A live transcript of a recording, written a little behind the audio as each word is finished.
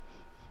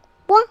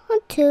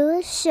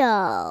to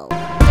show.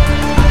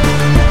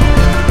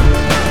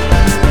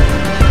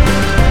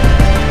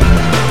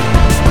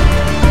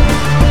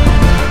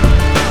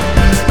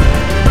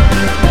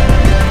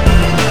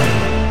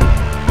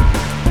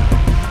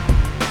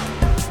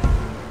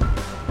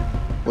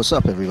 What's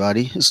up,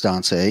 everybody? It's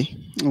Dante.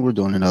 We're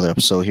doing another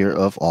episode here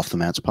of Off the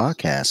Mats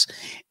Podcast.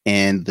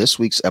 And this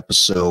week's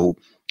episode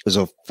is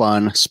a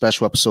fun,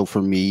 special episode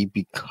for me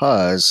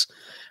because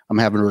I'm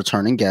having a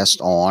returning guest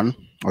on,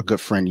 our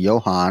good friend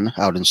Johan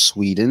out in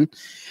Sweden.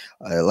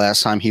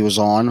 Last time he was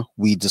on,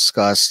 we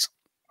discussed,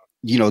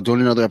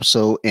 doing another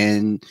episode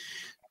and,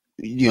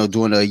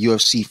 doing a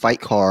UFC fight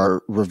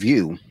card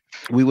review.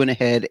 We went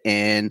ahead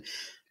and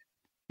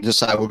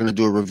decided we're going to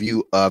do a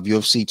review of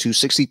UFC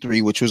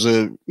 263, which was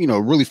a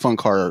really fun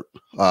card,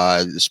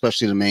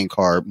 especially the main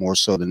card more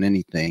so than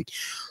anything.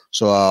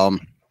 So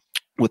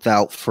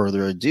without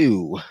further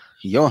ado,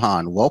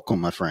 Johan, welcome,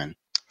 my friend.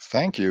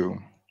 Thank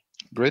you.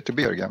 Great to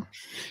be here again.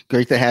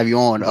 Great to have you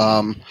on.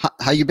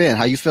 How you been?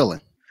 How you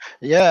feeling?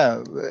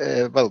 Yeah,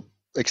 well,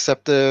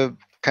 except the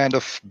kind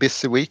of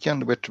busy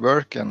weekend with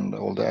work and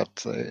all that,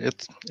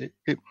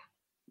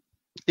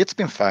 it's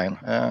been fine.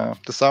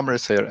 The summer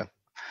is here.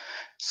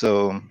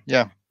 So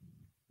yeah,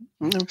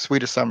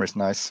 Swedish summer is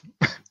nice.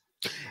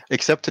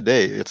 Except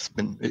today, it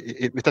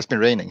has been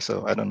raining,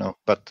 so I don't know,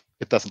 but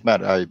it doesn't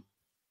matter. I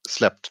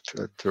slept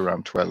to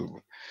around 12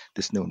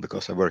 this noon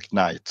because I worked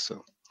night,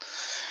 so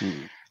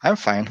I'm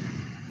fine.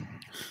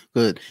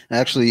 Good.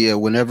 Actually,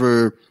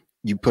 whenever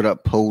you put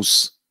up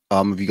posts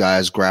of you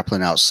guys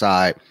grappling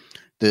outside,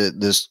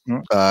 this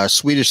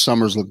Swedish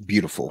summers look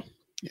beautiful.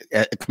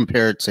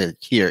 Compared to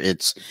here,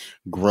 it's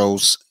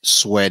gross,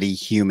 sweaty,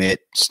 humid,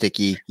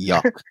 sticky,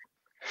 yuck.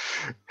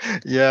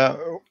 Yeah,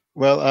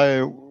 well,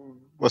 I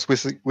was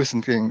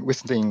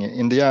visiting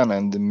Indiana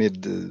and the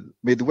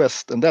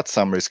Midwest, and that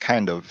summer is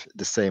kind of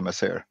the same as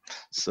here.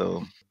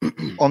 So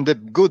on the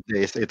good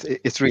days,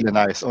 it's really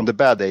nice. On the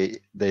bad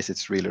days,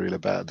 it's really, really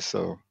bad.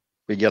 So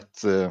we get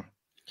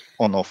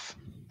on-off,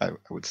 I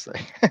would say.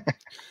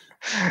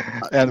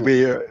 And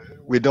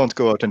we don't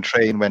go out and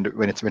train when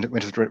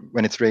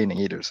it's raining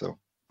either, so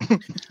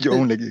you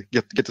only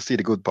get to see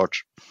the good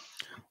parts.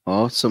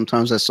 Well,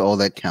 sometimes that's all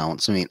that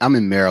counts. I mean, I'm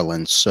in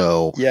Maryland,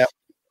 so yeah,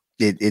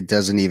 it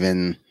doesn't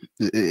even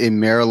in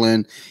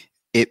Maryland.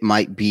 It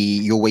might be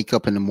you'll wake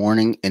up in the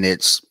morning and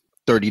it's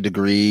 30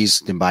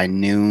 degrees, then by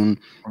noon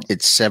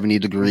it's 70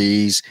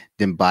 degrees,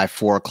 then by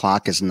 4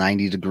 o'clock it's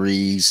 90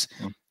 degrees,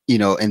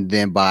 and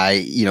then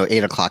by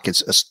 8 o'clock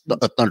it's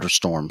a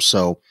thunderstorm.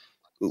 So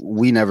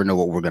we never know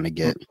what we're going to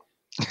get.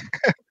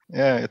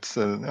 Yeah, it's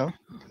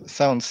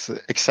sounds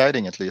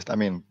exciting, at least. I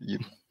mean,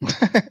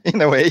 in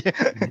a way.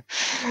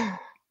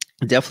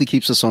 Definitely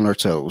keeps us on our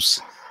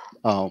toes.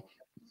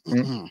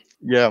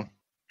 Yeah.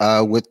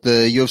 With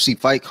the UFC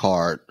fight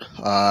card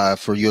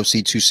for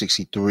UFC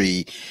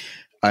 263,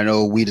 I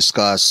know we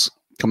discussed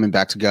coming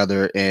back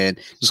together and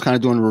just kind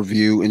of doing a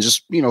review and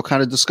just,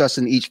 kind of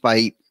discussing each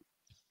fight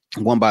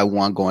one by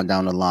one going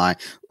down the line.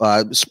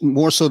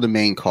 More so the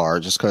main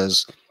card, just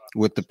because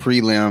with the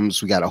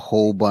prelims, we got a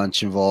whole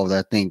bunch involved.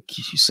 I think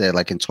you said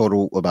like in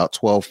total about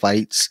 12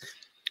 fights.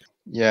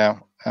 Yeah,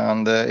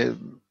 and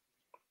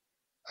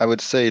I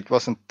would say it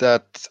wasn't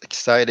that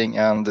exciting,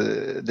 and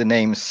the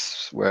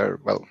names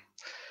were, well,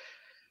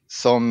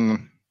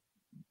 some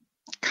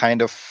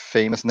kind of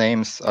famous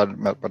names,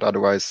 but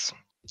otherwise,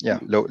 yeah,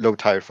 low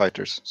tier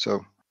fighters.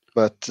 So,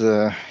 but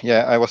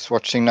yeah, I was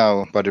watching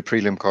now by the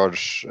prelim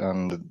cards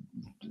and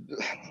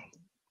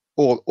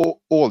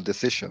all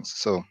decisions.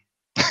 So.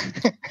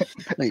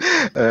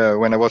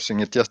 When I was watching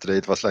it yesterday,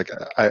 it was like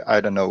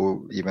I don't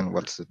know even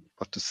what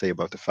to say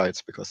about the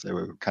fights because they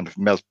were kind of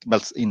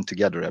melts in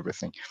together,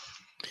 everything.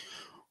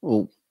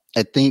 Well,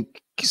 I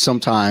think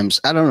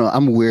sometimes I don't know.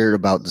 I'm weird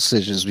about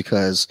decisions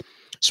because,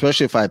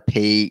 especially if I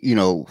pay,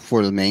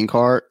 for the main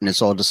card and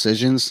it's all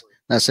decisions,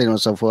 and I say to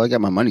myself, "Well, I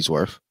got my money's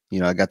worth.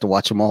 I got to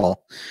watch them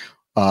all."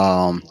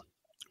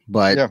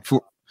 But yeah.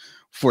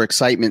 For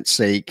excitement's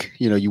sake,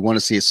 you want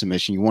to see a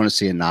submission, you want to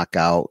see a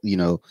knockout,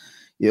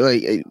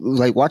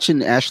 like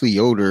watching Ashley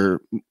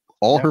Yoder,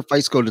 all her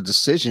fights go to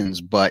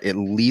decisions, but at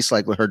least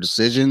like with her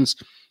decisions,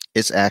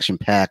 it's action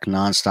packed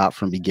nonstop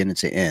from beginning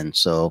to end.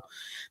 So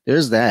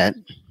there's that.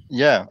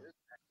 Yeah,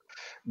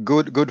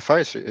 good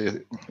fights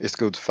is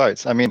good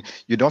fights. I mean,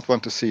 you don't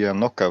want to see a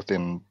knockout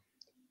in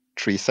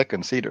 3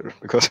 seconds either,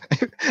 because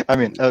I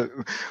mean,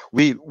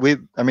 we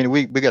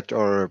get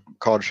our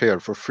cards here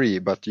for free,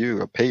 but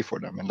you pay for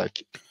them in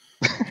like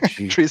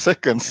 3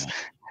 seconds.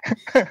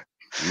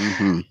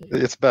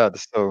 It's bad.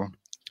 So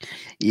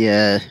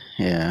yeah.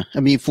 I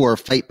mean, for a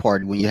fight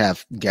party, when you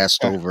have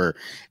guests over,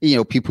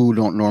 people who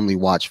don't normally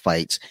watch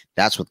fights,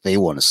 that's what they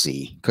want to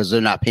see because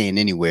they're not paying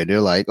anywhere. They're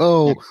like,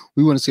 oh,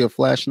 we want to see a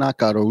flash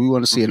knockout or we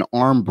want to see an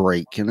arm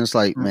break, and it's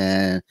like,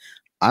 man,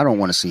 I don't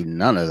want to see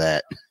none of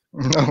that.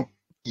 No.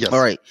 Yes.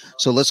 All right,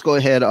 so let's go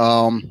ahead.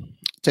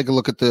 Take a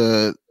look at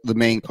the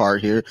main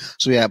card here.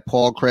 So we have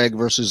Paul Craig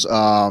versus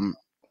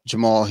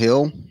Jamal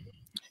Hill,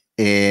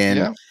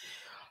 and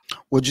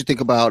What'd you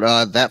think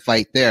about that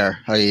fight there?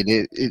 I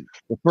mean,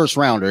 the first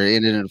rounder. It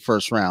ended in the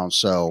first round.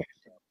 So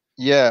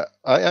Yeah,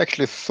 I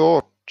actually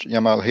thought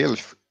Jamal Hill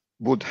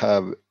would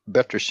have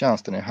better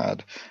chance than he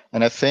had,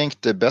 and I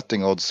think the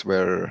betting odds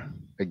were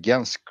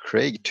against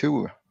Craig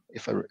too,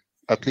 if I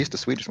at least the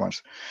Swedish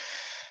ones.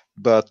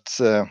 But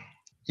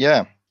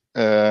yeah,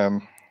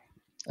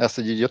 as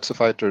a jiu-jitsu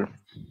fighter,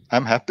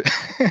 I'm happy.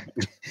 yeah,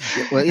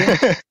 well,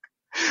 yeah,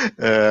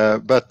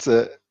 But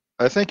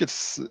I think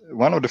it's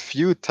one of the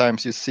few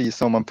times you see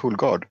someone pull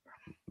guard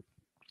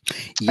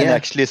and yeah.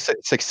 actually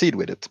succeed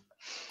with it.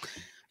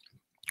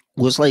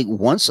 Was like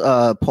once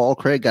Paul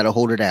Craig got a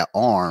hold of that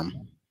arm,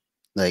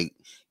 like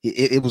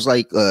it was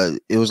like a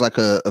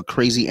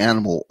crazy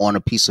animal on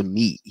a piece of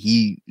meat.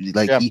 He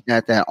he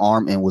had that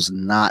arm and was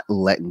not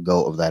letting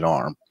go of that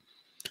arm.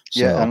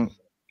 So. Yeah,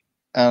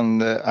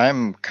 and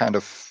I'm kind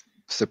of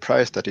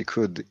surprised that he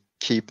could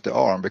keep the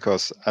arm,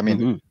 because I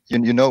mean,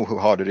 you know how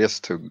hard it is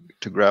to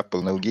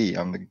grapple no gi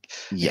and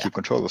keep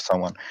control of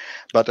someone.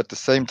 But at the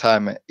same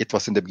time, it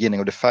was in the beginning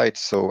of the fight,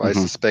 so I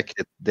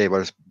suspected they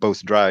were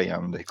both dry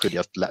and they could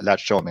just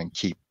latch on and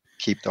keep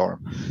the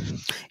arm.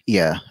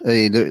 Yeah,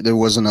 there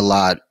wasn't a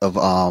lot of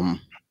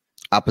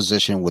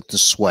opposition with the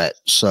sweat.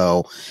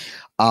 So,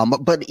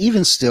 but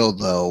even still,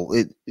 though,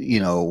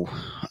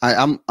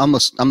 I'm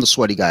the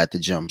sweaty guy at the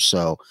gym,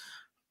 so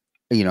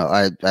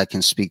I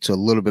can speak to a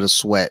little bit of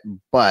sweat,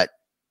 but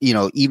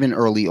even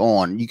early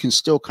on, you can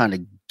still kind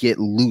of get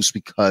loose,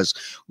 because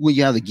when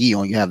you have the gi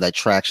on, you have that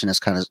traction that's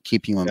kind of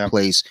keeping you in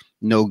place.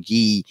 No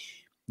gi,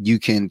 you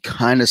can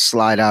kind of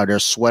slide out there,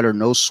 sweat or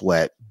no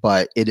sweat,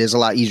 but it is a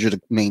lot easier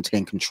to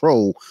maintain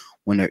control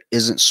when there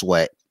isn't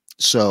sweat.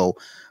 So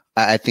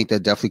I think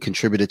that definitely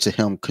contributed to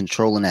him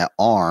controlling that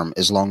arm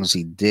as long as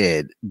he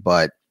did.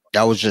 But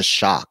I was just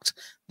shocked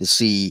to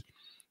see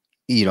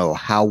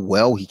how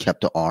well he kept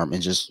the arm,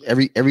 and just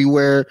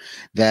everywhere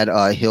that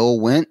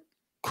Hill went,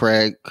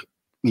 Craig,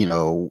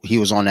 he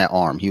was on that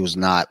arm. He was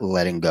not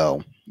letting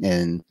go,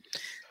 and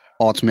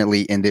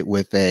ultimately ended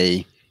with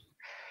a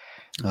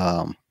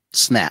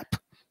snap.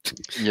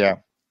 Yeah,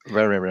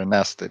 very, very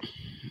nasty.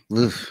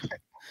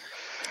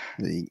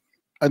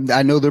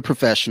 I know they're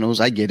professionals.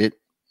 I get it.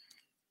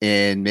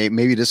 And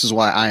maybe this is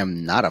why I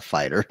am not a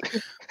fighter.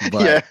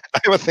 But yeah,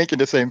 I was thinking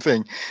the same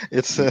thing.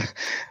 It's a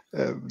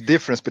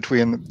difference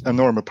between a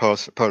normal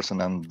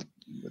person and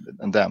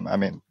them. I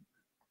mean,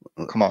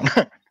 come on.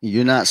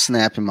 You're not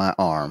snapping my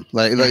arm.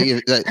 Like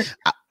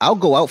I'll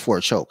go out for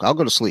a choke. I'll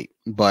go to sleep.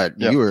 But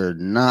you are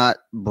not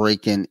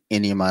breaking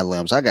any of my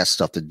limbs. I got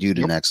stuff to do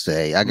the next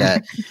day. I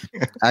got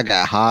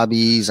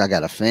hobbies. I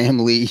got a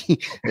family.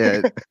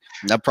 I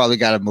probably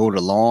got to mow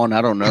the lawn.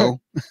 I don't know.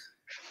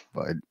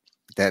 But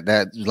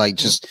that like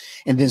just,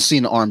 and then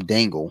seeing the arm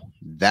dangle,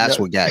 that's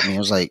what got me. I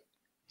was like,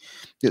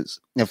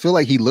 I feel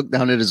like he looked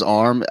down at his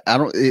arm.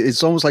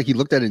 It's almost like he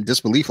looked at it in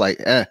disbelief, like,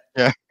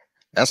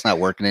 that's not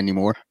working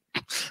anymore.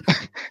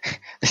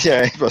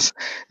 Yeah, it was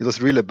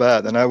really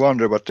bad, and I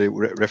wonder what the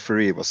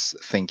referee was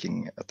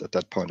thinking at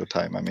that point of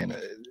time. I mean,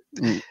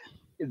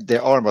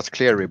 the arm was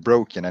clearly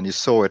broken, and you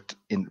saw it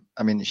in.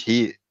 I mean,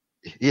 he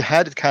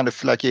had it kind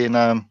of like in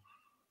a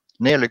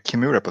nearly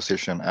Kimura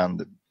position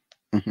and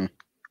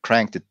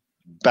cranked it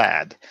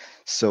bad.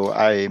 So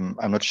I'm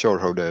not sure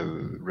how the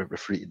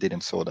referee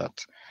didn't saw that.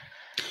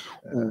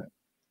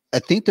 I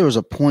think there was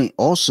a point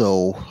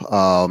also,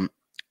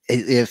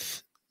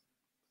 if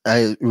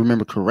I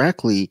remember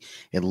correctly,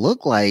 it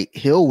looked like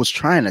Hill was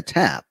trying to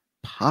tap,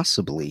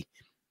 possibly,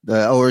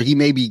 or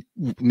maybe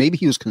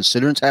he was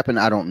considering tapping.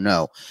 I don't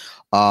know,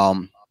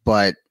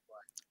 but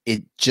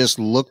it just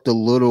looked a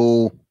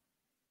little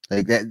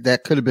like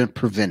that could have been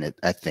prevented,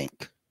 I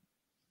think.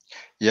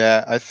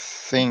 Yeah, I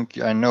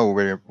think I know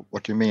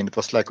what you mean. It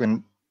was like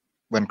when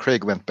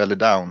Craig went belly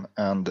down,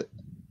 and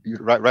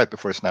right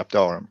before he snapped the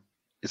arm,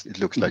 it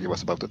looks like he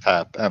was about to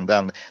tap, and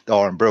then the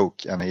arm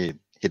broke, and he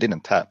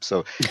didn't tap.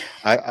 So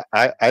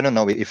I don't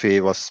know if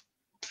he was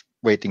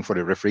waiting for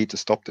the referee to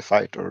stop the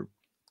fight or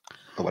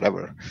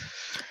whatever.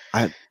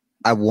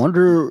 I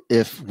wonder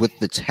if with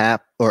the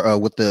tap or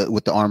with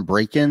the arm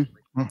breaking,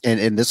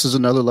 and this is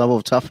another level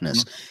of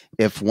toughness.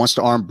 If once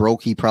the arm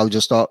broke, he probably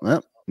just thought,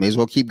 may as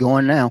well keep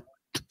going now.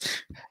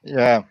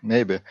 Yeah,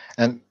 maybe.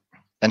 And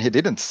he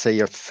didn't say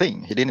a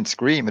thing. He didn't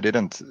scream. He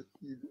didn't.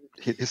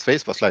 His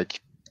face was like,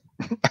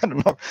 I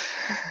don't know.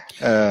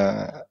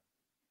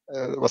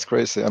 It was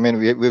crazy. I mean,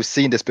 we've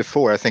seen this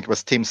before. I think it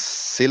was Tim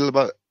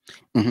Silva.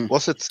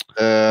 Was it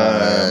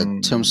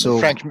Tim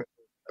Silva,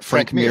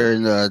 Frank Mir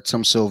and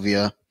Tim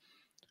Sylvia.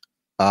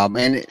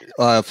 And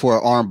for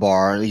an arm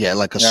bar,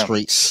 like a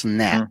straight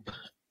snap.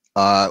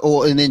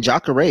 And then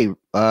Jacare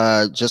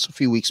just a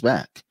few weeks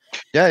back.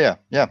 Yeah.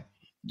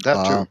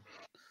 That too.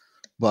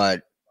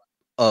 But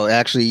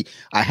actually,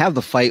 I have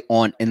the fight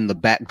on in the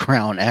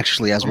background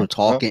actually as we're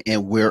talking,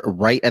 and we're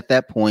right at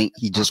that point.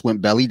 He just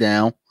went belly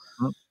down,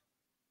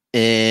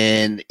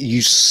 and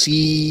you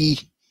see,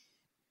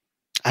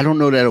 I don't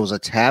know that it was a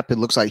tap. It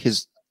looks like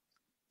it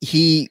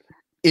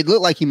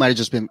looked like he might have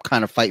just been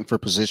kind of fighting for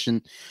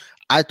position.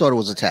 I thought it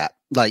was a tap,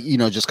 like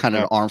just kind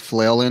of the arm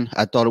flailing.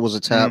 I thought it was a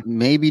tap,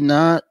 maybe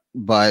not,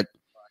 but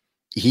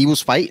he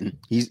was fighting.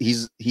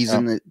 He's Yeah,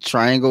 in the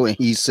triangle and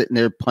he's sitting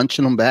there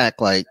punching him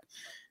back like,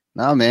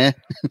 nah, man,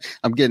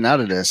 I'm getting out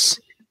of this.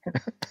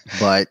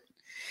 But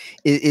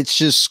it's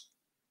just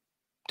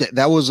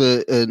that was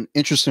an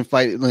interesting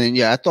fight. And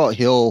yeah, I thought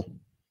Hill,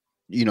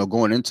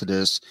 going into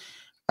this,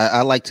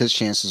 I liked his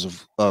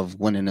chances of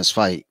winning this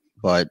fight,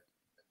 but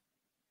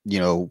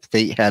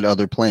fate had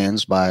other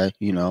plans by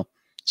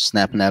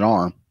snapping that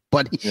arm.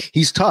 But yeah.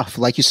 he's tough,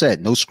 like you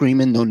said. No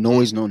screaming, no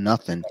noise, no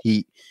nothing.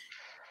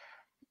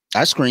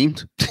 I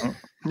screamed. Mm.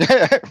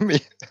 Yeah, me.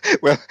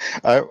 Well,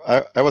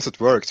 I was at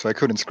work, so I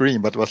couldn't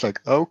scream, but was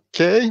like,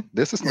 okay,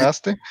 this is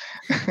nasty.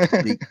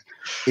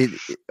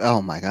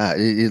 Oh my god,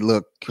 it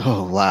looked,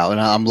 oh wow, and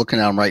I'm looking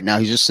at him right now.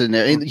 He's just sitting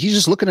there and he's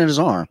just looking at his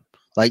arm,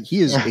 like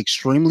he is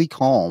extremely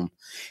calm.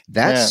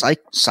 That's Yeah,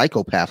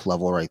 psychopath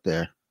level right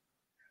there.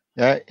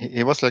 yeah.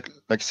 He was like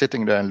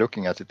sitting there and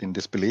looking at it in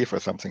disbelief or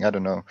something. I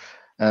don't know.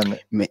 And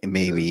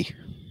Maybe.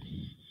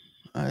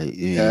 I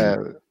yeah,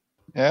 mean,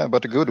 yeah,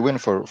 but a good win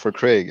for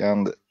Craig,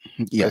 and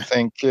I yeah,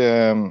 think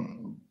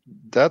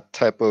that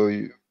type of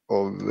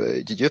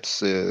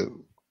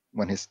jiu-jitsu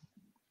when he's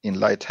in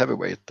light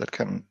heavyweight that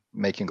can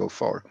make him go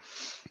far.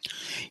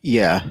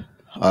 yeah.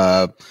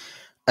 uh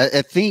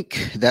I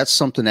think that's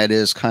something that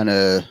is kind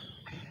of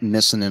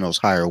missing in those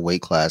higher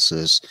weight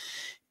classes.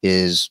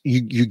 Is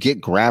you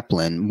get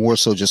grappling more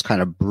so, just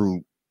kind of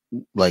brute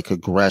like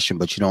aggression,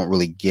 but you don't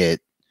really get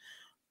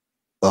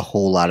a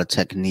whole lot of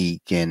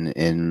technique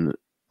and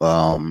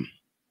um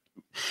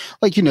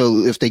like,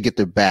 if they get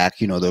their back,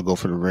 they'll go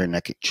for the rear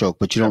naked choke,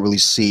 but you Yeah, don't really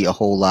see a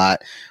whole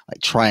lot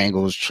like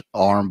triangles,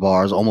 arm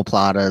bars,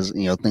 omoplatas,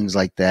 things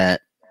like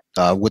that,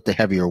 with the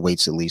heavier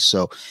weights at least.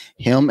 So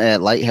him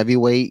at light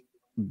heavyweight,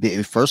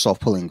 first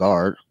off, pulling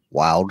guard,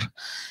 wild,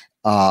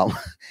 um,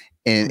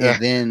 yeah,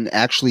 and then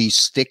actually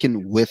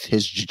sticking with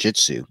his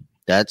jiu-jitsu.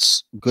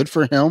 That's good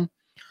for him.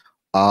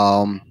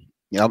 Um,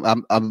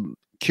 I'm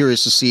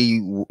curious to see,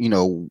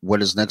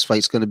 what his next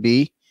fight's going to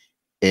be,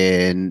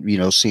 and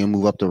see him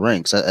move up the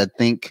ranks. I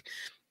think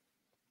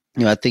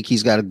I think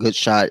he's got a good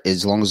shot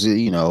as long as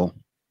he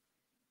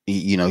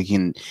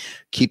can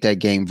keep that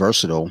game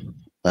versatile.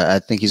 I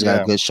think he's got a yeah,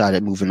 good shot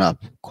at moving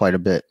up quite a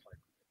bit.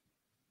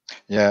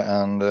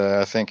 yeah. And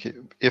I think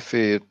if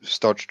he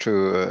starts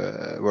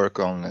to work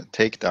on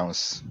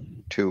takedowns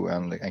too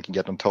and can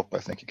get on top, I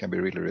think it can be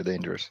really, really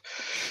dangerous.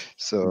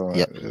 So,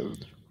 Yep.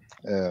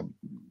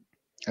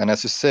 and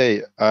as you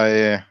say,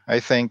 I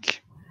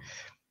think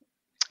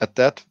at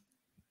that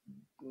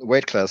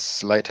weight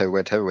class, light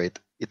heavyweight, heavyweight,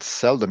 it's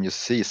seldom you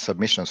see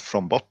submissions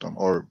from bottom,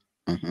 or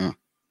Hmm.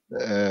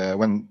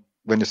 when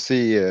you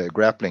see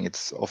grappling,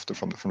 it's often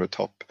from the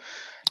top,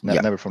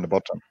 Yeah. never from the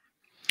bottom.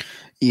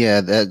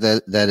 Yeah.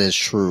 That is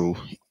true.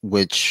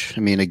 Which,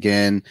 I mean,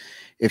 again,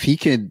 if he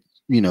could,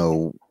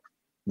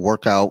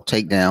 work out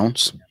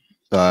takedowns,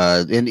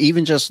 and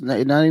even just not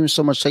even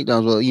so much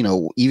takedowns, but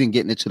even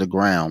getting it to the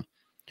ground,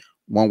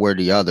 one way or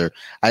the other.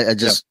 I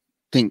Yeah, just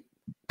think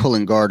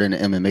pulling guard in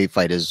an MMA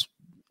fight is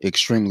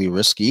extremely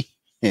risky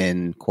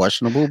and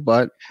questionable.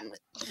 But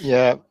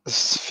yeah.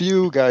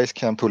 Few guys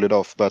can pull it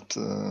off, but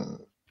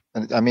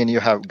and, I mean, you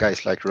have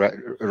guys like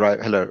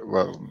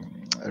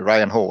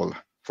Ryan Hall,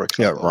 for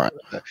yeah, example. right.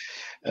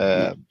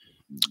 Uh,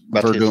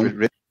 but he's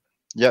Verdum.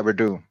 yeah, we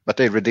do, but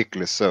they're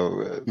ridiculous.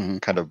 So Hmm.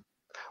 kind of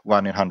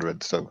 1 in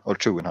 100, so or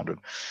 2 in 100.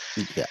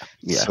 Yeah,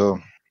 yeah. So,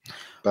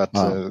 but yeah,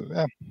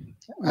 Uh,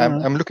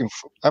 I'm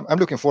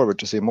looking forward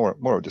to see more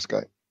of this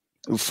guy.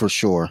 for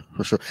sure,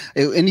 for sure.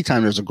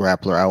 Anytime there's a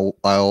grappler,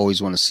 I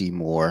always want to see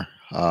more.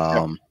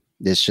 Yeah,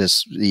 It's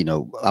just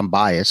I'm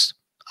biased,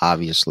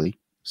 obviously.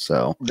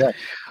 So, yeah,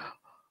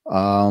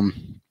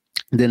 um,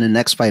 then the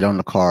next fight on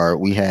the card,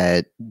 we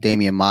had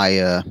Damian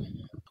Maya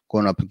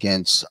going up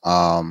against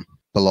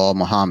Bilal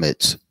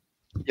Muhammad,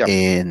 yeah,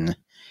 and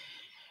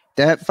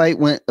that fight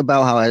went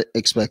about how I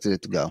expected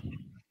it to go.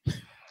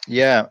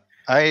 yeah.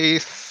 I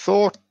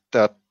thought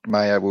that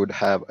Maya would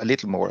have a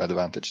little more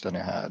advantage than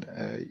he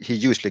had. He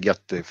usually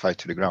get the fight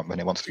to the ground when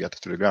he wants to get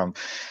it to the ground,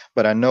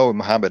 but I know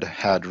Muhammad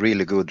had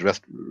really good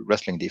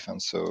wrestling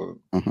defense, so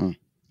Hmm.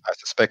 I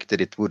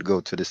suspected it would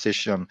go to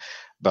decision,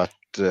 but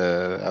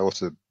I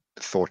also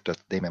thought that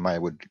Damian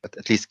Maya would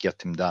at least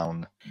get him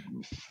down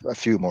a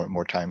few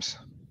more times.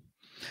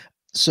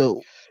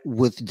 So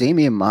with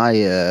Damian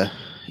Maya,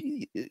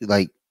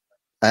 like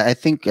I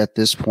think at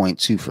this point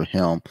too for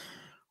him,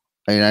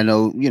 and I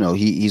know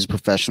he's a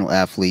professional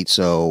athlete,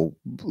 so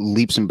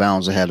leaps and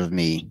bounds ahead of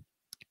me.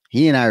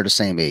 He and I are the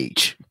same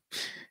age,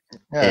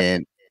 Yeah,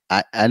 and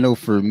I know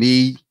for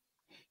me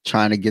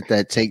trying to get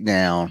that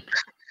takedown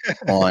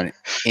on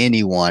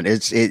anyone,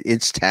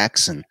 it's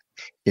taxing.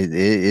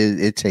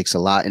 It takes a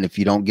lot, and if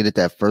you don't get it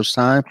that first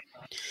time,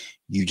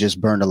 you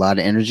just burned a lot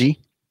of energy.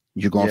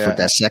 You're going for it yeah,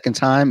 that second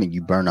time, and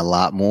you burn a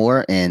lot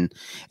more, and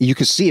you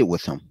could see it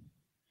with him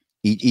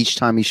each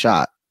time he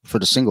shot for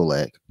the single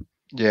leg.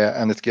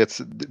 yeah, and it gets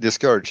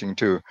discouraging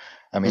too.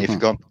 I mean, if you Hmm.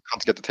 can't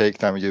get the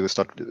takedown, you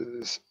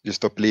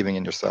stop believing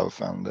in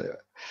yourself, and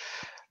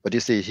but you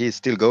see, he's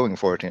still going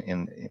for it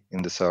in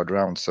the third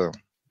round. So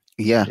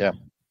Yeah, yeah,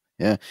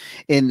 yeah,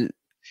 and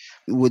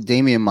with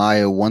Damian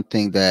Maya, one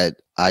thing that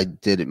I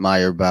did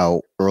admire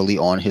about early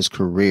on his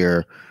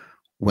career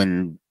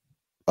when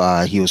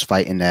he was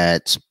fighting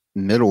at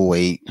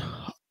middleweight,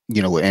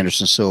 with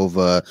Anderson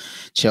Silva,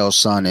 Chael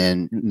Sonnen,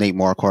 and Nate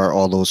Marquardt,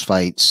 all those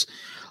fights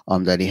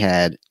that he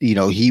had,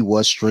 he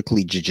was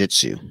strictly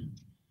jiu-jitsu,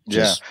 Yeah,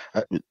 just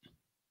uh, yeah.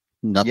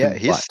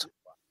 nothing but.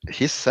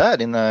 He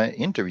said in an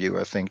interview,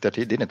 I think, that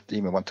he didn't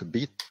even want to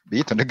beat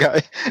on the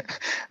guy.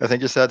 I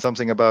think he said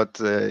something about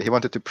he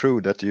wanted to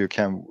prove that you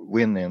can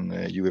win in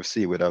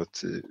UFC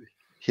without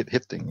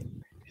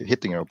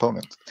hitting your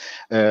opponent.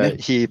 Yeah,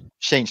 He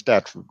changed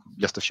that for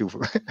just a few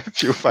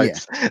few yeah.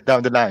 fights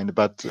down the line,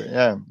 but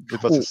yeah,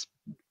 it was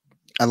Well,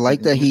 I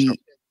like that in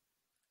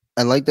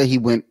his. he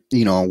went,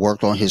 and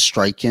worked on his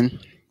striking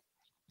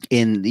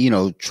and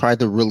tried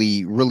to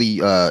really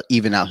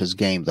even out his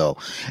game though.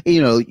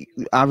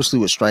 Obviously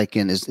with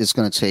striking it's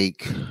going to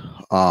take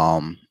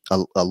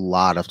a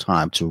lot of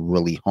time to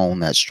really hone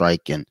that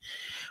striking,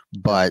 Yeah,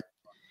 but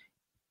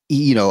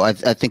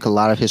I think a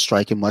lot of his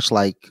striking, much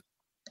like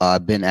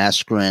Ben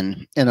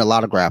Askren and a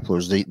lot of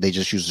grapplers, they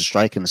just use the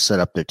striking to set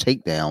up their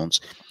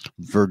takedowns.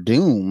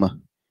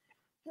 Verdum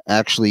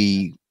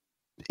actually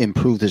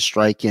improved his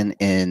striking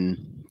and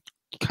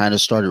kind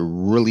of started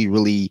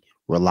really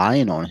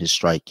relying on his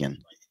striking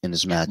in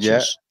his yeah,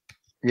 matches.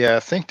 yeah. I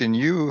think the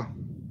new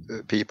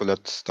people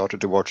that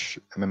started to watch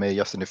MMA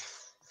just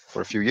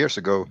for a few years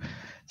ago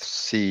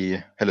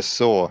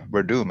saw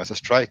Verdum as a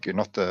striker,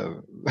 not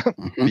a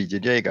Mhm.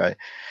 BJJ guy.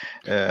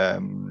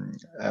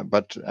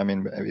 But I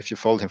mean, if you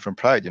followed him from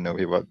Pride, he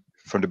was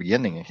from the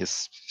beginning.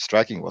 His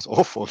striking was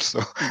awful. So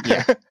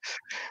Yeah,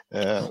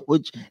 uh,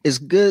 which is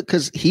good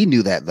because he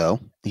knew that though.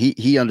 He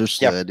yeah,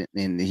 understood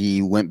and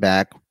he went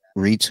back,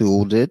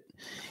 retooled it,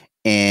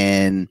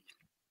 and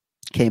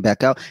came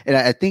back out. And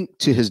I think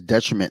to his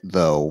detriment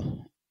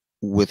though,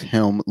 with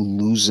him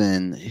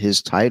losing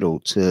his title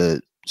to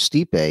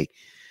Stipe,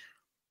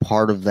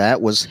 part of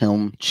that was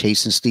him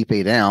chasing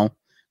Stipe down,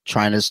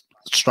 trying to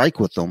strike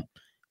with him,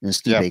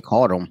 and yeah, Stipe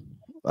caught him.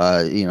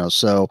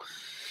 So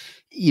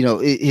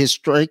his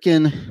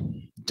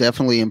striking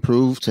definitely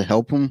improved to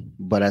help him,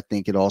 but I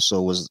think it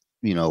also was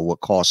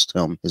what cost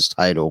him his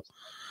title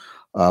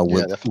yeah.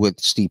 with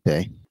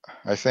Stipe.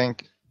 I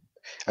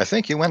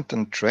think he went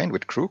and trained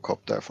with Crew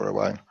Cop there for a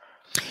while.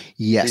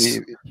 Yes. He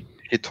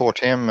he taught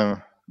him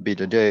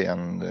BJJ,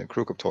 and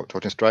Crew Cop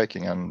taught him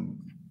striking, and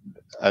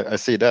I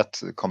see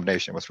that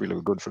combination was really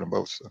good for them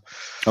both. So.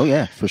 Oh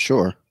yeah, for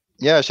sure.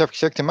 Yeah, I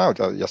checked him out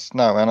just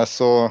now, and I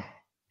saw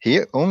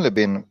he only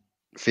been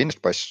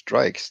finished by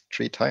strikes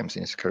 3 times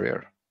in his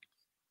career.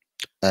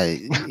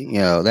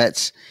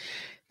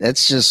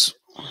 That's just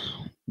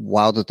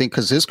wild to think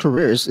because his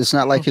career is it's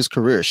not like his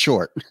career is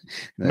short.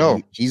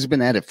 No, He's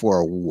been at it for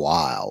a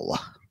while.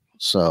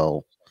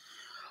 So,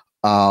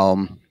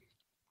 um,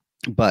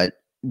 but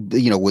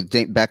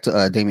with back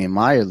to Damian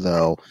Meyer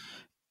though,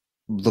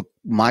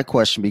 my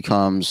question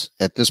becomes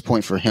at this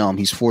point for him,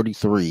 he's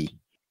 43,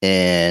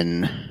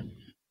 and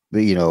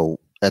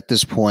at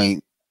this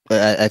point,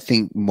 I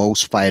think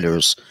most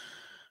fighters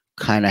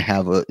kind of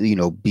have a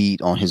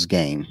beat on his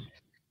game,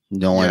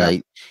 knowing yeah,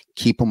 like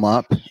keep him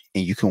up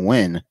and you can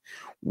win.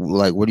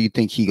 Like, where do you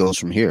think he goes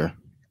from here?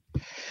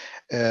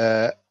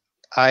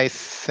 I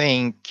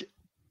think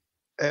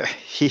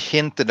he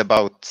hinted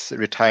about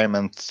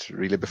retirement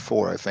really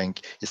before. I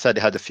think he said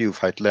he had a few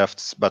fight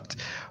left, but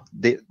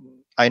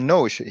I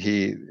know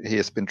he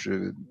has been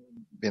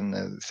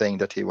saying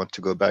that he wants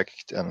to go back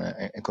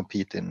and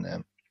compete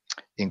in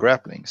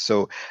grappling.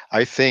 So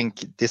I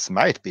think this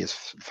might be his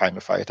final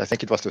fight. I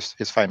think it was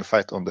his final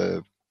fight on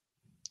the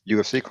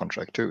UFC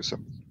contract too. So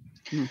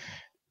Hmm.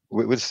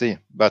 we'll see.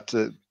 But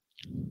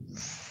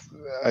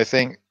I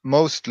think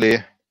mostly,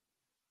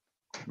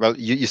 well,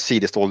 you see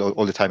this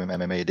all the time in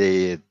MMA.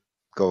 They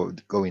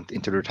go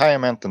into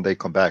retirement and they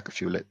come back a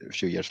few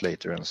years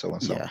later and so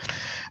on. So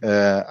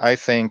Yeah. I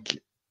think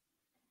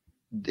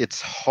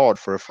it's hard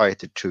for a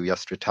fighter to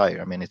just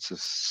retire. I mean, it's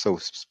so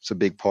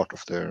big part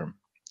of their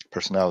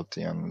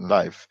personality and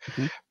life.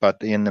 Mhm. But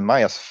in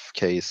Maya's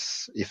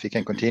case, if he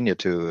can continue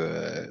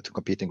to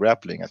compete in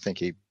grappling, I think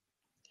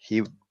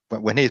he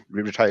when he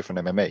retired from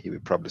MMA, he will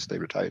probably stay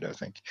retired. I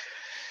think.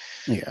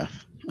 Yeah,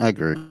 I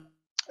agree.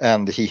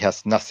 And he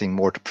has nothing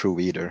more to prove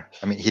either.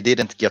 I mean, he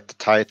didn't get the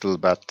title,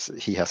 but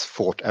he has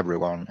fought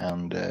everyone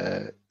and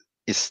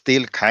is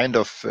still kind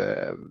of.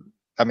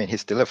 I mean,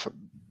 he's still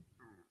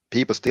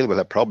people still will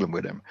have problem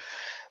with him,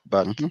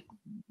 but Hmm.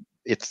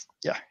 it's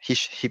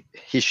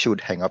he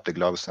should hang up the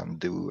gloves and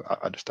do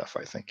other stuff.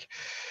 I think.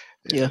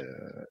 Yeah.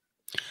 Uh,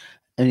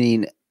 I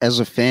mean, as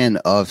a fan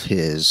of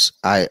his,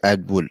 I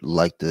would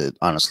like to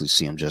honestly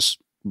see him just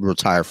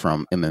retire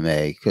from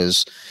MMA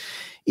because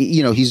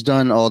he's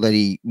done all that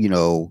he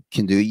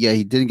can do. Yeah,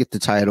 he didn't get the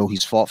title.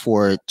 He's fought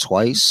for it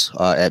twice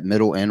at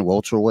middle and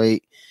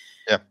welterweight.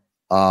 yeah.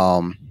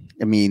 Um,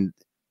 I mean,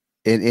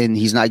 and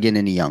he's not getting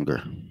any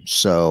younger,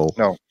 so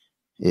No.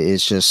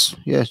 it's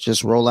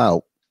just roll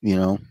out.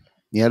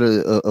 He had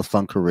a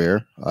fun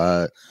career.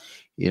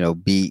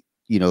 Beat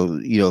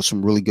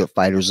some really good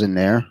fighters in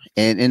there.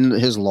 And in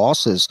his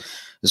losses,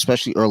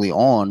 especially early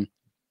on,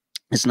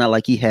 it's not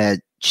like he had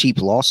cheap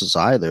losses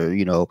either.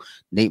 Nate No,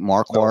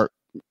 Marquardt,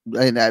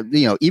 and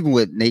even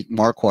with Nate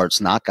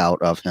Marquardt's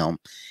knockout of him,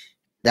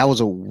 that was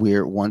a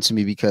weird one to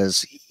me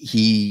because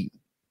he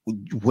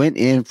went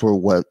in for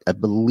what I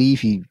believe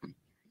he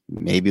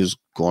maybe was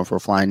going for a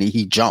flying knee.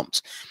 He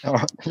jumped.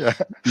 oh, yeah,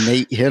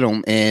 Nate hit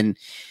him and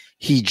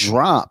he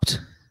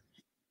dropped,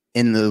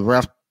 and the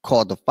ref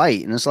called the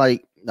fight. And it's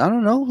like, I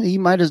don't know. He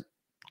might have.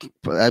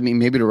 I mean,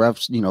 maybe the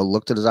refs,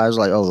 looked at his eyes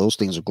like, oh, those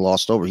things are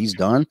glossed over. He's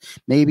done,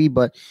 maybe,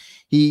 but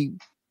he,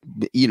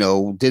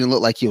 didn't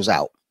look like he was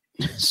out.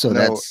 So no,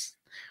 that's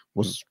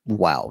was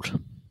wild.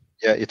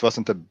 yeah, it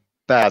wasn't a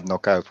bad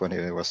knockout when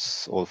he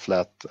was all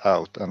flat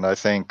out, and I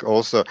think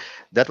also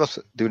that was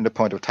during the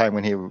point of time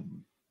when he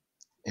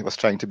was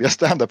trying to be a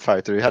stand-up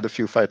fighter. He had a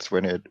few fights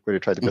where he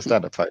tried to be a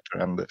stand-up fighter,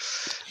 and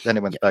then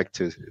he went back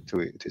to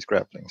his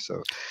grappling.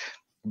 So,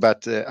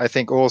 but I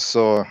think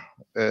also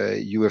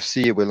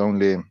UFC will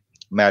only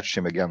match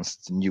him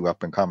against new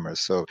up-and-comers.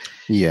 So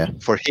Yeah.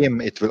 for him,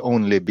 it will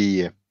only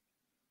be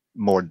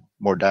more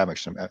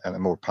damage and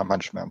more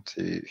punishment.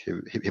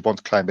 He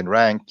won't climb in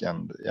rank,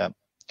 and yeah,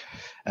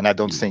 and I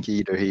don't think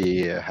either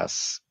he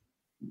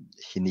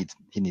needs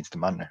the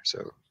money.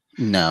 So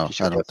No, he I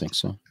should don't just think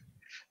so.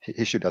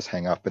 he should just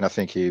hang up, and I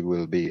think he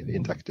will be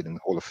inducted in the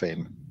Hall of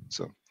Fame.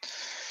 So,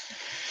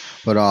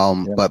 But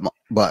yeah.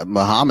 but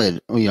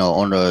Muhammad,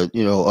 on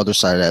the other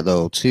side of that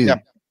though too, Yeah.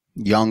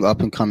 young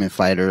up and coming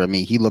fighter. I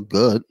mean, he looked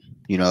good.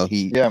 Yeah,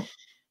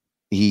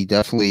 He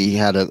definitely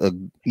had a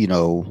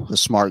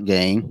smart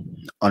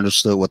game,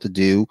 understood what to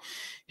do.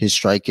 His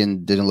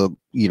striking didn't look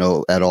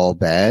at all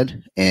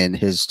bad, and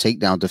his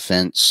takedown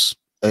defense,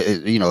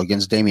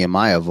 against Damian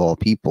Maia of all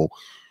people,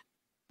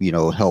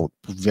 held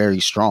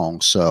very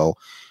strong. So,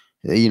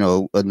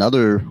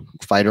 another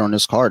fighter on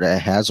this card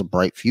that has a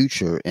bright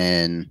future.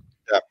 And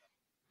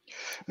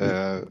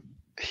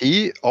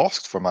he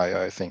asked for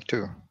Maya, I think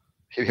too.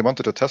 He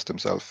wanted to test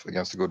himself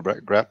against a good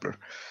grappler.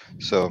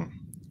 So,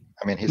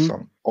 I mean, he's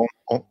on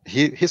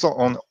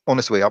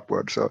his way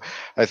upward. So,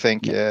 I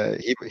think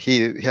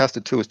he has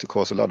the tools to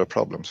cause a lot of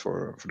problems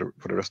for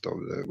the rest of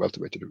the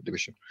welterweight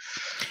division.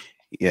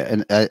 Yeah,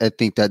 and I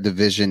think that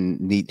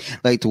division the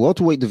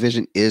welterweight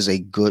division is a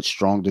good,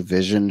 strong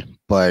division,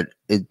 but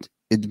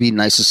it'd be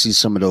nice to see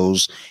some of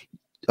those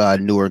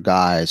newer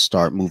guys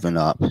start moving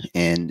up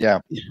and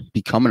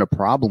becoming a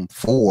problem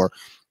for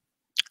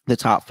the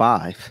top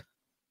five.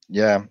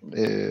 Yeah,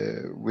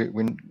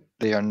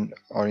 they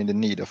are in the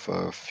need of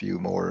a few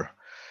more.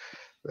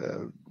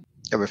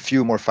 Have a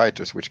few more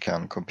fighters which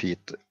can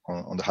compete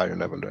on the higher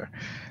level there.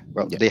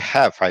 Well, they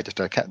have fighters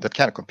that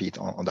can compete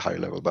on the higher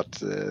level, but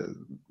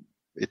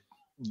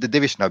the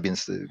division have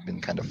been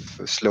kind of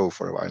slow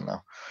for a while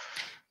now.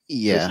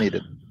 Yeah, so it's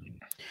needed.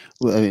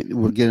 Well, I mean,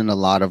 we're getting a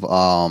lot of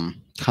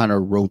kind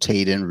of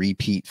rotate and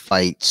repeat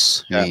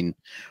fights. I mean,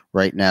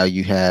 right now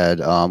you had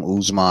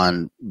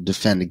Usman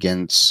defend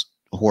against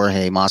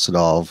Jorge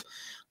Masvidal.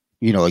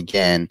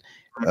 Again,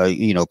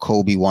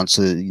 Kobe wants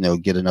to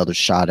get another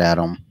shot at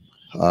him.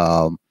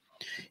 And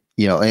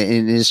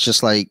it's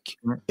just like,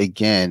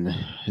 again,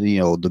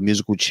 the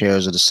musical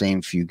chairs are the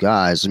same few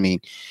guys. I mean,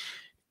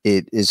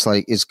 it's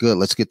like, it's good.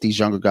 Let's get these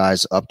younger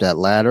guys up that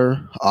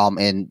ladder.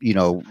 And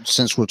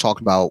since we're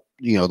talking about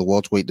the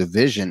welterweight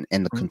division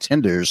and the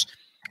contenders,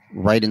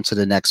 right into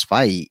the next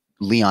fight,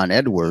 Leon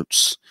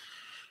Edwards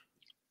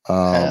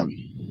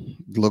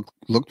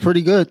looked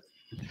pretty good.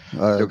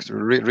 Looks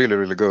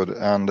really good,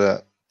 and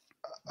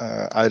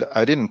I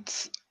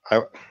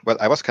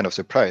was kind of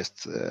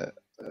surprised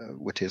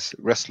with his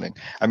wrestling.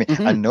 I mean,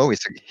 I know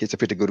he's a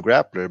pretty good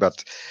grappler,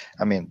 but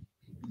I mean,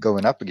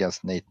 going up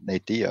against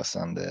Nate Diaz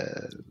and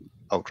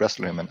out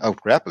wrestle him and out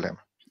grapple him.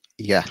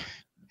 Yeah,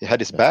 he had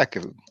his back.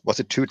 Was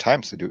it 2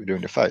 times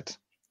during the fight?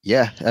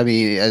 Yeah, I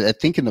mean, I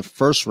think in the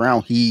first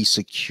round he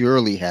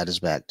securely had his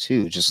back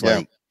too. Just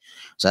like,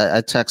 so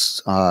I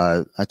text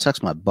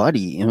my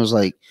buddy and it was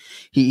like,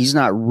 he's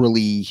not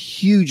really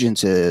huge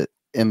into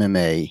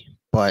MMA,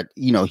 but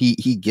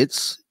he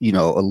gets a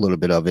little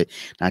bit of it.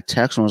 And I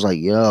text him, I was like,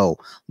 yo,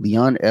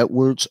 Leon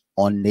Edwards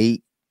on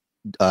Nate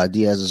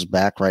Diaz's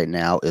back right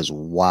now is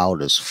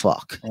wild as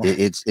fuck.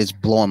 It's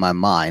blowing my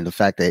mind, the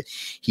fact that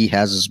he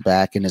has his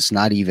back and it's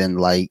not even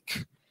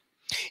like,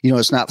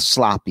 it's not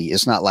sloppy.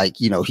 It's not like,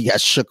 he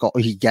got shook off.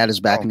 He got his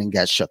back and then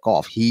got shook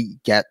off. He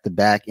got the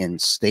back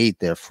and stayed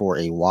there for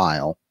a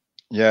while.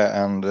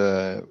 Yeah, and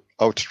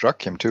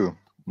outstruck him too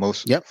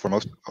for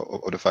most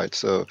of the fight.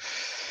 So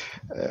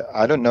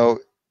I don't know.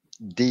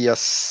 Diaz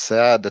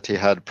said that he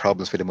had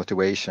problems with the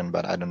motivation,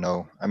 but I don't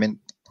know. I mean,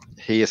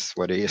 he is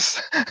what he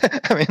is.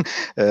 I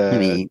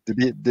mean,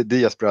 the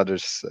Diaz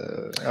brothers,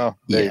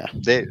 they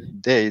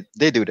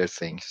do their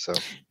thing. So.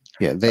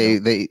 Yeah,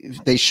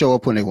 they show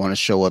up when they want to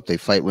show up. They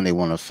fight when they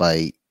want to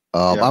fight.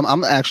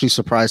 I'm actually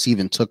surprised he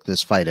even took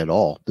this fight at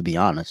all, to be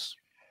honest.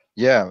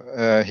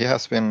 Yeah, he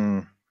has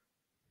been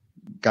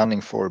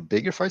gunning for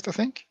bigger fights, I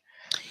think.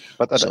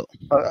 But at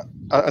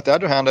the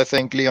other hand, I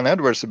think Leon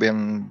Edwards has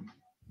been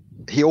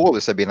he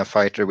always had been a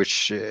fighter,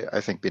 which I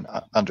think been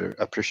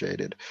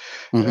underappreciated.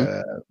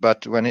 Hmm.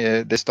 But when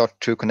they start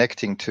to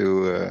connecting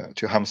to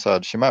Hamza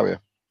Shimawi,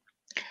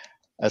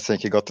 I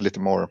think he got a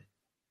little more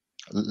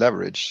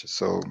leverage.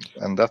 So,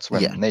 and that's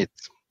Yeah. when Nate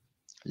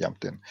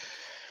jumped in.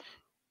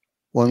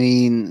 Well, I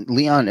mean,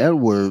 Leon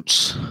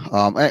Edwards,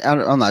 I'm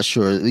not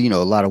sure. You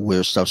know, a lot of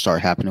weird stuff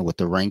started happening with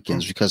the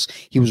rankings because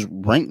he was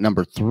ranked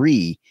number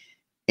 3,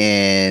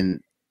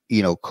 and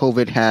you know,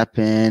 COVID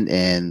happened,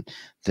 and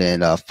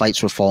then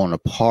fights were falling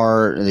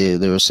apart. They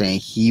were saying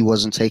he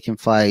wasn't taking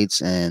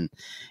fights, and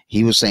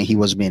he was saying he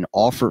was being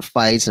offered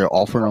fights. They're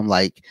offering him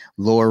like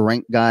lower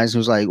ranked guys. He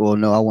was like, "Well,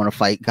 no, I want to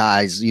fight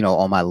guys, you know,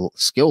 on my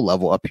skill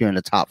level up here in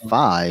the top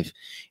 5,"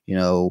 you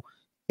know,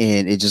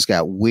 and it just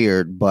got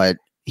weird. But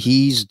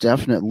he's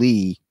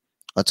definitely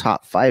a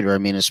top fighter. I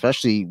mean,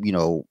 especially, you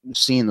know,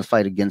 seeing the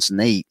fight against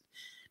Nate,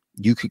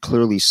 you could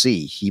clearly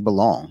see he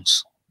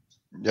belongs.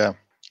 Yeah,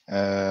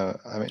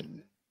 I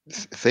mean,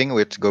 thing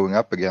with going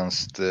up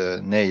against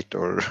Nate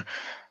or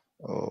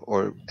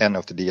any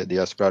of the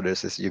Diaz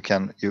brothers is you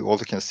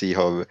also can see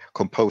how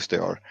composed they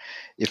are.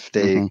 If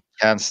they Hmm.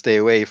 can stay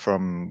away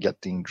from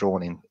getting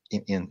drawn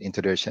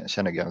into their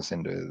shenanigans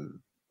in the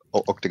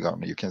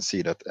octagon, you can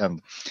see that.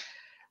 And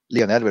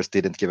Leon Edwards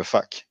didn't give a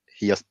fuck.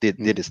 He just did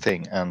his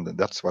thing, and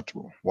that's what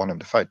won him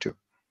the fight too.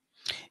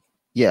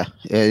 Yeah,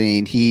 I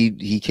mean,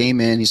 he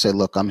came in. He said,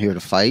 "Look, I'm here to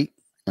fight,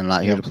 and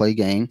not here Yeah, to play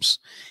games,"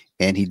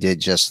 and he did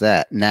just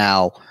that.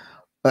 Now,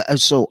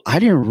 so I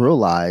didn't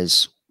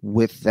realize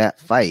with that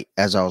fight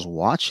as I was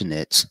watching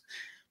it,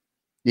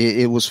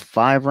 it was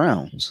 5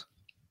 rounds.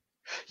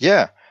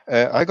 yeah.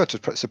 I got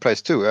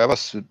surprised too.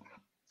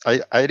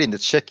 I didn't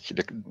check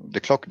the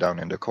clock down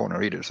in the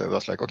corner either, so I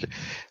was like, okay,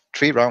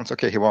 3 rounds.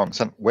 Okay, he won.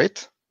 So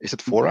wait, is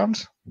it 4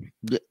 rounds?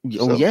 Oh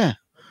So, yeah,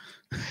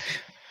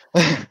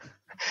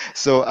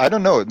 so I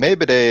don't know.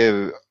 Maybe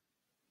they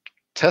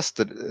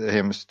tested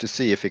him to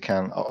see if he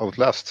can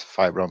outlast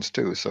 5 rounds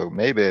too. So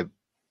maybe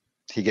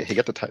he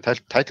get the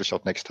title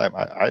shot next time.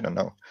 I don't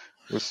know.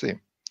 We'll see.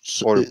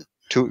 so,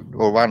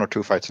 Or 1 or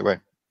 2 fights away.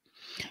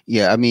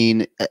 yeah. I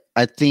mean,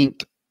 I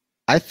think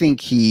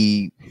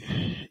he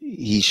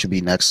should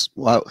be next.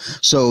 Well,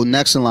 so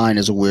next in line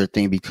is a weird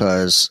thing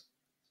because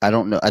I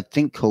don't know. I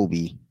think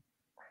Kobe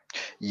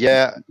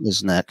Yeah.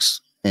 is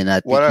next, and I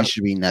think What he I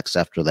should be next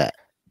after that.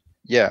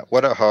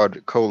 what I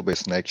heard, Colby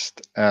is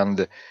next,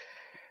 and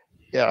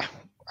yeah,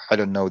 I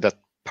don't know. That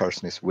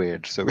person is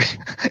weird. So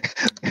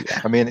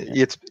Yeah. I mean,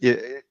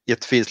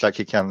 it feels like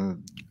he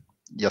can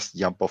just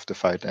jump off the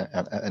fight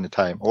at any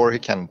time, or he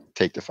can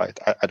take the fight.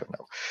 I don't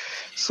know.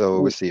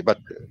 So we'll see. But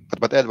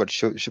Edward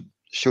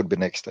should be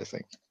next, I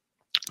think,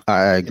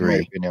 I in my agree.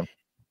 opinion.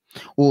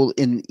 Well,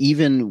 and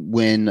even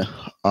when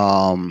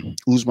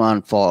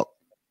Usman fought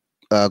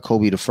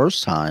Kobe the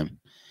first time,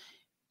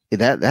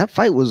 that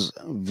fight was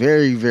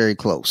very, very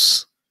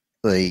close.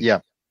 Like Yeah,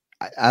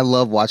 I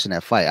love watching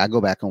that fight. I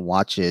go back and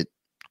watch it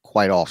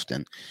quite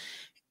often.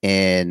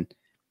 And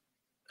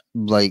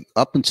like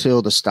up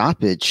until the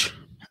stoppage,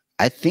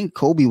 I think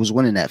Kobe was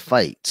winning that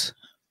fight.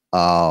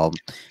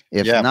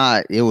 If yeah,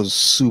 not, it was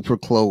super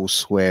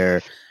close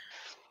where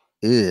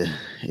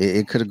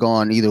it could have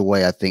gone either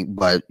way, I think.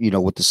 But you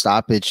know, with the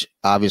stoppage,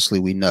 obviously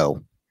we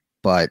know.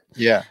 But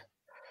yeah,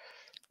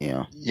 you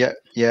know, yeah.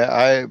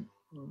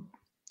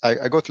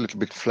 I got a little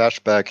bit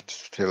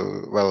flashback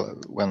till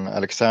when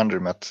Alexander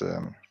met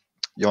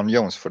John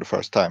Jones for the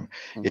first time.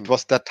 It mhm.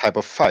 was that type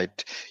of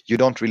fight. You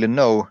don't really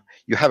know.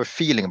 You have a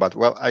feeling about.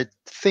 Well, I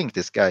think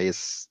this guy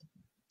is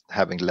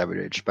having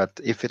leverage, but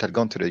if it had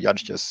gone to the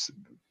judges,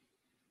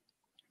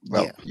 Yeah,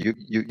 well,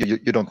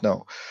 you don't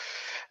know.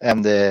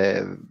 And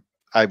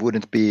I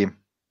wouldn't be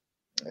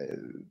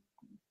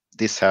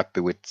this happy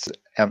with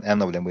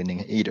any of them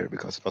winning either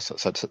because it was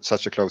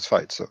such a close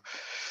fight. So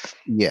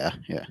yeah,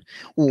 yeah.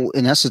 Well,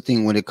 and that's the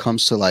thing when it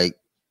comes to like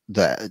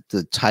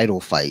the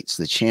title fights,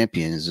 the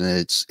champions, and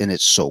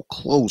it's so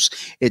close.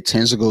 It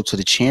tends to go to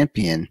the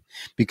champion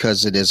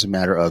because it is a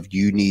matter of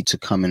you need to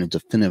come in and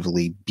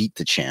definitively beat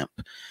the champ.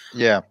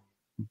 yeah,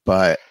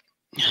 But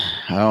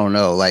I don't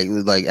know, like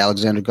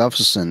Alexander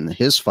Gustafsson,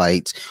 his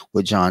fights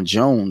with John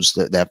Jones,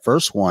 that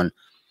first one,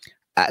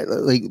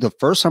 like the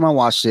first time I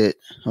watched it,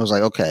 I was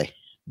like, okay,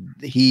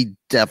 he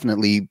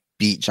definitely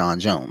beat John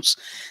Jones.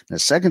 The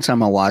second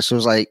time I watched it, I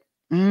was like,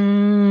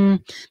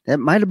 that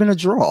might have been a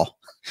draw.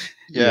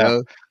 You yeah,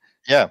 know?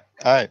 yeah.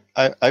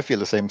 I feel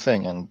the same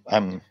thing,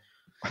 and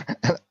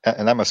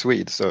I'm a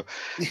Swede, so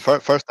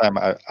first time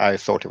I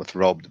thought he was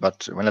robbed,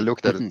 but when I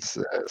looked at it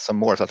some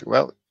more, I thought,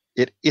 well,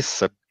 it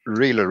is a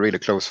really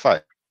close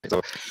fight.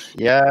 So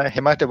yeah,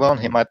 he might have won,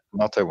 he might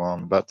not have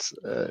won, but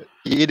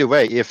either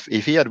way, if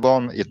he had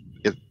won,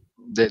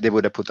 they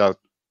would have put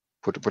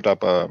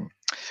up a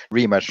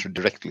rematch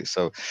directly.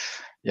 So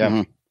yeah,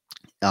 Mhm.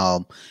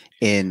 Um,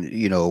 and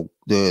you know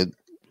the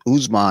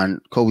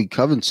Usman Kobe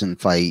Covington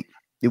fight,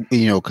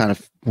 you know, kind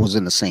of was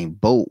in the same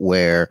boat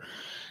where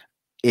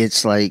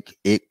it's like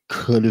it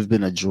could have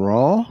been a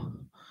draw,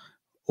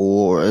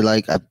 or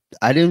like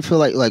I didn't feel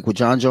like with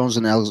John Jones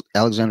and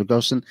Alexander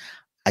Gustafsson,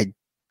 I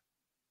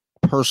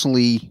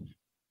personally,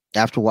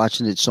 after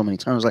watching it so many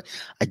times, like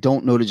I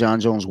don't know that John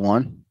Jones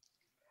won,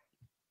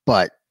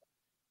 but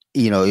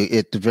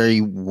at the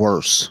very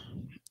worst,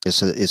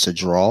 it's a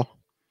draw.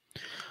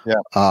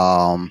 Yeah.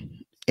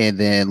 And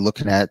then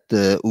looking at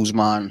the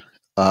Usman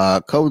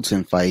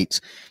Covington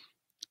fights,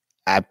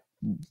 but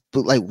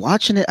like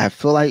watching it, I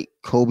feel like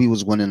Kobe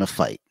was winning the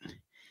fight,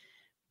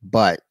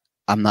 but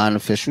I'm not an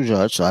official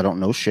judge, so I don't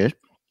know shit.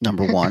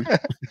 Number one.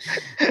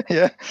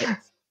 Yeah.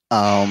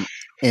 And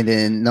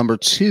then number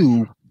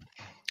two,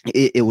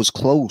 it was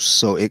close,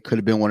 so it could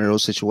have been one of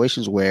those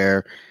situations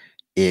where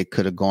it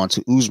could have gone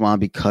to Usman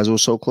because it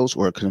was so close,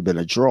 or it could have been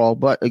a draw.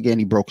 But again,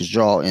 he broke his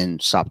jaw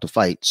and stopped the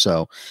fight,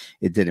 so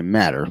it didn't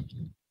matter.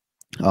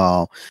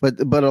 But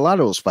a lot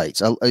of those fights,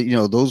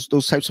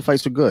 those types of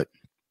fights are good.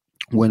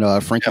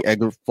 When Frankie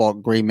Edgar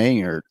fought Gray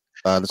Maynard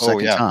the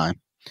second time,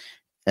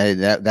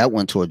 and that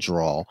went to a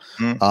draw.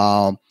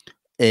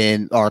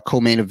 And our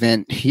co-main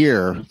event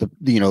here,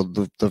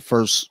 the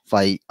first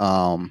fight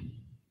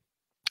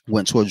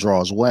went to a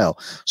draw as well.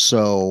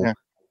 So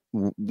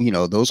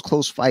those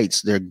close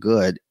fights, they're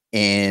good,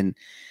 and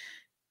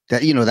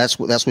that's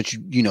what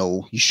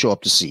you show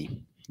up to see.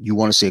 You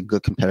want to see a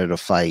good competitive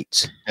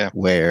fight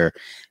where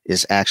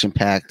it's action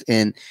packed,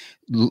 and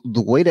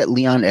the way that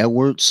Leon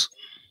Edwards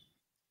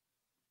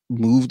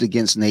moved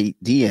against Nate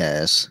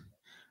Diaz,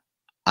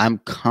 I'm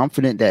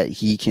confident that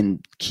he can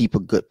keep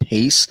a good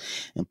pace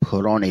and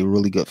put on a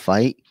really good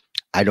fight.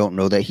 I don't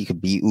know that he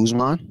could beat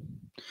Usman.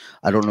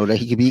 I don't know that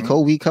he could beat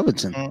Kobe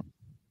Covington.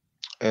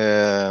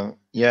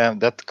 Yeah,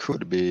 that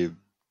could be a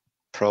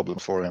problem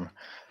for him.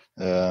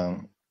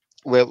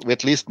 Well, we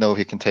at least know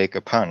he can take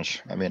a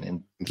punch. I mean,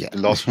 in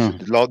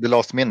the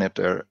last minute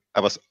there, I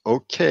was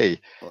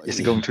okay. Is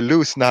he going to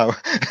lose now?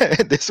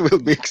 This will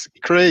be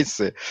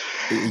crazy.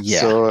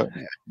 Yeah. So,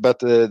 but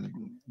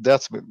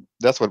that's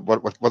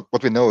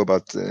what we know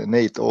about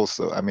Nate.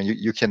 Also, I mean,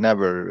 you can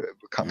never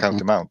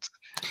count him out.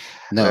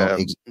 No,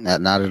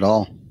 not at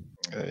all.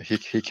 He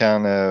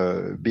can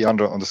be on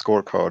the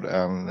scorecard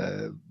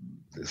and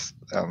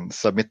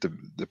submit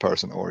the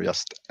person, or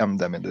just end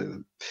them in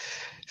the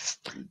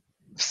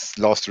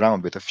last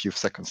round with a few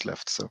seconds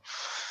left. So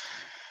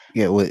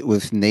yeah,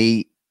 with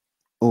Nate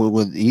or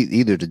with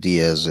either the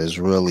Diaz is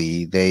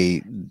really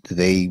they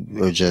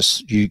are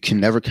just, you can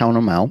never count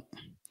them out.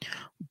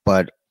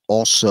 But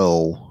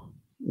also,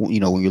 when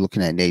you're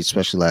looking at Nate,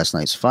 especially last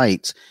night's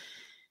fights,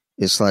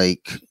 it's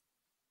like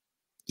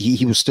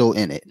he was still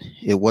in it.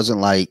 It wasn't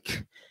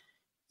like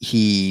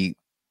he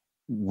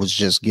was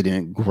just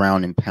getting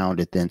ground and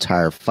pounded the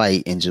entire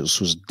fight and just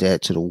was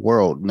dead to the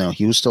world. No,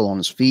 he was still on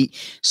his feet,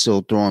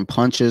 still throwing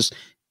punches,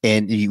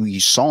 and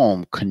you saw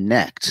him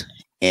connect.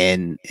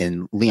 And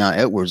Leon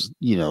Edwards,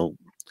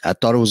 I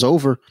thought it was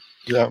over.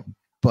 Yeah.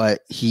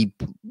 But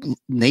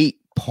Nate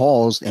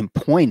paused and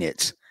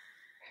pointed.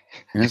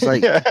 And it's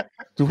like,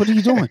 dude, what are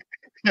you doing?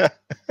 Yeah.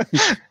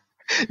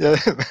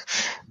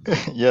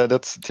 Yeah,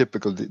 that's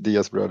typical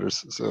Diaz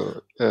brothers.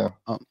 So yeah.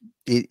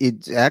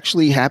 It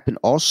actually happened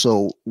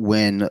also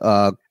when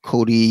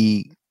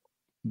Cody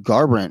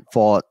Garbrandt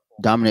fought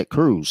Dominic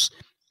Cruz.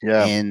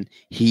 Yeah. And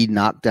he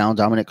knocked down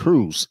Dominic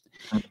Cruz.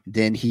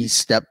 Then he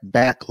stepped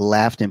back,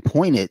 laughed, and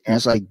pointed. And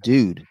it's like,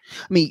 dude,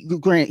 I mean,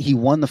 granted, he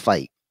won the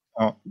fight,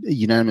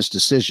 unanimous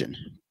decision.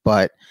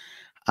 But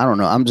I don't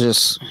know.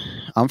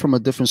 I'm from a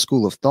different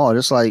school of thought.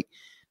 It's like,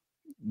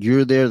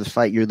 you're there to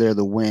fight, you're there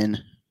to win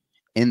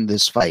in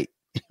this fight.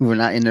 We're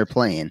not in there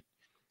playing.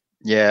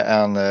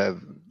 Yeah, and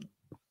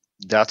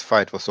that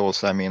fight was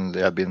also, I mean,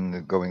 they have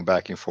been going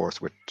back and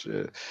forth with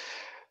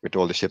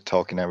all the shit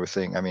talk and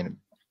everything. I mean,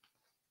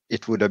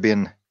 it would have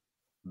been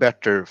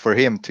better for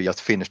him to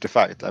just finish the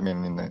fight. I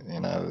mean,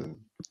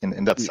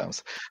 in that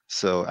sense.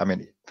 So I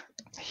mean,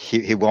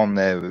 he won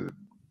the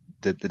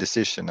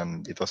decision,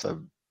 and it was a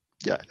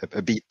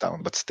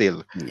beatdown, but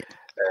still,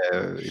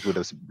 it would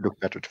have looked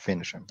better to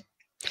finish him.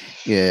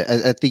 Yeah,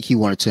 I think he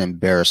wanted to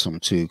embarrass him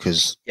too,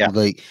 because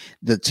like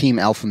the team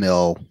Alpha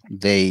Male,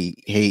 they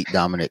hate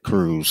Dominic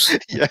Cruz.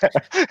 Yeah,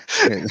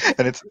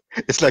 and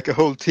it's like a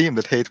whole team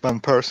that hate one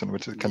person,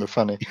 which is kind of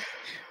funny.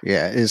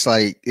 Yeah, it's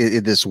like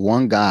this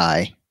one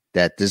guy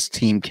that this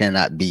team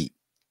cannot beat,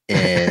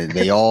 and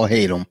they all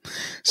hate him.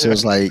 So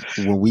it's like,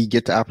 when we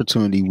get the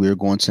opportunity, we're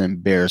going to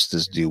embarrass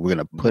this dude. We're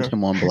going to put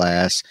him on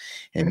blast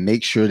and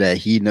make sure that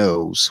he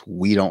knows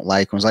we don't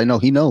like him. It's like, no,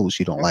 he knows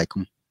you don't like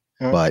him,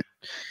 but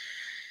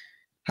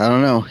I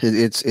don't know.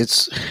 It's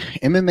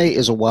MMA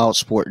is a wild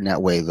sport in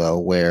that way, though,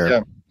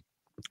 where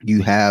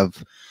you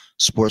have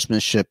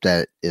sportsmanship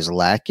that is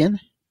lacking,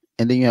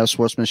 and then you have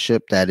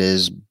sportsmanship that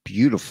is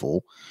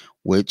beautiful,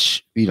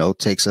 which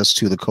takes us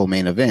to the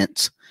co-main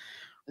event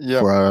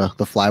for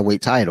the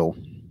flyweight title,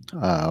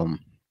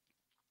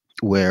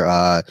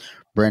 where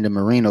Brandon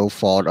Moreno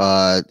fought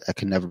I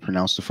can never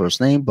pronounce the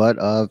first name, but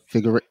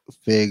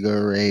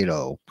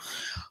Figueiredo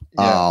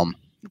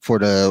for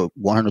the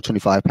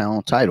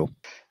 125-pound title.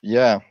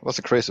 Yeah, it was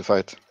a crazy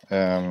fight.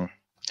 I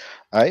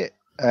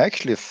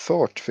actually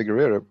thought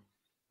Figueiredo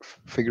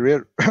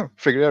Figueroa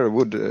Figueroa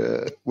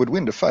would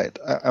win the fight.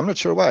 I'm not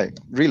sure why.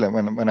 Really,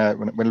 when I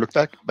look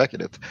back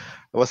at it,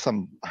 there was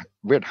some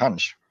weird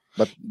hunch.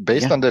 But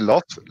based Yeah. on the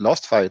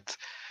last fight,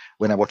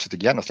 when I watched it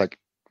again, I was like,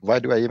 why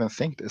do I even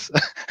think this?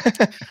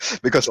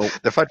 Because So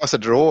the fight was a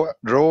draw,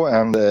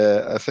 and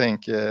I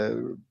think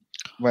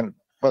when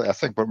I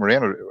think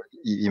Moreno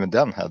even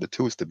then had the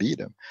tools to beat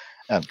him,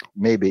 and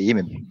maybe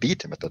even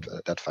beat him at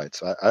that fight.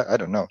 So I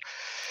don't know.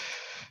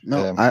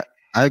 no, Um,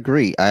 I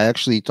agree. I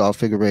actually thought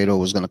Figueiredo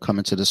was going to come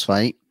into this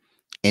fight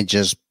and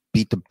just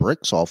beat the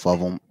bricks off of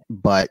him,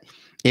 but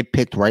it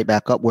picked right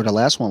back up where the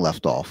last one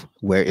left off,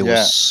 where it was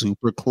yeah,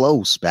 super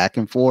close, back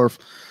and forth.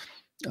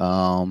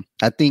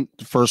 I think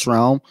the first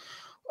round,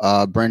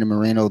 Brandon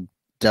Moreno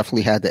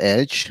definitely had the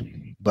edge,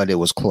 but it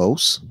was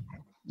close.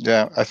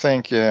 yeah. I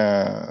think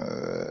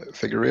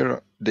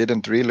Figueroa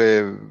didn't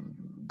really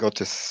got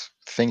his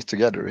things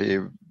together. He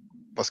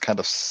was kind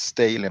of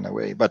stale in a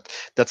way, but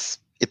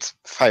it's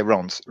 5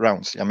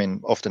 rounds. I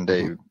mean, often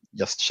they Mhm.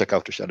 just check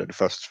out each other the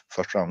first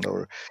round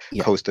or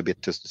Yeah. coast a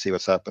bit to see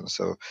what's happened.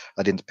 So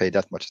I didn't pay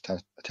that much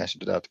attention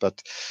to that.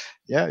 But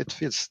yeah, it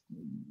feels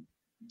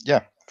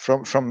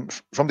from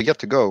the get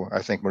to go.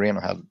 I think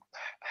Moreno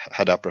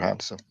had upper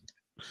hand. So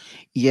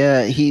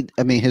Yeah,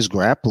 I mean, his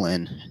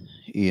grappling,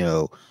 you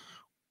know,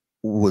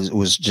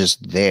 was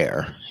just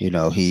there.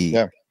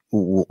 yeah,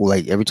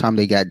 Like every time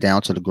they got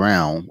down to the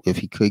ground, if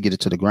he could get it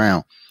to the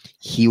ground,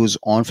 he was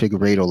on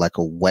Figueredo like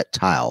a wet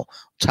yeah,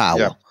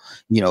 towel.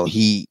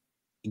 He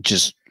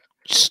just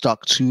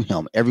stuck to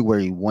him everywhere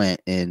he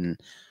went, and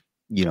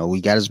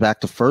we got his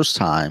back the first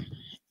time,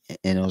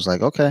 and it was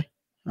like, okay,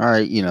 all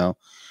right,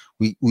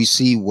 we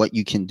see what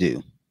you can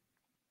do.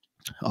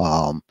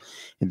 And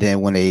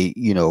then when they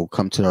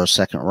come to our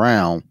second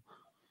round,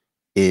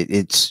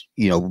 it's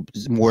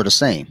more the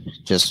same,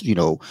 just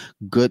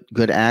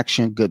good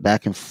action, good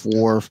back and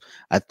forth.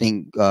 I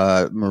think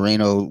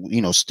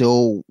Moreno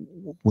still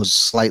was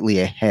slightly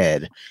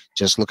ahead,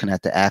 just looking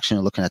at the action,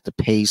 looking at the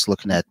pace,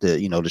 looking at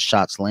the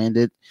shots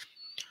landed,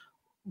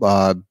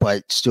 but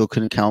still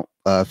couldn't count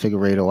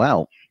Figueiredo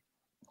out.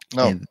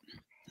 no, And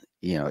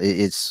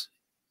it's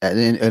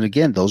and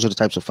again, those are the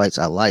types of fights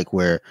I like,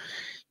 where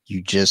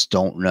you just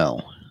don't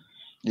know.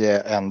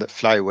 yeah, and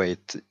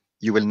flyweight,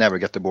 you will never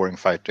get the boring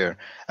fight there.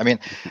 I mean,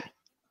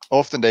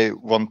 often they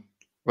want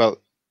well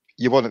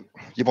you want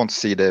to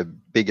see the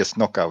biggest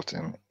knockout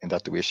in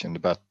that division,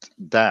 but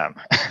damn,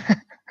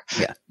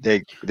 Yeah.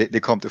 they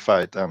come to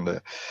fight,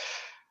 and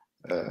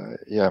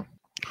yeah,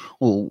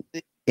 Well,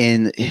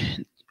 and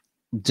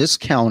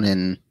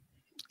discounting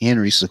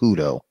Henry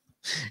Cejudo,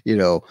 you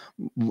know,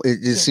 it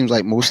yeah, seems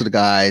like most of the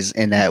guys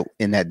in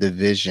that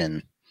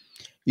division,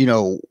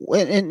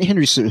 and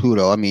Henry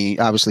Cejudo, I mean,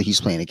 obviously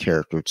he's playing a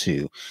character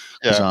too,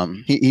 because yeah,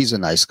 he's a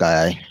nice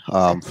guy,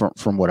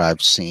 from what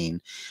I've seen,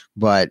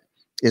 but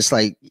it's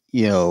like,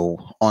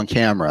 on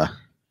camera,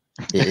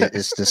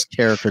 it's this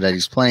character that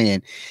he's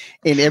playing,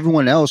 and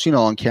everyone else,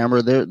 on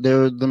camera,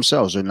 they're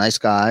themselves. They're nice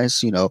guys,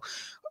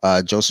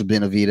 Joseph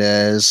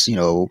Benavidez,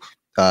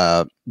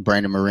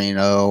 Brandon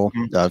Moreno,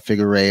 mhm,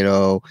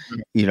 Figueiredo,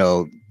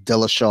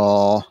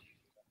 Dillashaw,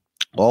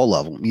 all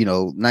of them,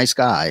 nice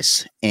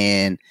guys.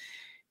 And,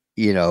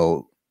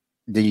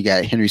 then you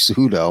got Henry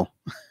Cejudo,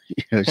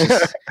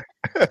 just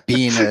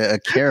being a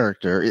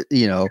character,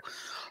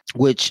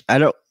 which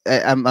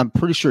I'm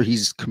pretty sure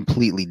he's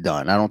completely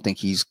done. I don't think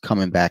he's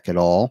coming back at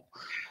all,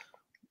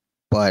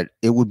 but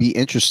it would be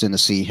interesting to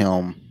see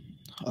him,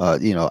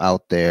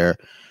 out there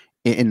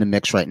in the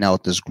mix right now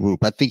with this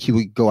group. I think he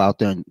would go out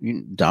there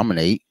and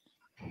dominate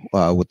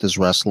with this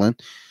wrestling,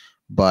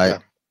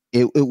 but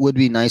yeah, it would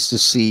be nice to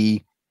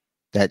see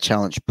that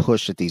challenge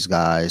push at these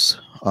guys.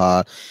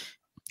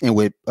 And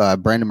with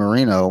Brandon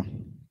Moreno,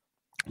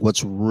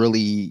 what's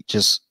really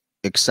just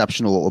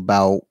exceptional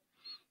about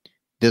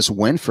this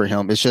win for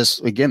him is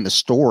just, again, his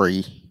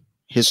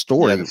yeah,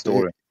 story. the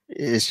story.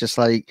 It's just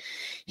like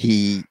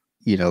he,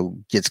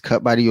 gets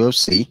cut by the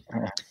UFC,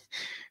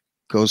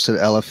 goes to the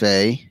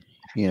LFA,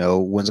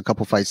 wins a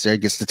couple fights there,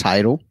 gets the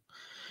title,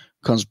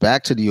 comes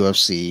back to the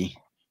UFC,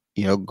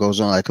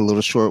 goes on like a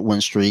little short win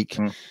streak,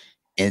 Mm,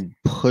 and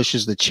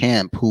pushes the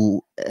champ,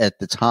 who at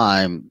the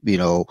time,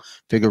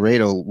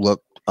 Figueiredo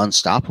looked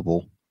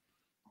unstoppable,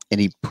 and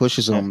he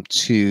pushes yeah, him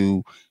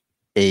to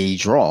a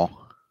draw,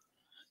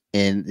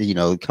 and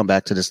come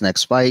back to this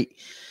next fight.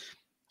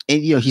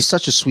 And he's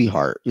such a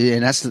sweetheart,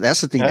 and that's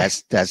the thing yeah,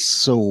 that's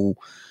so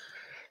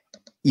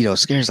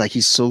scary. It's like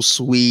he's so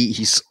sweet.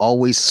 He's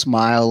always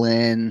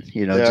smiling,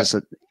 yeah,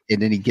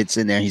 and then he gets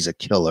in there. He's a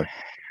killer.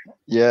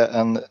 yeah,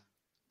 and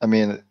I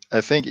mean,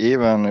 I think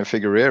even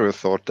Figueroa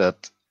thought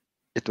that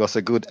it was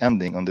a good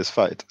ending on this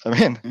fight. I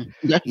mean,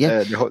 Yeah,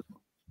 yeah.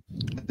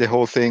 The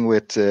whole thing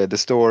with the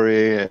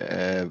story,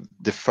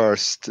 the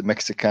first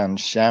Mexican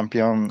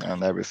champion,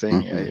 and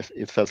everything. Hmm.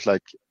 It felt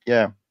like,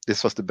 yeah,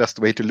 this was the best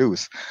way to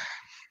lose.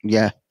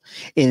 Yeah.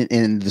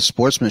 And the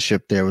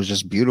sportsmanship there was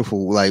just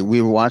beautiful. Like,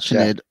 we were watching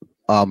Yeah, it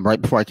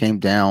right before I came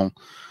down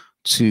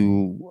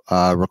to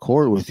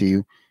record with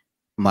you.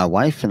 My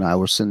wife and I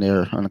were sitting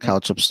there on the mm,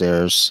 couch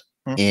upstairs,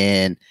 Mm.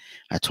 And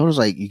I told her, I was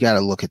like, you got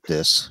to look at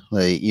this.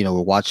 Like, we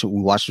watched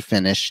the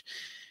finish,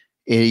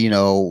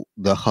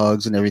 the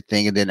hugs and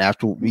everything. And then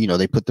after,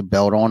 they put the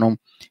belt on him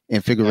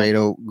and Yeah.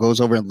 Figueiredo goes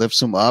over and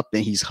lifts him up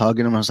and he's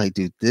hugging him. I was like,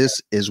 dude,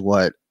 this is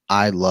what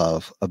I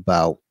love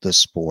about this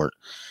sport.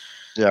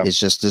 Yeah. It's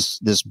just this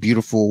a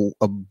beautiful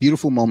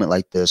moment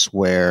like this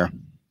where,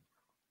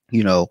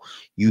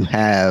 you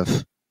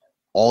have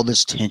all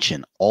this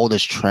tension, all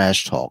this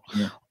trash talk,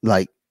 Yeah.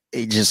 like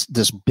it just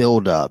this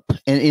build up.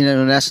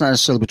 And that's not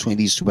necessarily between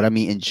these two, but I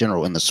mean in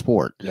general in the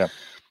sport. Yeah.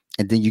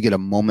 And then you get a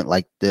moment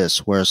like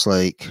this where it's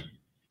like,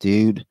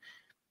 dude,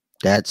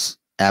 that's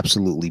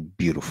absolutely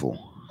beautiful.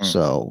 Mm.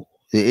 So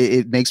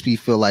it makes me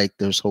feel like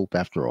there's hope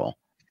after all.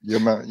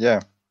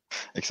 Yeah,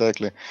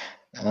 exactly.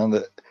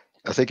 And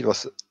I think it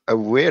was a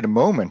weird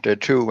moment there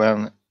too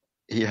when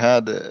he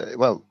had,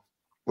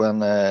 when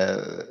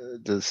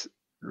this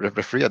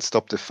referee had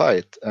stopped the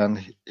fight,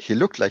 and he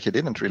looked like he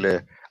didn't really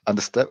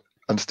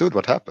understood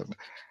what happened.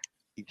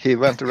 He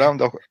went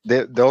around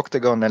the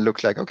octagon and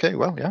looked like, okay,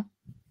 well, yeah,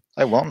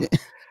 I won.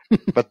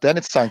 But then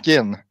it sunk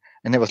in,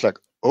 and he was like,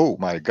 oh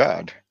my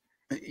God,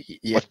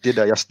 Yeah. what did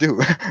I just do?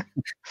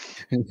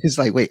 It's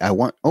like, wait, I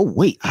won. Oh,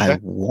 wait, I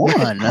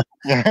won.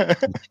 Yeah.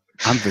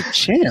 I'm the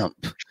champ.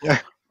 Yeah.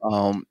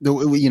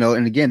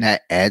 And again,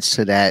 that adds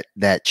to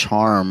that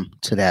charm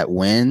to that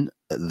win,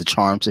 the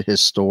charm to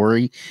his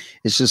story.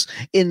 It's just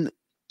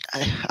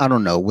I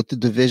don't know with the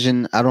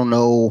division. I don't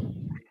know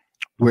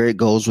where it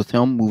goes with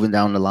him moving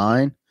down the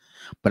line,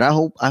 but I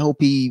hope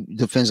he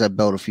defends that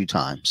belt a few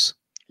times.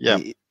 Yeah,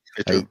 me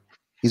too.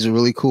 He's a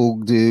really cool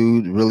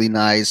dude, really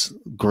nice,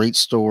 great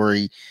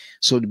story.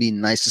 So it'd be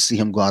nice to see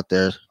him go out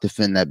there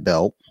defend that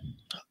belt,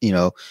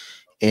 a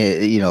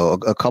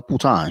couple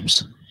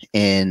times,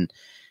 and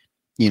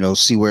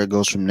see where it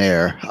goes from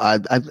there.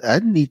 I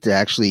need to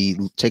actually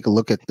take a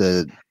look at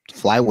the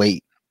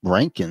flyweight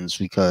rankings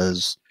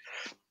because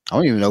I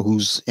don't even know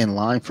who's in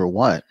line for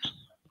what.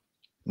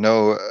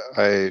 No,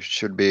 I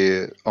should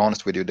be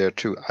honest with you there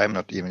too. I'm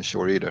not even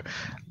sure either.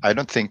 I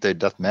don't think they're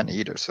that many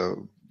either.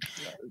 So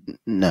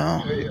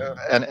No.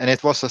 and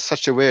it was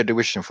such a weird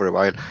division for a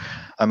while.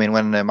 I mean,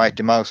 when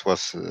Mighty Mouse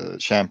was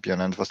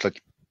champion, and it was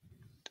like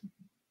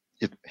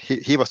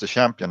he was the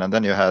champion, and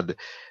then you had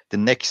the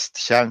next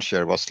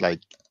challenger was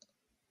like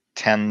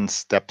 10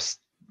 steps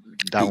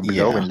down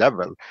below in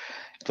level.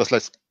 It was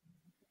like,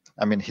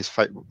 I mean, his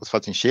fight was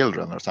fighting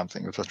children or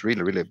something. It was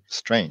really, really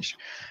strange.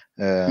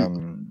 Or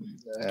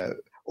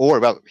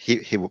well,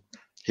 he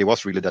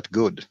was really that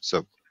good.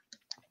 So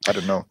I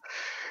don't know.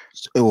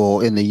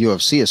 Well, in the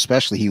UFC,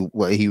 especially,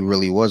 he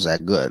really was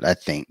that good. I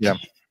think. Yeah.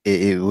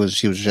 He was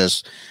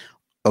just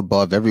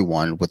above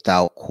everyone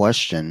without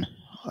question.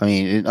 I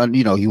mean,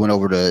 he went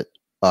over to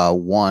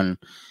one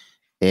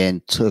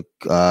and took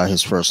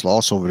his first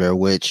loss over there,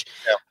 which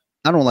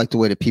I don't like the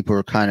way that people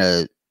are kind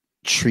of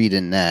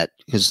treating that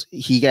because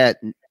he got,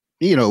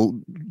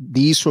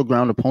 knees to a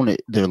ground opponent.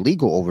 They're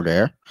legal over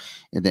there.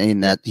 And then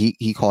that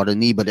he caught a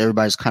knee, but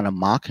everybody's kind of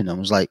mocking him. It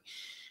was like,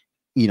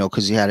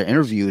 because he had an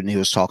interview and he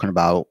was talking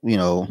about,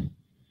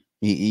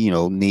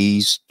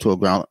 knees to a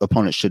ground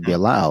opponent should be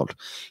allowed.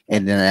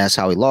 And then that's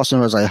how he lost.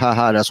 And I was like,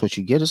 haha, that's what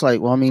you get. It's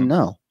like, well, I mean,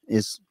 no,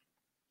 it's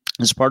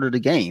part of the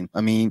game.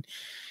 I mean,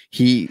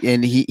 he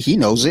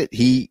knows it.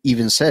 He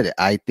even said it.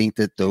 I think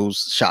that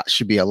those shots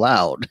should be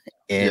allowed.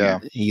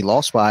 And he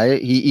lost by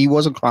it. He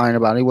wasn't crying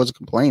about it. He wasn't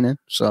complaining.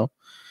 So,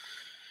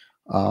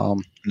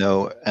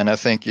 no. And I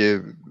think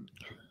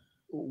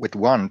with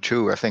one,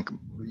 too, I think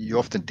you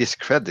often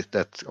discredit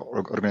that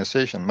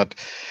organization. But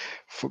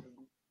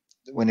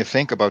when you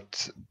think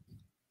about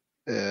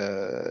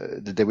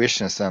the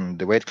divisions and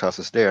the weight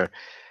classes there,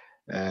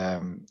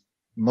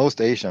 most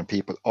Asian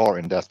people are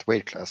in that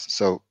weight class.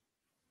 So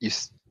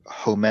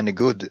how many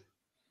good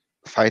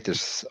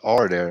fighters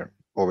are there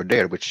over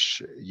there,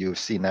 which you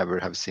never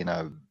have seen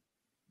a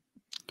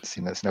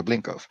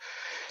blink of.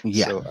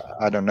 Yeah. So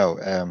I don't know.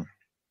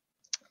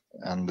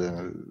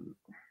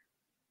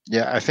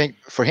 I think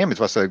for him it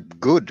was a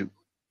good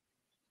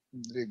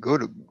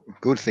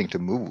thing to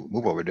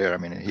move over there. I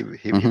mean, he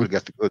will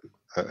get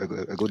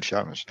a good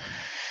challenge.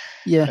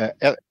 Yeah.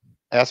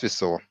 As we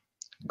saw,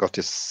 got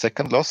his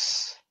third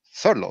loss.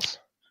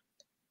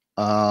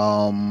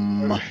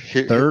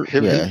 Third.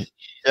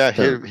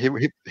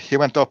 He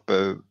went up.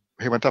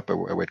 He went up a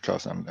weight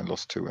class and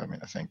lost 2. I mean,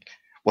 I think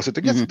was it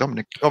against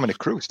Dominic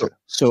Cruz?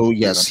 So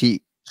yes,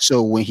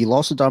 So when he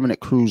lost to Dominic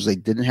Cruz, they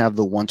didn't have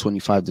the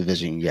 125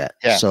 division yet.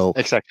 Yeah, so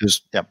exactly.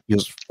 He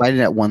was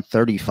fighting at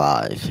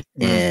 135,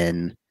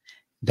 and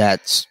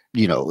that's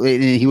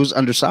he was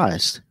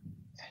undersized.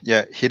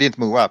 Yeah, he didn't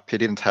move up. He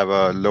didn't have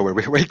a lower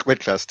weight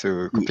class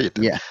to compete.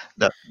 Yeah,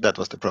 that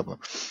was the problem.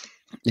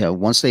 Yeah,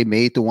 once they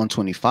made the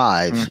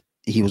 125,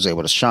 he was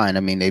able to shine. I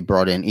mean, they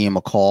brought in Ian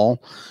McCall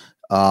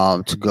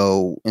to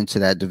go into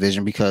that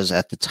division because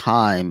at the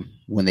time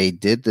when they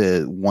did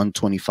the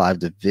 125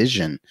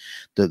 division,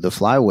 the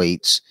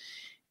flyweights,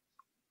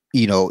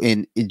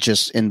 in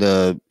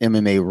the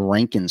MMA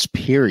rankings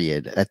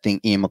period, I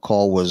think Ian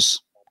McCall was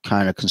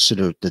kind of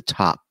considered the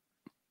top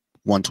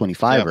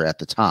 125 at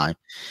the time.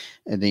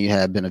 And then you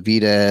had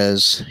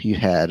Benavidez, you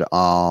had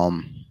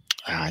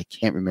I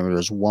can't remember,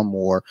 there's one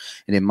more,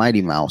 and then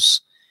Mighty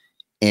Mouse.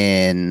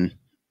 And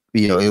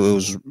it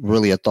was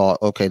really a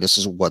thought, okay, this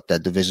is what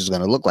that division is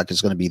going to look like.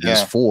 It's going to be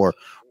these four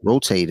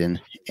rotating.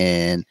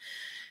 And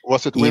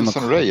was it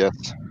Wilson Reyes?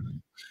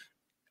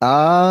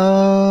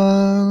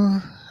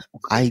 Or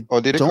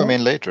did he come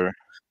in later?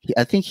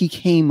 I think he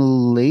came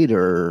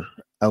later,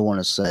 I want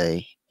to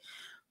say.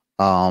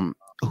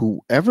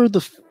 Whoever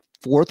the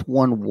fourth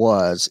one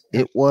was,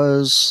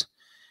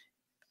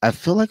 I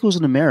feel like it was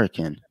an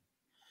American.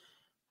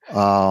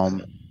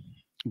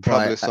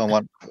 Probably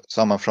someone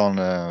from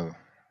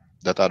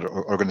that other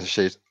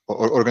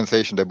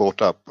organization they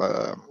bought up.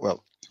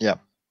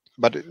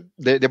 But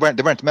they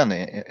weren't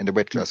many in the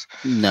weight class.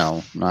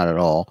 No, not at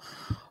all.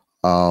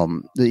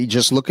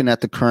 Just looking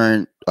at the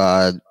current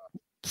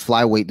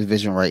flyweight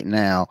division right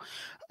now,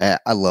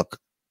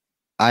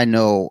 I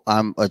know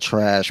I'm a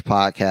trash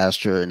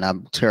podcaster and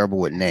I'm terrible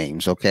with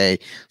names, okay?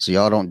 So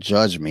y'all don't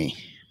judge me.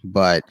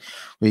 But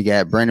we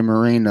got Brandon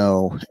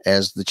Moreno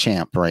as the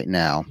champ right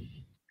now.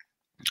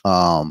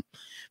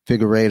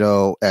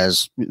 Figueiredo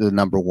as the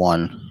number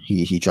one.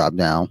 He dropped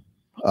down.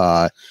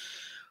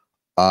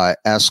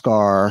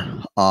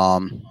 Askar,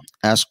 I'm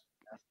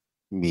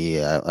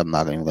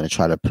not even going to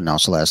try to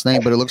pronounce the last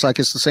name, but it looks like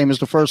it's the same as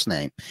the first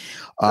name.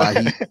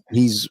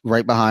 He's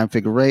right behind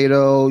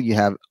Figueiredo. You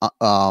have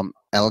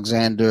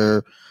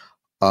Alexander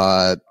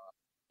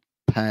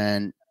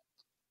Pantoja.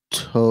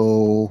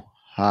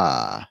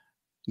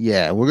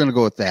 Yeah, we're gonna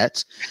go with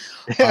that.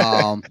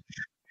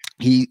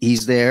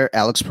 He's there.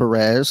 Alex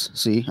Perez.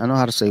 See, I know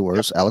how to say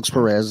words. Alex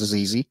Perez is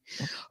easy.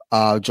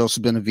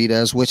 Joseph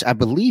Benavidez, which I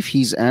believe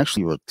he's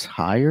actually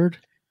retired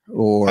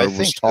or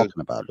was talking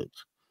about it.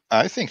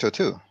 I think so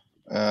too.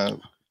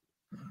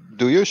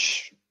 Did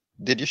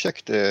you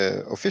check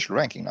the official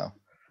ranking now?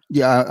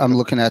 Yeah, I'm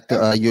looking at the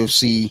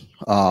UFC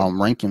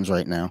rankings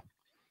right now.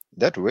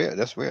 That's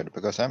weird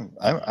because I'm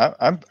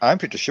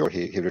pretty sure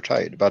he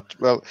retired. But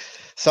well,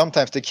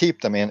 sometimes they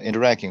keep them in the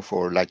ranking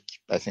for like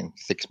I think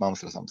 6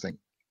 months or something.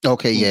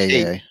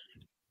 Okay,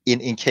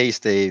 In case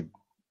they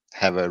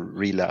have a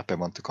relapse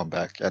and want to come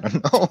back. I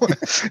don't know.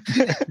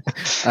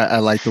 I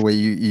like the way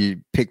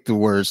you pick the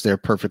words there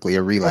perfectly.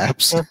 A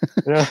relapse.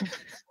 Yeah.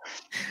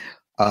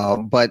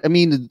 But I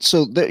mean,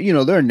 so there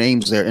are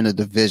names there in the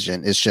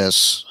division. It's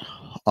just,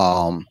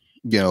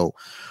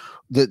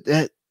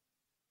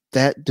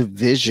 that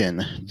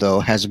division though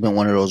has been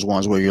one of those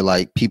ones where you're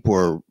like people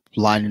are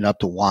lining up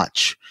to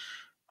watch,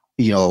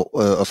 a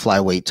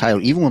flyweight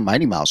title. Even when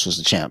Mighty Mouse was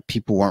the champ,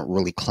 people weren't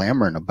really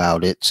clamoring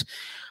about it,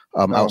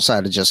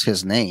 outside of just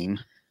his name.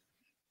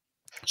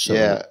 So,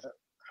 yeah,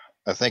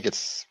 I think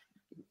it's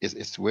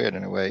weird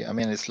in a way. I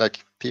mean, it's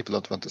like people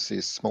don't want to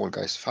see small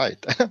guys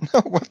fight. I don't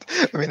know what.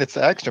 I mean, it's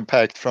action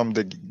packed from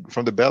the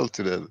bell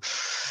to the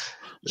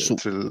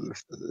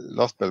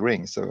last bell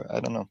ring. So I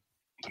don't know.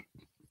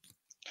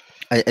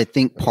 I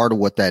think part of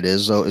what that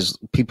is though is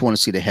people want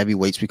to see the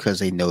heavyweights because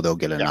they know they'll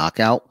get a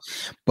knockout.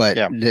 But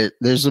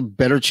there's a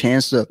better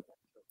chance though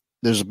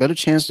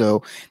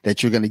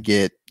that you're going to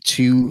get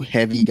two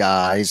heavy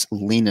guys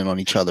leaning on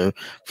each other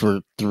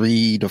for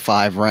 3 to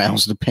 5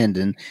 rounds,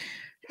 depending,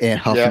 and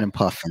huffing and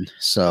puffing.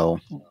 So,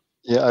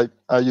 I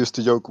used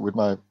to joke with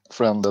my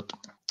friend that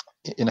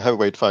in a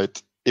heavyweight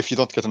fight, if you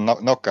don't get a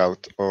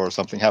knockout or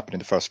something happen in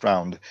the first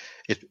round,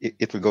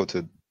 it will go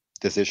to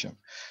decision.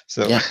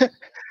 So,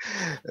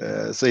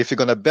 so if you're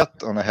gonna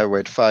bet on a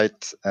heavyweight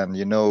fight and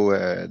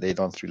they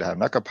don't really have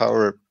knockout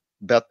power,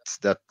 bet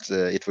that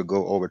it will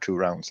go over 2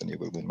 rounds and you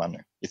will win money.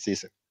 It's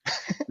easy.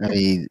 I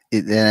mean,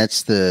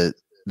 that's the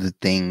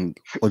thing.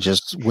 Or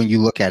just when you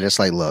look at it, it's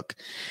like, look,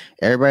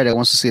 everybody that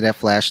wants to see that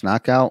flash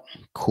knockout,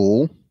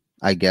 cool,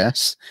 I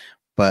guess.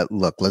 But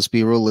look, let's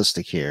be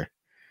realistic here.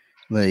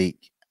 Like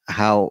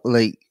how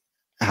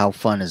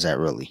fun is that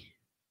really?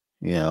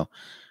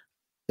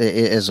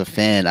 As a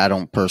fan, I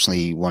don't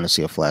personally want to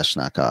see a flash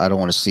knockout. I don't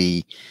want to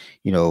see,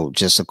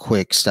 just a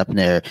quick step in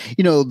there.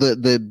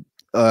 The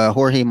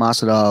Jorge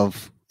Masvidal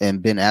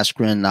and Ben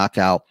Askren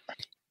knockout.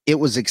 It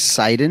was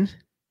exciting.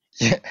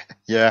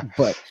 Yeah.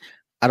 But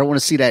I don't want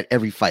to see that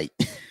every fight.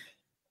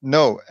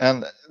 No,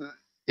 and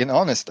in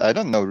honest, I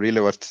don't know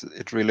really what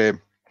it really.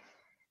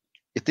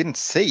 It didn't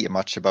say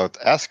much about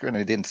Askren, and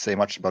it didn't say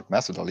much about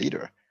Masvidal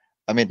either.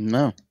 I mean,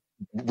 no,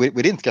 we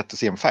didn't get to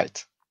see him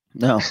fight.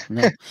 No.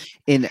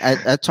 And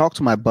I talked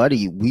to my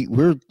buddy.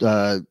 We're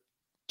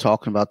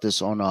talking about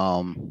this on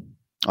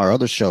our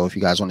other show. If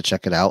you guys want to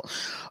check it out,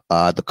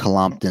 the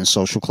Columpton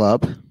Social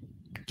Club.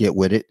 Get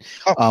with it.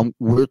 Oh.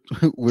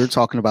 We're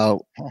talking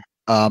about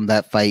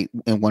that fight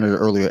in one of the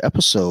earlier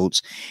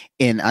episodes,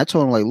 and I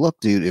told him, like, look,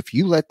 dude, if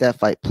you let that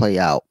fight play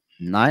out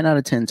 9 out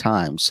of 10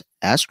 times,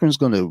 Askren's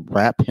going to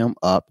wrap him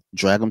up,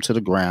 drag him to the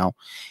ground,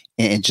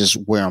 and just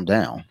wear him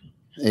down.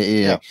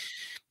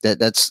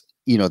 That's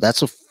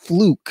a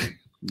fluke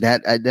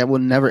that will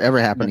never ever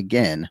happen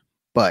again.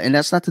 And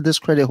that's not to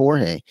discredit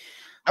Jorge.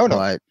 Oh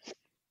no.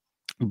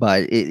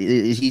 But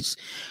he's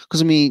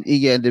because I mean,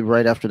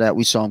 right after that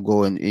we saw him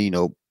go and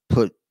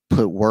put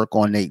work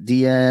on Nate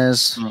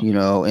Diaz,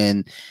 Mm.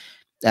 and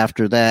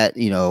after that,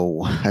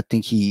 I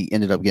think he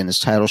ended up getting his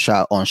title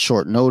shot on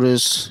short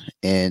notice,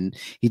 and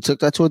he took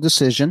that to a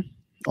decision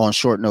on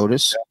short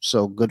notice.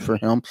 So good for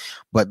him.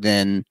 But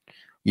then,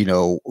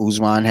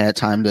 Usman had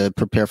time to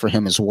prepare for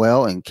him as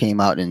well and came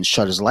out and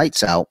shut his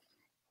lights out.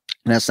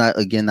 And that's not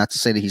to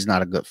say that he's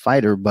not a good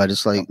fighter, but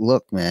it's like,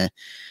 look, man,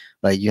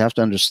 like you have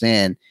to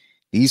understand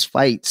these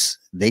fights,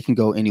 they can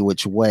go any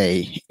which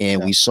way.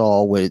 And we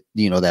saw with,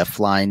 that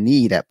flying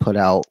knee that put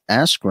out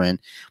Askren,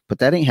 but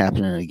that ain't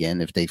happening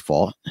again if they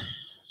fought.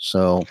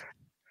 So.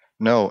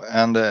 No.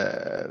 And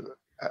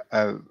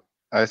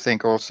I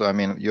think also, I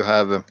mean, you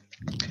have,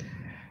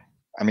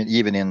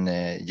 even in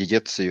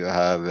jiu-jitsu, you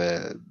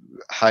have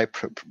high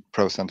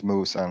percent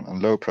moves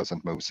and low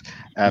percent moves.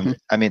 And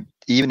I mean,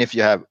 even if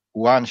you have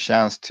one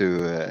chance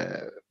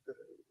to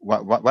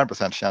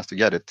 1% chance to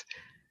get it,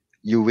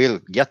 you will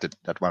get it,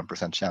 that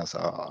 1% chance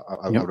out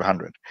of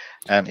 100.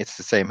 And it's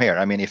the same here.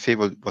 I mean, if he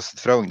was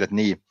throwing that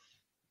knee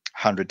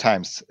 100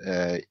 times,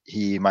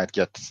 he might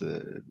get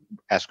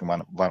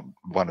Askren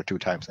one or two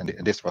times, and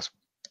this was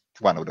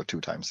one out of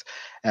two times,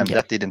 and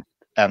that didn't.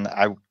 And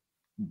I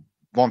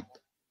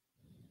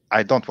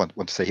don't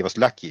want to say he was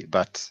lucky,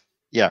 but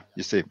yeah,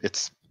 you see,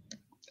 it's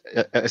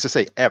as I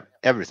say,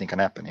 everything can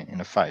happen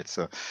in a fight.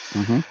 So,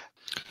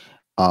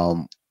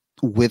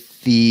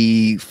 with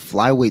the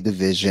flyweight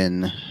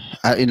division,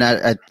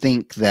 I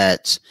think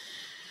that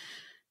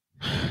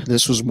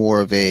this was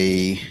more of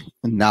a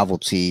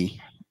novelty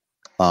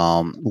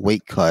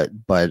weight cut,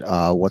 but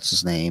what's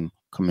his name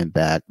coming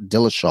back?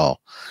 Dillashaw.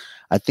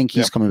 I think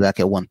he's coming back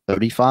at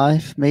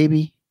 135,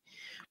 maybe.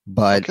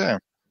 But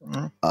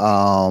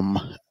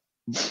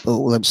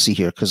let's see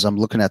here, because I'm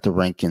looking at the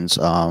rankings.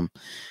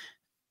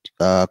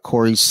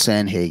 Corey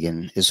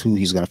Sandhagen is who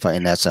he's going to fight,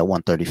 and that's at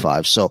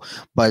 135. So,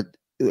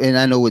 and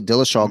I know with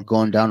Dillashaw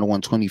going down to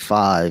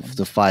 125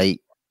 to fight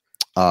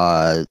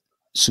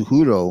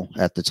Cejudo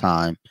at the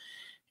time,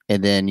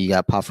 and then you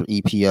got pop for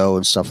EPO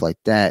and stuff like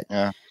that.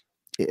 Yeah.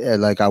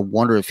 Like, I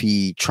wonder if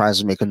he tries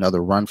to make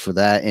another run for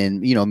that, and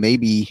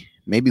maybe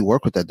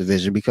work with that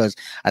division, because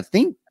I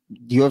think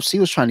UFC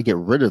was trying to get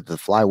rid of the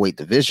flyweight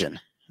division.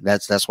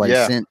 That's why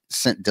he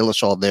sent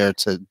Dillashaw there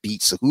to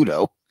beat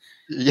Cejudo.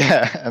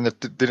 Yeah, and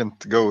it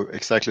didn't go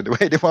exactly the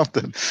way they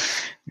wanted.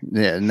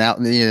 Yeah, now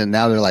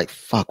they're like,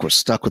 fuck, we're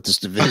stuck with this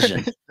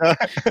division.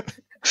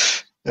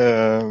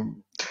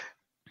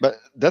 But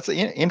that's an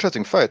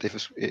interesting fight if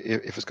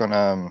it's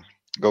gonna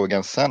go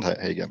against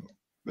Sandhagen.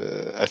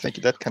 I think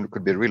that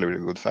could be a really,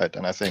 really good fight,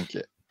 and I think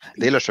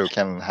Dillashaw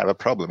can have a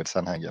problem with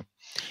Sandhagen.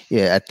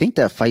 Yeah, I think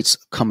that fight's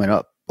coming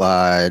up.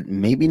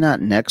 Maybe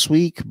not next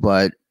week,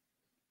 but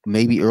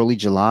maybe early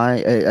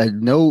July. I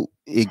know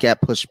it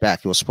got pushed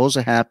back. It was supposed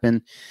to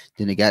happen,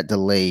 then it got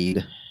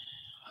delayed.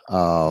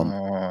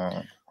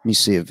 Let me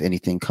see if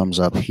anything comes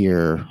up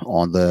here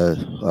on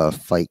the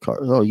fight card.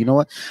 Oh, you know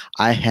what?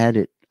 I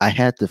had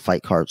the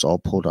fight cards all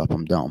pulled up.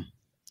 I'm dumb.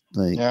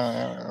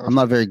 I'm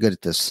not very good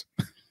at this.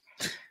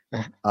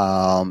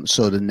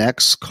 So the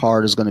next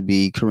card is going to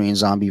be Korean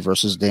Zombie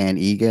versus Dan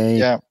Ige.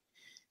 Yeah.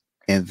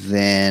 And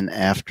then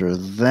after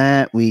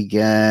that, we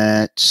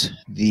get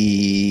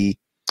the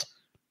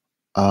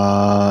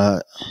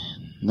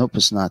nope,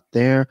 it's not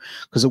there,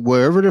 because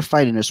wherever they're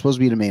fighting, they're supposed to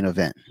be the main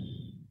event.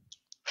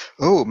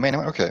 Oh, main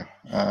event. Okay.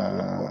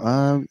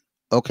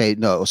 Okay,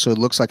 no. So it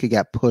looks like it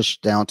got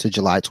pushed down to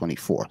July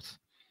 24th.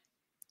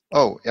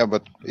 Oh, yeah,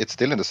 but it's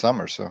still in the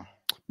summer, so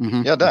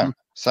yeah, damn.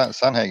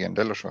 Sandhagen,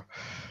 Dillashaw.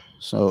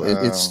 So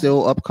it's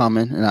still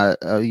upcoming, and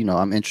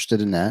I'm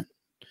interested in that.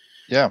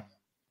 Yeah,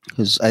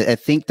 because I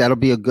think that'll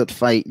be a good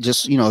fight.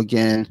 Just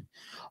again,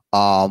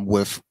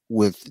 with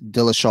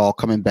Dillashaw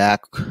coming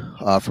back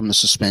from the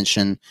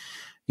suspension,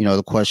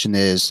 the question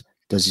is,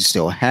 does he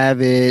still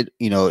have it?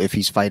 If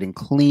he's fighting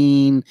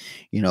clean,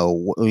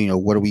 what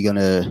are we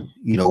gonna,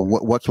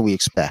 what can we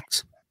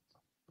expect?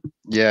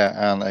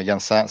 Yeah, and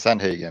against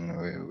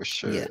Sandhagen,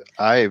 which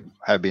I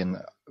have been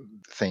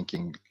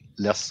thinking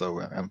less so,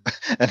 and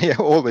he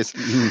always,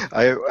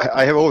 I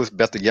have always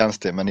bet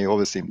against him, and he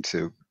always seemed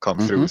to come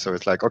through. So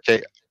it's like,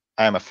 okay,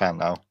 I'm a fan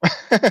now.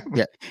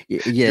 yeah,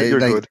 you're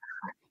like, good.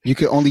 You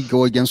can only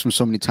go against him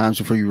so many times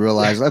before you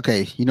realize,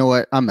 okay, you know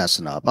what, I'm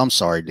messing up. I'm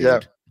sorry, dude.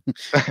 Yeah.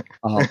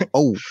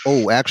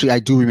 Actually, I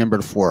do remember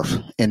the fourth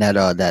in that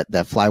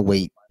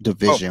flyweight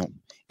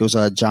division. It was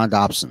John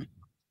Dobson.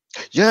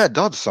 Yeah,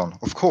 Dodson,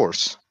 of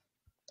course.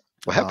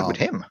 What happened with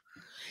him?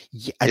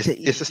 Yeah, is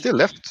he still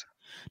left?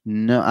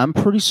 No, I'm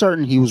pretty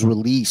certain he was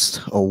released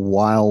a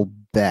while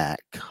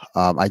back.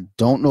 I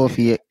don't know if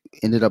he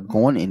ended up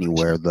going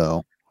anywhere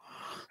though.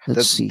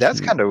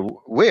 That's kind of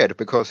weird,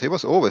 because he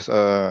was always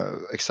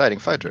an exciting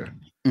fighter.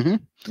 I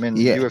mean,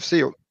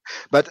 UFC.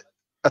 But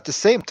at the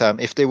same time,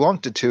 if they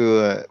wanted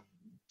to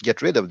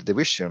get rid of the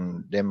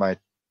division, they might.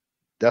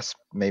 That's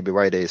maybe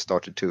why they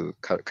started to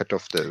cut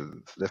off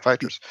the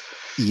fighters.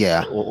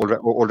 Yeah,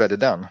 already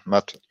done.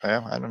 But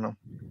I don't know.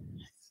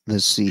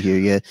 Let's see here.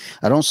 Yeah,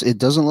 I don't. It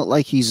doesn't look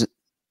like he's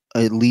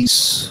at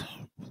least.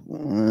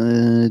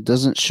 It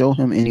doesn't show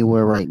him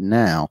anywhere right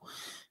now.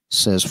 It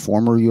says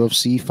former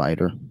UFC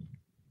fighter.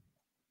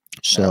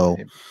 So,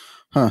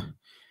 huh.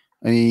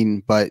 I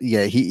mean, but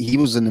yeah, he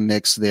was in the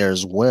mix there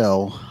as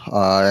well.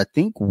 I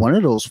think one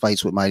of those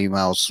fights with Mighty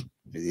Mouse,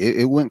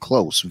 it went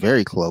close,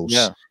 very close.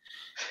 Yeah,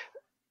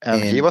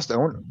 and he And was the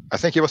only. I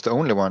think he was the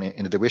only one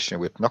in the division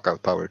with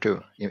knockout power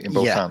too, in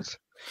both yeah, hands.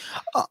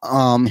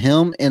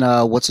 him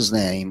and what's his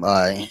name?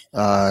 Hands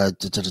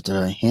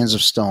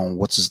of Stone.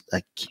 What's his?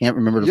 I can't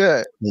remember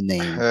Yeah, the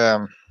name,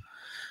 um,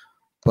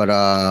 but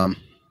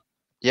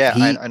yeah,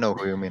 he. I know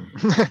who you mean.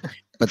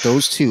 But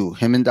those two,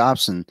 him and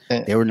Dobson,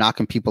 Eh, they were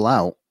knocking people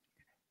out,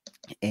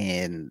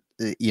 and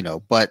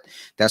but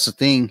that's the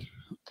thing.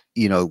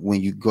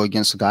 When you go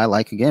against a guy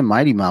like again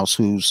Mighty Mouse,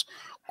 who's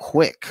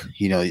quick,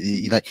 you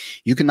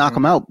can knock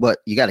him out, but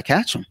you got to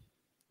catch him.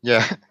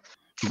 yeah,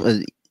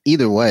 But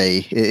either way,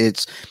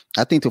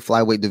 I think the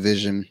flyweight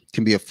division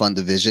can be a fun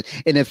division,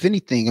 and if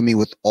anything, I mean,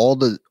 with all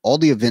the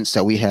events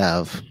that we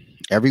have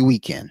every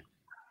weekend,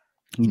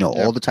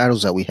 all the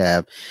titles that we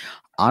have.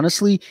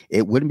 Honestly,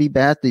 it wouldn't be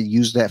bad to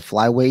use that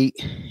flyweight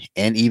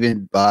and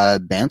even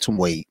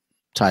bantamweight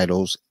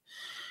titles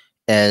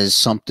as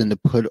something to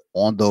put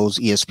on those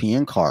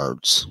ESPN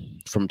cards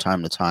from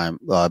time to time.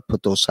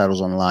 Put those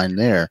titles on the line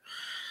there.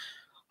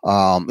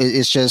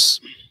 It's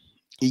just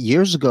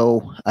years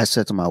ago, I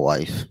said to my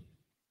wife,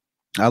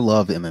 I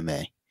love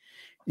MMA,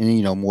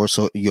 and more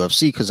so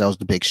UFC because that was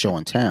the big show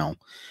in town.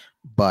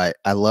 But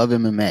I love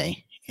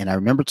MMA, and I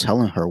remember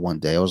telling her one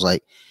day, I was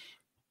like,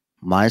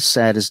 my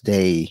saddest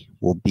day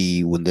will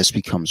be when this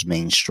becomes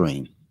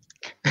mainstream.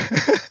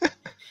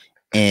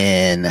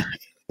 And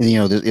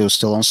it was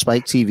still on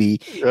Spike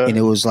TV, and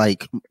it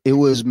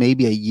was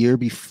maybe a year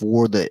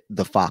before the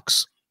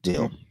Fox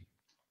deal.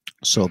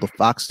 So the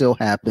Fox deal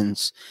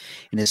happens,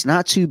 and it's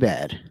not too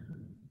bad.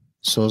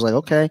 So I was like,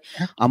 okay,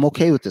 I'm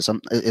okay with this.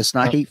 It's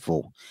not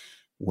hateful.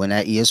 When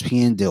that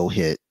ESPN deal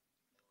hit,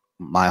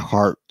 my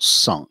heart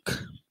sunk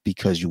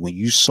because when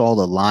you saw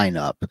the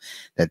lineup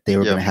that they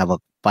were going to have a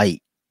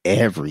fight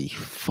every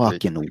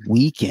fucking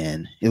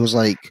weekend, it was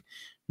like,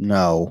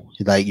 no,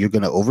 like you're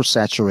going to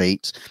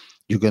oversaturate.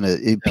 You're going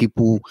to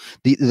people.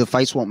 The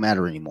fights won't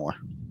matter anymore.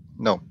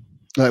 No.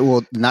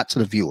 Well, not to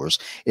the viewers.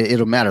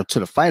 It'll matter to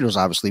the fighters,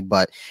 obviously,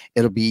 but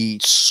it'll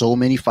be so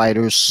many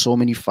fighters, so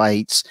many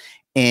fights,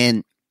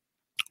 and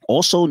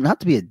also not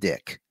to be a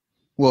dick.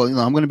 Well,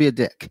 I'm going to be a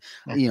dick,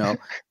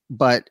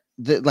 but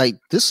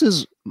this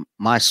is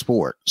my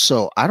sport,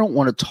 so I don't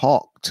want to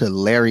talk to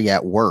Larry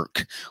at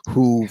work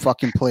who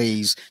fucking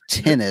plays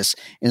tennis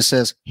and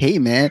says, "Hey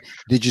man,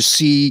 did you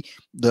see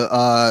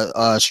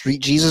the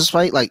Street Jesus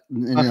fight?" Like,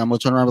 and I'm gonna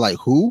turn around and be like,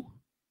 "Who?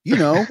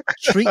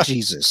 Street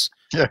Jesus?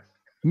 Yeah,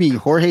 me,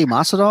 Jorge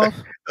Masvidal?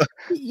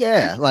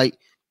 Yeah, like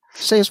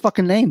say his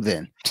fucking name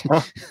then."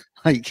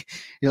 Like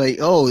you're like,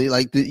 oh,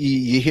 like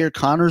you hear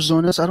Connor's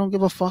doing this? I don't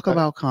give a fuck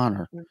about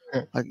Connor.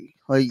 Like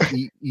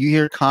you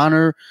hear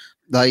Connor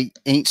like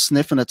ain't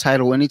sniffing a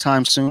title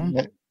anytime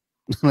soon.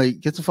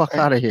 Like get the fuck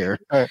out of here.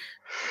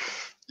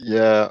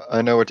 Yeah,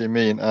 I know what you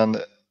mean,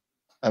 and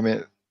I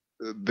mean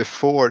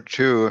before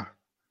too.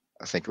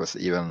 I think it was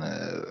even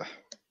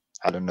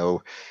I don't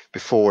know,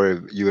 before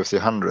UFC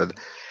 100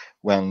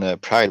 when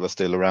Pride was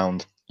still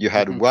around. You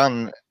had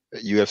one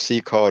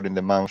UFC card in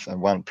the month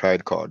and one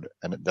Pride card,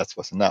 and that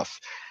was enough.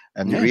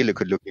 And you really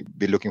could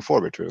be looking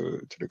forward to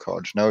the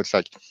cards. Now it's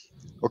like,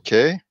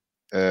 okay,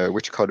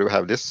 which card do we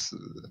have this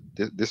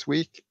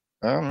week?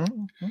 It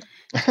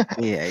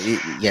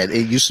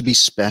used to be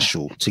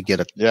special to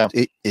get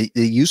it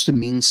used to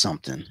mean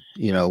something,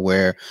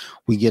 where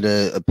we get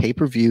a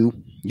pay-per-view,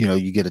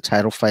 you get a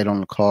title fight on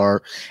the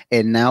card,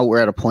 and now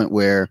we're at a point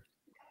where,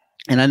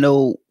 and I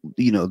know,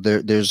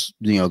 there's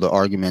the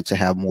argument to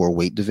have more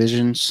weight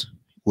divisions,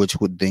 which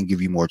would then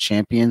give you more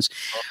champions.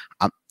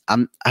 I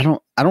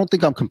don't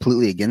think I'm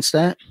completely against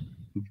that,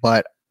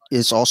 but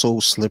it's also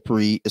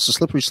slippery. It's a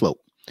slippery slope.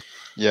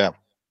 Yeah.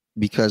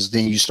 Because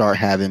then you start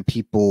having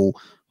people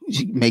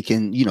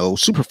making,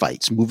 super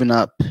fights, moving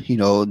up,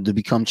 to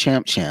become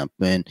champ,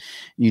 and,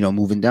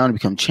 moving down to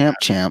become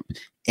champ.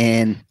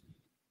 And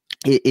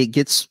it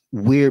gets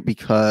weird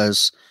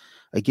because,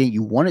 again,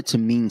 you want it to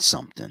mean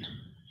something,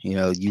 you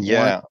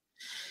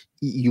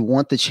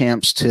want the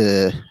champs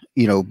to,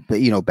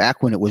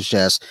 back when it was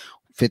just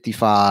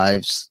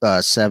 55,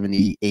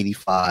 70,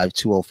 85,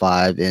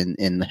 205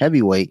 in the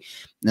heavyweight.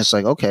 And it's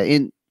like, okay.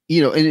 And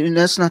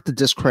that's not to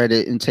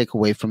discredit and take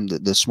away from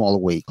the smaller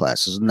weight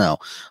classes. No,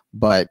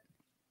 but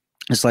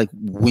it's like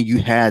when you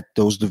had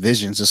those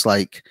divisions, it's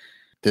like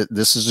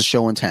this is a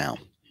show in town.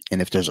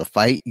 And if there's a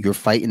fight, you're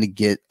fighting to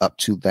get up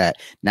to that.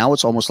 Now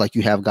it's almost like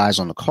you have guys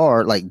on the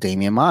card like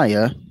Damian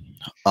Maia,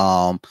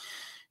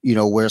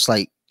 where it's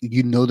like,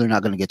 they're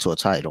not going to get to a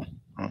title.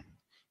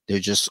 They're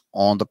just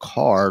on the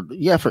card.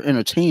 Yeah, for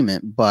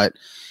entertainment, but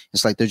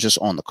it's like they're just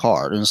on the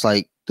card. And it's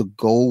like the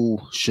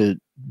goal should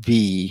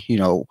be,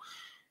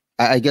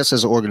 I guess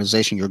as an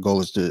organization, your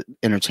goal is to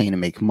entertain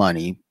and make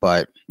money.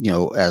 But,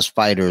 as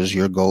fighters,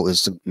 your goal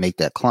is to make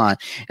that climb.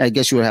 And I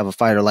guess you would have a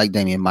fighter like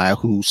Damian Maia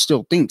who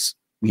still thinks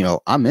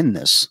I'm in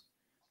this.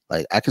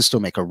 Like, I can still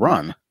make a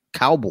run.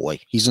 Cowboy,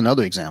 he's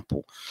another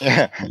example.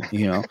 Yeah.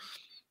 And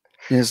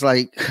it's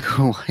like,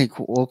 like,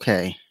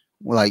 okay,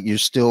 well, like, you're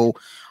still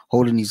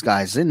holding these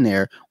guys in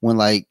there when,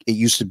 like, it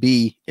used to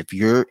be, if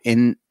you're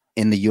in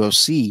the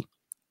UFC,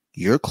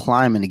 you're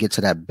climbing to get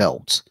to that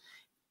belt.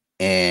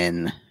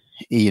 And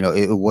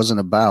it wasn't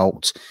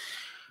about,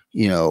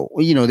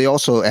 they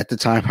also at the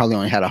time probably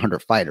only had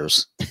 100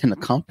 fighters in the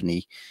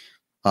company,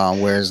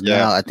 whereas Yeah.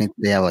 now I think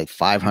they have like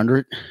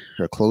 500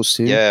 or close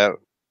to. Yeah.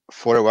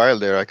 For a while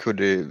there, I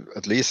could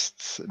at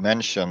least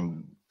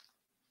mention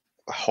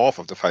half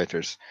of the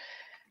fighters.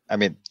 I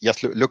mean,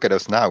 just look at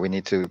us now. We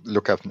need to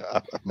look up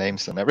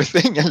names and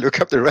everything and look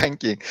up the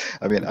ranking.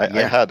 I mean,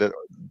 I had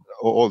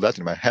all that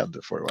in my head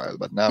for a while,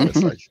 but now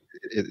it's like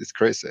it's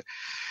crazy.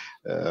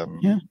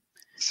 Yeah.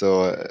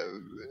 So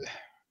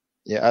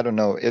yeah, I don't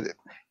know.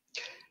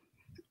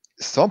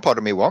 Some part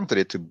of me wanted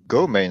it to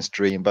go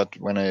mainstream, but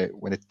when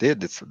it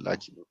did, it's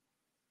like,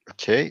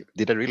 okay,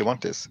 did I really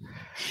want this?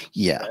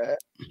 Yeah.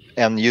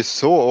 And you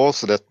saw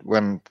also that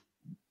when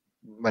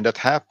that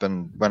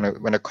happened,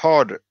 when a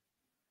card,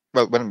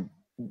 well,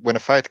 when a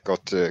fight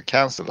got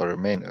cancelled or a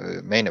main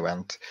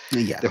event,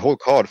 the whole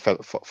card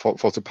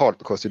falls apart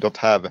because you don't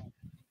have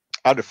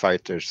other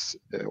fighters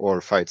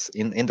or fights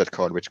in that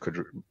card which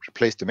could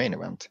replace the main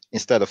event,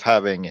 instead of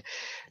having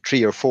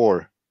 3 or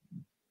 4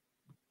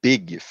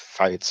 big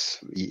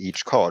fights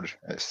each card.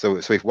 So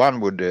if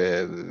one would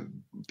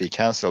be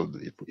cancelled,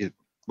 it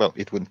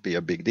wouldn't be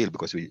a big deal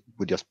because we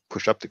would just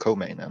push up the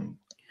co-main and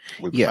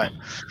we'll be fine.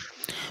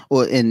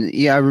 Well, and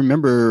I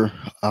remember,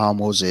 what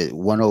was it,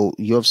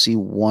 UFC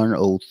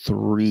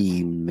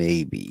 103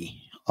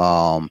 maybe.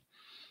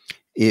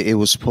 It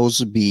was supposed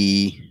to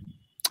be,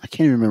 I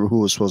can't even remember who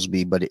it was supposed to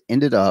be, but it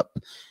ended up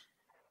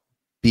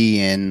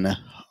being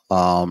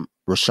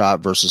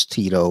Rashad versus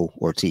Tito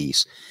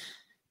Ortiz.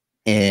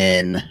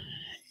 And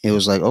it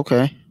was like,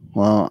 okay,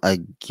 well,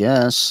 I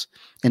guess.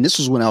 And this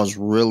was when I was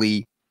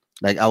really,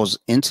 like, I was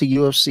into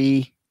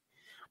UFC,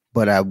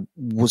 but I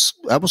was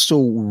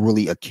still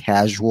really a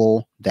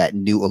casual that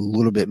knew a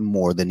little bit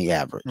more than the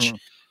average.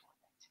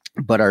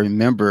 But I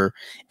remember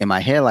in my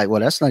head, like, well,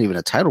 that's not even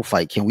a title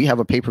fight. Can we have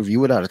a pay-per-view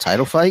without a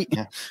title fight?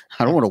 Yeah.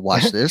 I don't want to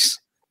watch this.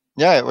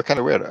 Yeah, it was kind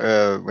of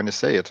weird when you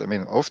say it. I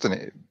mean,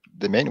 often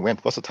the main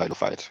event was a title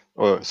fight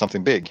or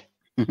something big.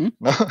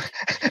 No,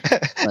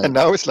 and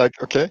now it's like,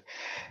 okay,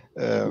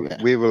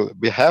 we will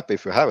be happy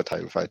if we have a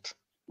title fight.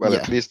 Well,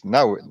 at least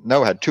now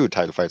I had 2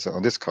 title fights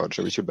on this card,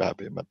 so we should be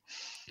happy. But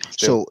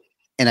still. So,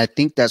 and I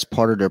think that's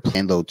part of their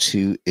plan, though,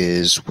 too,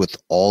 is with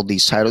all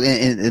these titles,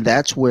 and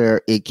that's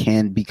where it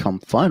can become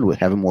fun with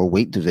having more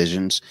weight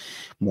divisions,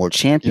 more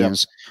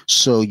champions. Yeah.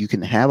 So you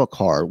can have a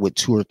card with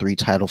 2 or 3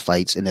 title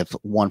fights, and if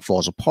one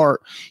falls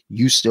apart,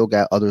 you still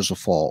got others to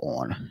fall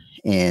on.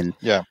 And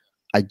yeah,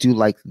 I do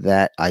like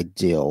that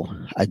ideal.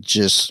 I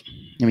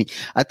mean,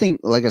 I think,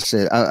 like I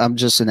said, I'm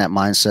just in that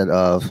mindset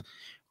of,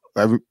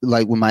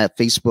 like, when my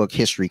Facebook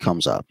history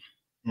comes up,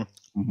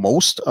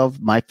 most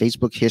of my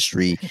Facebook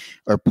history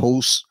are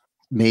posts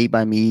made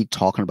by me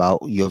talking about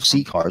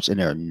UFC cards, and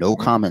there are no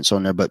comments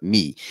on there but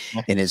me.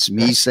 And it's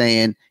me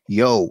saying,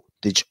 yo,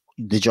 did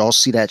y'all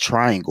see that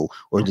triangle?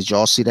 Or did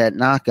y'all see that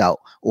knockout?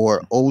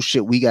 Or, oh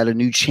shit, we got a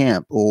new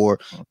champ, or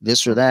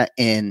this or that.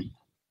 And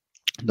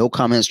no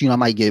comments. I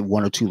might get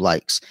 1 or 2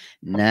 likes.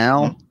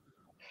 Now,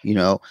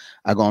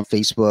 I go on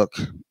Facebook,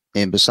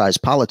 and besides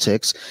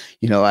politics,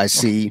 I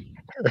see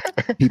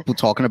people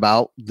talking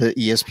about the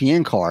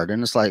ESPN card,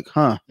 and it's like,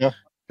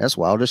 that's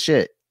wild as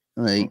shit.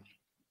 Like,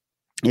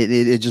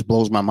 it just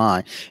blows my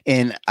mind.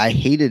 And I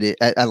hated it.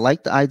 I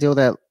like the idea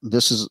that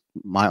this is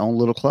my own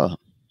little club.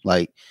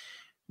 Like,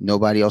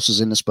 nobody else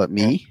is in this but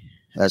me.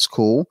 That's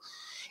cool.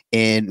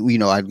 And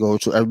I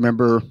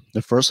remember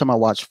the first time I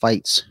watched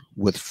fights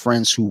with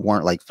friends who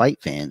weren't like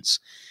fight fans,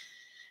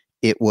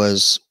 it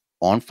was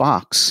on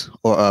Fox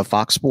or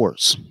Fox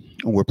Sports,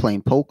 and we're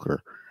playing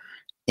poker,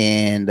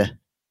 and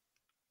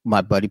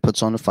my buddy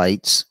puts on the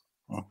fights,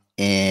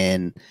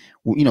 and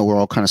we're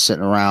all kind of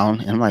sitting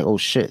around, and I'm like, oh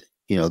shit,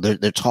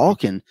 they're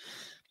talking,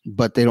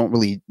 but they don't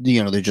really,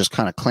 they're just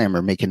kind of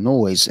clamor, making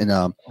noise, and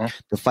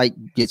the fight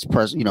gets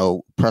pressed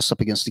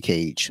up against the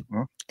cage,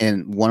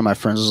 and one of my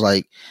friends was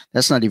like,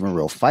 that's not even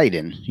real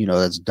fighting,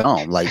 that's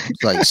dumb, like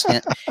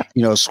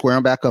square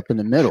them back up in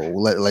the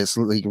middle, let's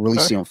really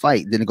see them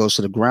fight. Then it goes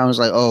to the ground. It's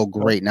like, oh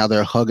great, now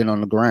they're hugging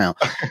on the ground.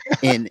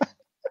 And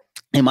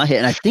in my head,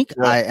 and I think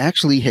I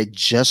actually had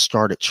just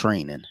started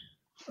training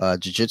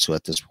jiu-jitsu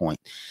at this point,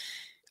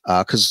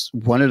 because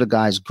one of the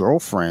guy's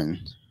girlfriend,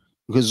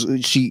 because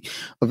she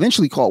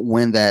eventually caught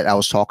wind that I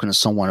was talking to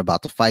someone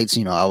about the fights,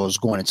 I was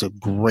going into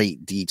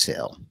great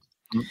detail,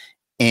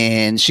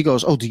 and she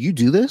goes, oh, do you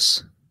do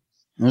this?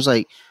 And I was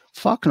like,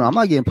 fuck no, I'm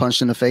not getting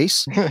punched in the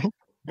face,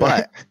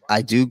 but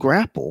I do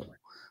grapple.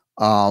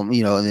 And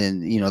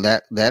then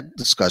that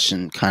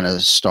discussion kind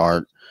of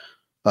started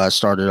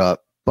up,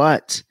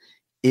 but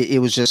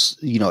it was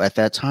just, at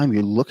that time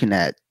you're looking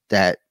at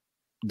that,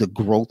 the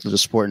growth of the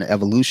sport and the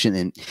evolution,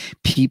 and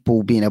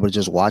people being able to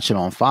just watch it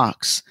on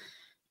Fox.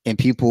 and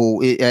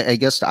people, I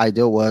guess the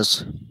ideal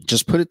was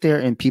just put it there,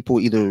 and people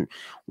either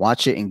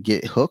watch it and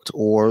get hooked,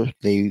 or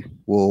they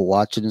will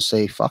watch it and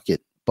say fuck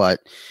it. But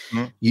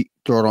Mm, you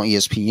throw it on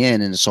ESPN,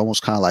 and it's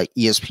almost kind of like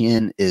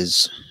ESPN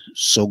is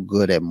so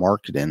good at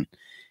marketing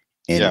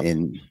and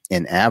yeah.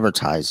 in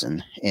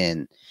advertising,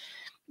 and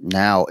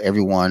now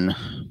everyone,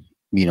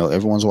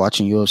 everyone's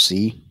watching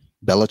UFC.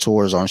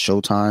 Bellator is on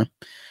Showtime.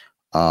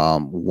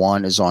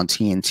 One is on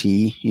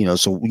TNT.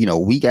 So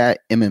we got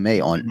MMA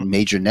on Mhm.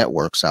 major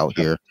networks out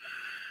Yeah. here.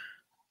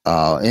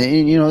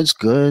 It's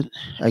good.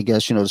 I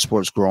guess the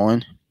sport's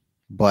growing,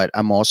 but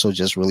I'm also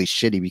just really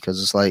shitty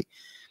because it's like,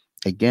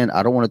 again,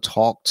 I don't want to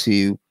talk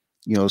to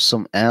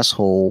some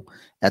asshole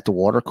at the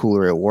water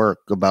cooler at work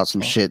about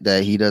some Yeah. shit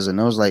that he doesn't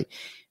know. It's like,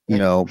 you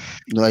Yeah. know,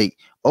 like,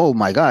 oh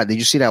my god, did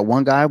you see that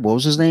one guy? What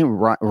was his name?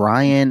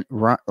 Ryan.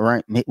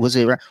 Ryan, was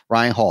it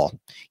Ryan Hall?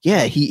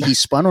 Yeah, he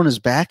spun on his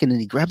back and then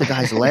he grabbed the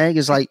guy's leg.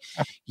 It's like,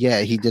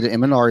 yeah, he did an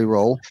Imanari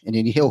roll and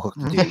then he heel hooked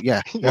the dude.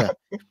 Yeah, Yeah.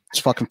 yeah, it's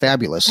fucking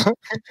fabulous.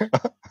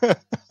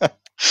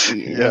 You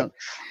Yeah.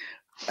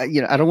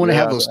 know, I don't want to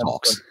Yeah. have those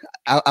talks.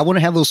 I want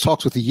to have those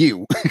talks with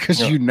you because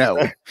Yeah. you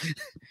know.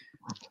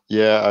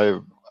 Yeah,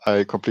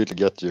 I completely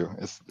get you.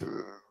 It's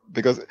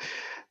because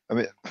I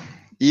mean,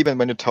 even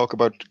when you talk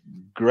about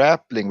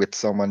grappling with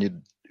someone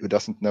who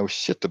doesn't know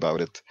shit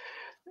about it,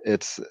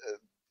 it's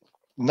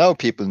now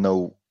people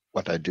know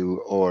what I do,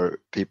 or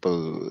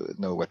people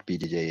know what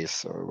BJJ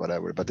is or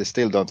whatever, but they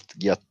still don't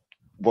get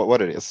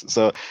what it is.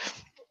 So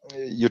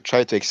you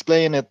try to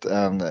explain it,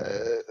 and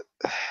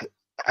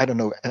I don't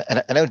know,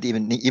 and I don't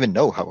even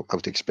know how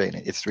to explain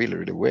it. It's really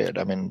really weird.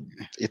 I mean,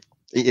 it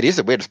is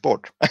a weird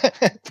sport.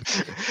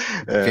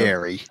 um,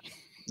 Very.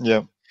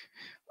 yeah.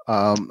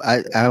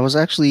 I was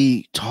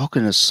actually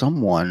talking to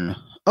someone.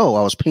 Oh,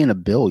 I was paying a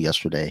bill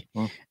yesterday.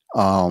 Mm,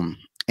 Um,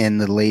 and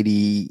the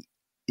lady,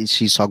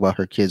 she's talking about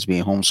her kids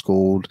being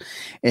homeschooled,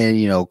 and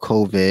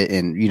COVID,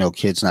 and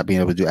kids not being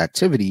able to do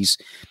activities.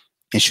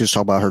 And she was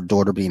talking about her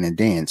daughter being in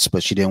dance,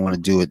 but she didn't want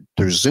to do it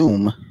through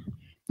Zoom.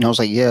 And I was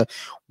like, yeah,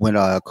 when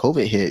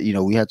COVID hit,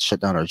 we had to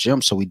shut down our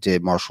gym, so we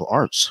did martial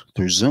arts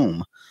through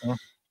Zoom. mm,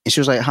 And she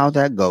was like, "How'd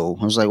that go?"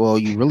 I was like, "Well,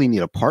 you really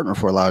need a partner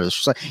for a lot of this."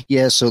 She's like,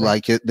 "Yeah, so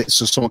like,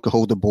 so someone could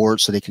hold the board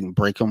so they can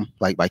break them,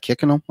 like by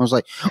kicking them." I was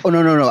like, "Oh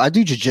no, I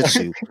do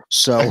jujitsu,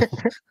 so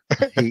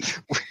he,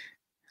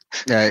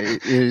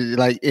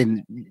 like,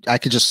 and I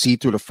could just see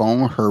through the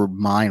phone. Her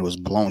mind was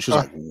blown. She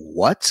was uh, like,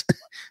 "What?" I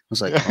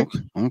was like, yeah.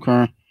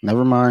 okay,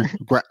 never mind."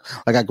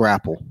 Like I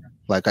grapple,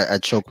 like I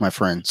choke my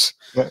friends.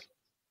 Yeah.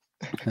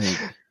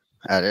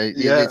 Like,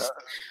 Yeah. it's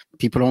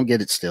people don't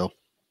get it still.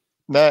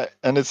 No,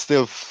 and it's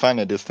still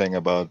funny, this thing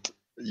about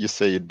you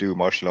say you do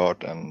martial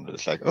art, and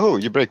it's like, oh,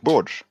 you break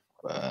boards.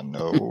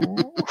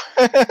 No,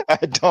 I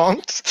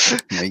don't.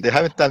 Like, They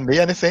haven't done me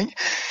anything.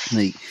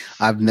 Like,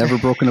 I've never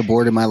broken a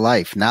board in my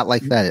life, not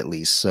like that at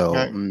least. So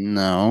Yeah,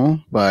 no,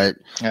 but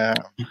yeah,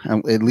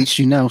 at least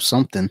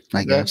something, I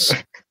yeah, guess.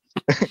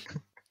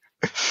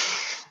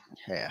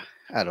 Yeah,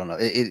 I don't know.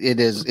 It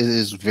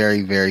is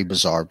very very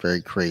bizarre,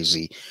 very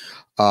crazy.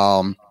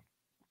 Um,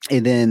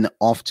 and then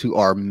off to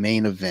our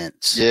main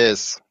events.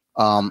 yes,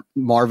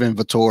 Marvin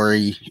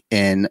Vettori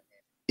and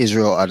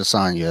Israel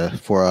Adesanya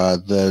for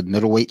the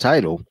middleweight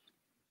title.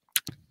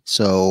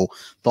 So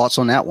thoughts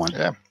on that one?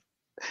 yeah.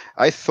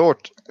 I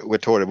thought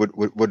Vittoria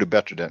would do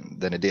better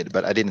than he did,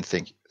 but I didn't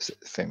think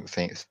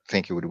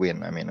he would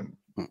win. I mean,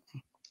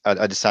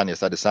 Adesanya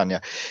is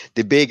Adesanya.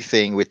 The big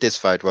thing with this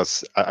fight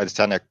was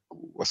Adesanya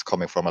was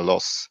coming from a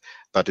loss,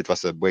 but it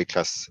was a weight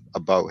class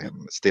above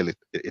him. Still,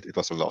 it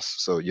was a loss.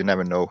 So you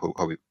never know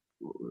how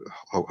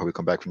we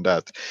come back from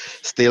that.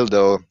 Still,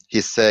 though,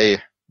 I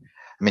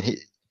mean,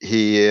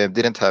 he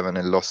didn't have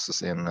any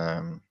losses in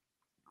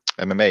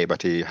MMA,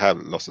 but he have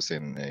losses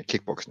in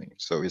kickboxing.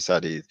 So he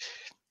said he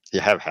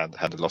have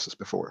had losses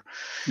before.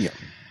 Yeah,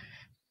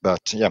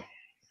 But yeah,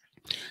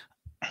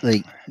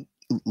 like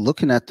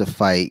looking at the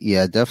fight,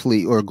 yeah,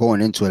 definitely, or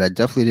going into it, I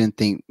definitely didn't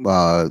think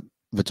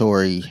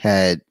Vittori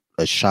had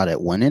a shot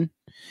at winning.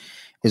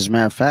 As a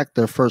matter of fact,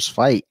 their first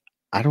fight,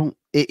 I don't.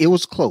 It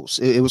was close.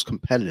 It was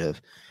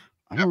competitive.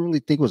 I don't really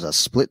think it was a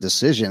split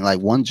decision. Like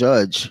one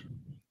judge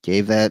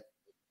gave that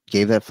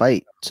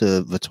fight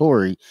to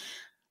Vittori,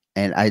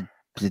 and I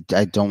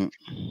don't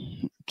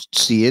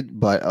see it.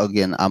 But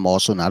again, I'm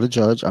also not a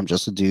judge. I'm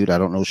just a dude. I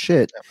don't know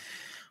shit.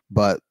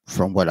 But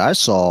from what I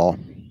saw,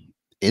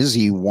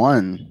 Izzy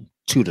won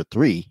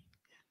 2-3.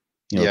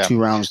 yeah. 2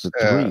 rounds to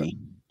Uh, 3.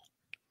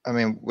 I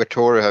mean,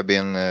 Vettori have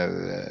been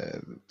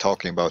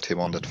talking about him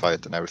on that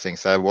fight and everything.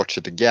 So I watched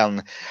it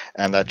again,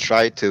 and I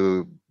tried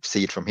to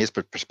see it from his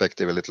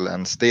perspective a little.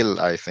 And still,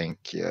 I think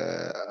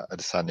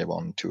Adesanya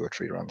won 2 or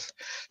 3 rounds.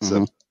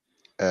 So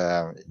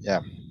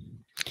yeah,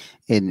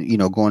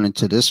 And going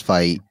into this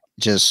fight,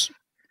 just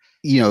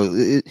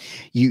you're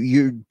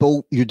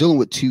dealing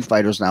with two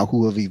fighters now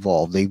who have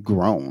evolved. They've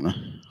grown,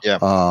 yeah,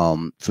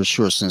 for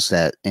sure, since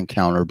that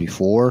encounter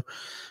before.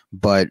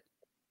 But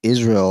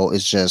Israel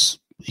is just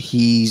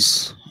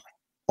he's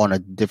on a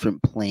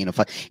different plane of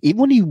fight.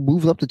 Even when he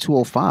moved up to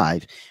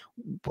 205,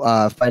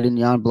 fighting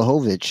Jan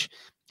Blachowicz,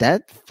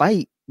 that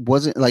fight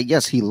wasn't like,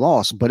 yes, he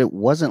lost, but it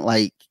wasn't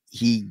like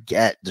he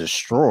got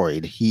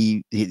destroyed.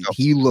 He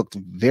looked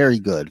very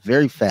good,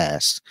 very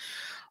fast.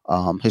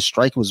 His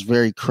strike was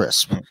very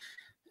crisp. Mm.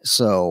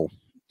 So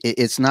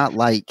it's not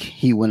like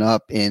he went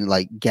up and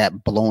like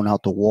got blown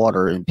out the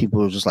water and people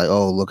were just like,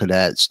 oh, look at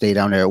that. Stay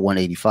down there at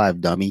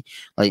 185, dummy.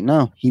 Like,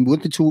 no, he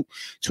went to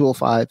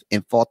 205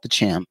 and fought the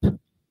champ.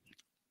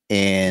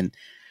 And,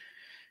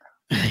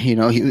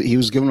 he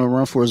was giving a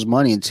run for his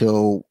money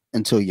until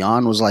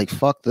Jan was like,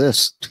 fuck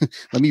this.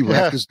 Let me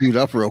wrap this dude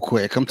up real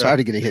quick. I'm tired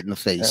of getting hit in the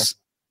face.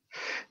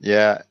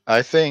 Yeah,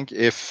 I think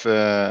if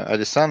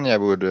Adesanya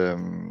would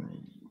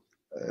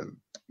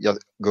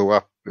just go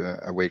up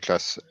a weight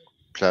class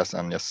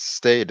and just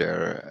stay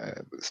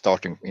there,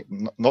 starting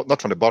not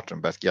from the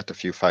bottom, but get a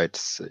few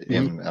fights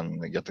in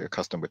and get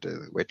accustomed with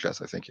the weight class,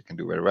 I think he can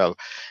do very well.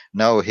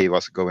 Now he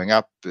was going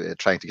up,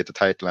 trying to get the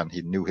title, and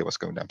he knew he was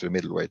going down to the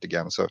middleweight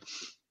again. So,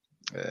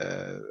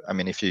 I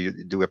mean, if you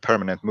do a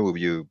permanent move,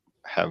 you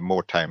have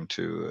more time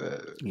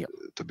to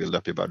build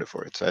up your body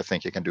for it. So I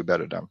think he can do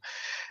better than.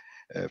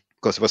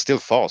 Because he was still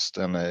fast,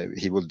 and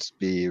he would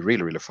be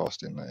really, really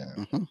fast in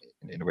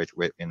a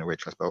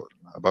weight class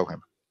above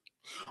him.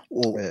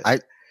 Well,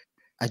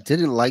 I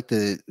didn't like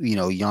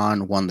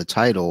Jan won the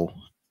title,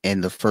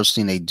 and the first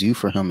thing they do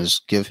for him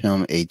is give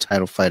him a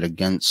title fight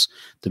against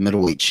the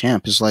middleweight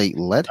champ. It's like,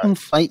 let him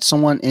fight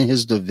someone in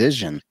his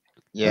division.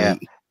 Yeah.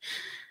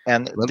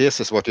 And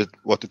this is what you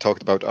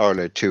talked about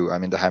earlier too. I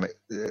mean,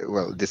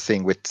 this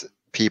thing with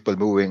people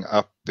moving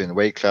up in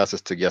weight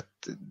classes to get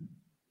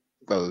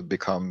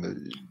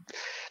become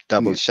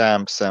double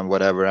champs and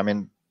whatever. I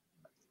mean,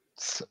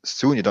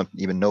 soon you don't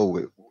even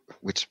know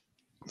which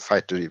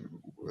fighter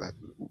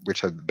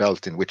which has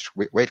belt in which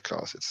weight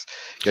class. It's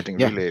getting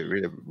really,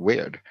 really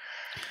weird.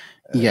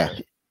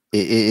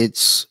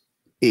 It's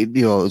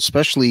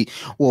especially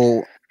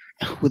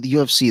with the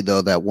UFC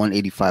though, that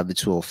 185 to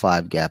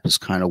 205 gap is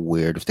kind of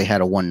weird. If they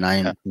had a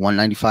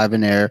 195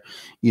 in there,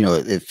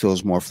 it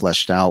feels more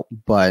fleshed out.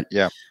 But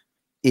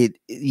it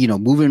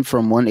moving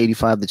from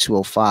 185 to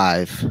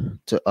 205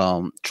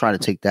 to try to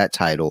take that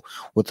title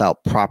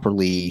without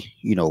properly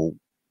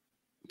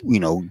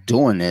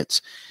doing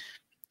it,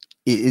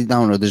 I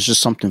don't know, there's just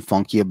something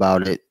funky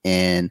about it.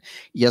 And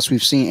yes,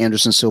 we've seen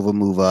Anderson Silva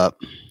move up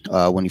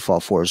when he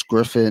fought Forrest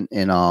Griffin,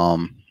 and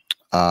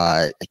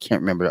I can't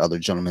remember the other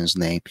gentleman's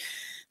name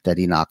that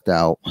he knocked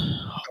out.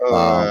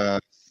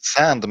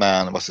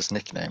 Sandman was his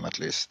nickname, at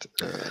least.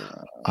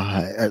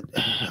 I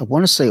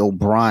want to say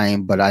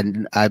O'Brien, but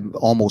I'm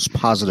almost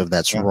positive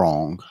that's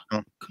wrong.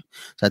 So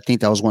I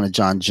think that was one of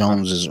John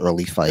Jones's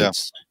early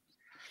fights.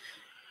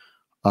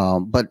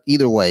 But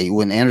either way,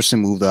 when Anderson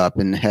moved up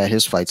and had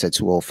his fights at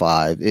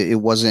 205,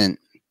 it wasn't,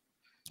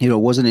 it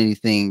wasn't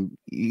anything.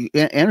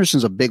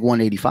 Anderson's a big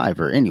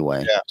 185er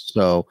anyway,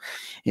 so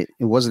it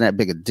wasn't that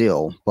big a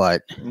deal.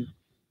 But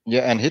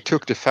and he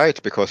took the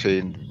fight because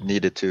he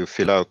needed to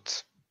fill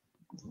out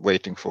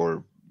waiting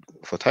for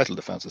title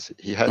defenses.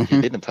 He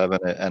didn't have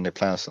any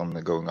plans on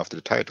going after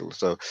the title.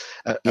 So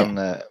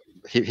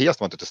he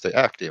just wanted to stay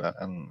active,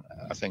 and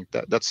I think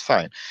that's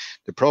fine.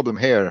 The problem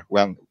here,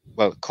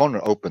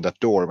 Conor opened that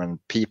door when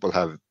people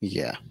have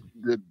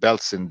the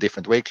belts in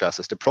different weight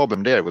classes. The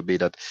problem there would be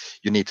that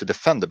you need to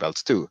defend the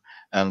belts too,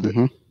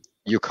 and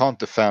you can't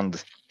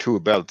defend two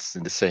belts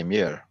in the same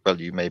year. Well,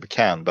 you maybe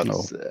can, but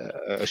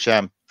a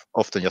champ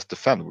often just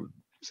defend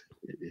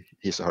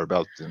his or her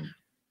belt in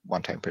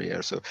one time per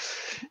year. So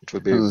it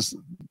would be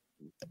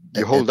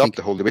you hold up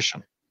the whole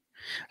division.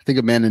 I think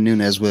Amanda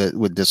Nunes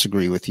would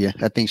disagree with you.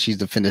 I think she's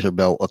defended her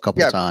belt a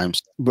couple of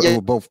times,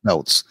 both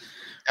belts.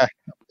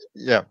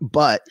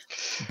 But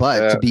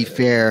to be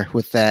fair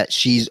with that,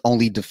 she's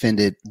only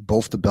defended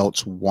both the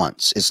belts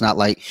once. It's not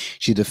like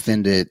she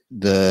defended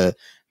the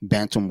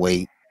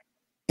bantamweight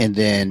and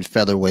then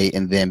featherweight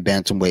and then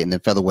bantamweight and then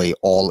featherweight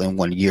all in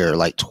 1 year,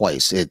 like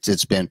twice.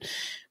 It's been,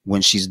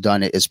 when she's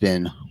done it, it's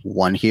been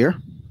one here,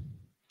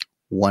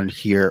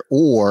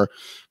 or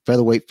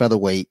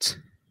featherweight,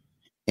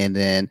 and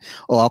then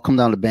I'll come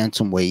down to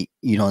bantamweight,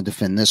 and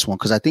defend this one,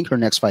 because I think her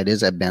next fight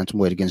is at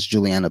bantamweight against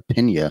Juliana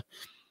Pena.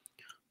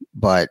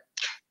 But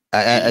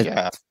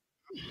I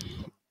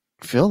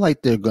feel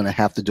like they're going to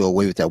have to do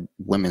away with that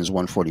women's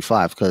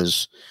 145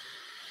 because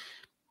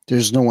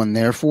there's no one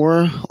there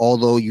for her.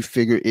 Although you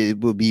figure it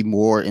would be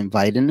more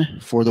inviting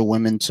for the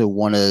women to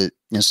want to,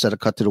 instead of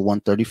cut to the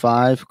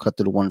 135, cut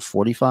to the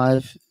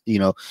 145.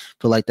 Feel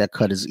like that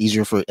cut is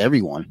easier for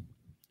everyone,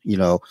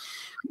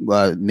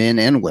 men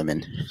and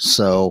women.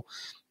 So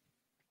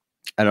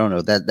I don't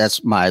know.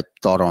 That's my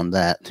thought on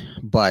that.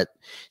 But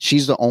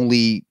she's the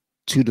only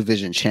two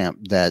division champ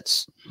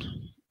that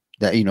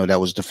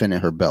was defending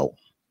her belt,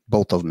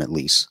 both of them at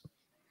least.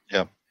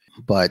 Yeah.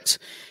 But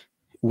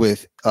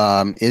with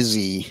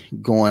Izzy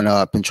going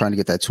up and trying to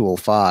get that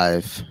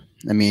 205,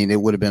 I mean,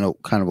 it would have been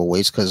kind of a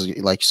waste because,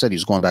 like you said, he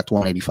was going back to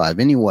 185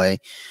 anyway.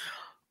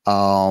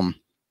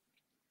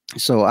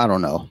 So I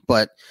don't know,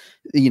 but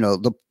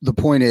the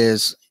point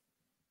is,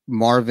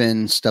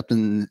 Marvin stepped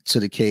into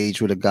the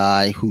cage with a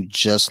guy who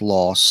just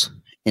lost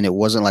and it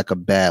wasn't like a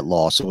bad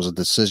loss. It was a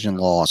decision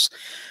loss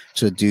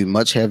to a dude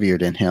much heavier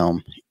than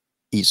him.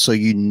 So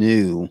you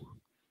knew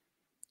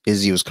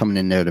Izzy was coming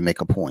in there to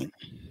make a point.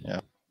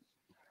 Yeah.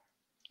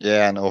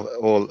 Yeah, and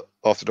all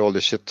after all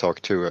the shit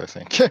talk too, I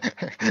think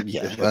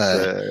Yeah,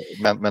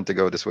 it's meant to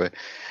go this way.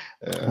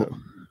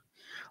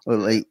 well,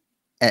 like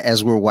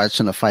as we're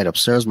watching the fight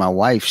upstairs, my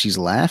wife, she's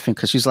laughing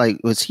because she's like,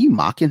 "Was he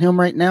mocking him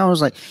right now?" I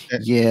was like, Yeah,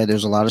 "Yeah,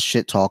 there's a lot of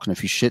shit talking.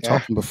 If you shit yeah,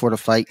 talking before the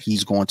fight,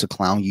 he's going to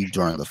clown you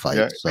during the fight."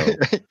 yeah, So,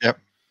 yeah.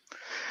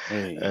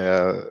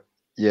 hey.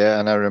 Yeah,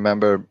 and I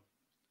remember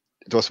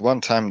it was one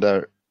time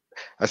there.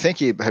 I think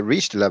he had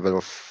reached the level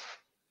of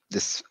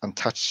this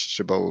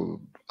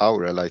untouchable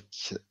aura like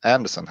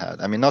Anderson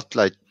had. I mean, not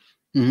like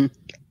Mhm.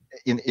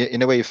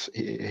 in a way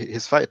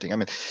he's fighting. I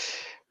mean,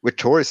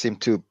 Vittori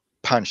seemed to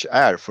punch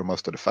air for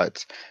most of the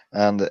fights,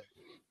 and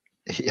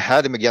he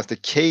had him against the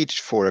cage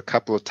for a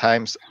couple of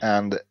times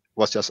and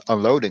was just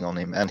unloading on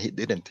him, and he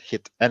didn't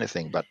hit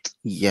anything but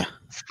Yeah,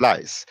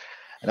 flies.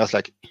 And I was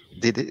like,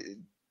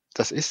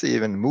 does Izzy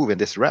even move in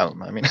this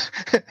realm? I mean,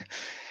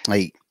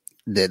 like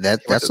what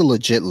that's a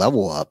legit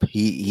level up.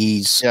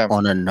 He's yeah,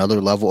 on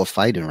another level of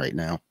fighting right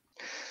now.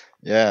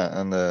 yeah,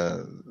 and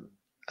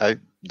I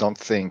don't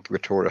think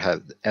Vittori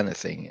had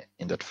anything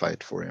in that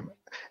fight for him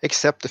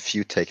except a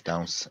few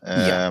takedowns.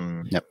 Yeah.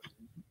 Yep.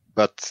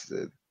 But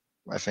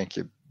I think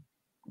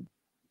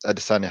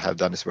Adesanya have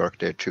done his work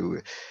there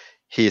too.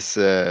 His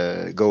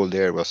goal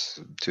there was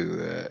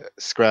to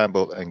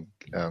scramble and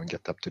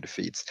get up to the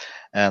feet,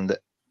 and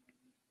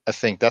I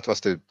think that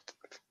was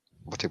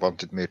what he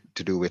wanted me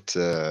to do with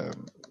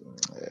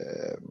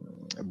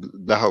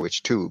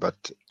Blachowicz too,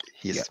 but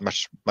he's Yeah.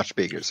 much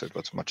bigger, so it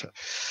was much.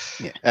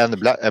 Yeah. And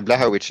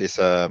Blachowicz is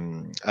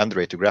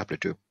underrated grappler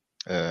too.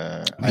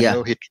 I Yeah.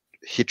 know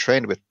he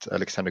trained with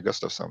Alexander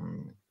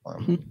Gustafsson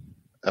Mhm.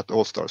 at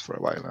All Stars for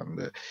a while,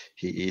 and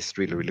he is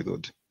really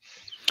good.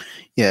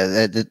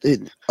 Yeah,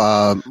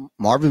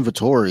 Marvin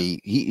Vittori,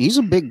 he's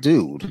a big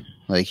dude.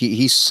 Like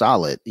he's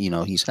solid. He's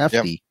Yeah,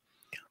 hefty,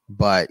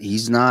 but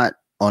he's not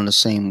on the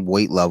same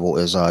weight level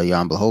as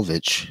Jan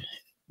Blachowicz.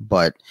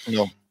 But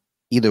no,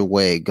 either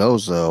way it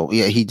goes, though,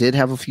 yeah, he did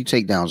have a few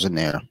takedowns in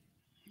there,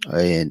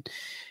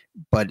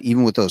 but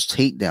even with those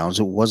takedowns,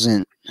 it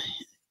wasn't.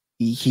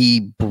 He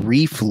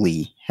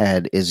briefly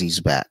had Izzy's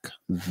back, yeah,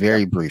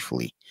 very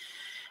briefly.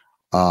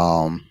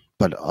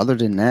 But other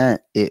than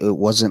that, it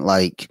wasn't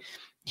like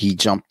he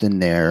jumped in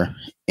there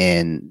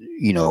and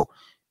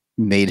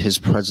made his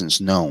presence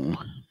known.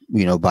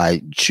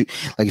 By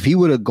like if he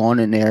would have gone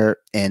in there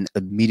and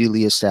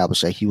immediately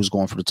established that he was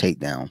going for the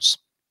takedowns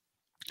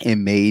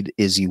and made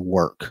Izzy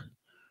work,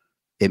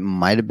 it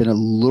might have been a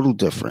little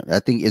different. I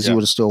think Izzy yeah,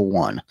 would have still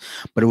won,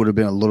 but it would have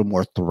been a little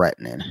more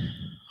threatening.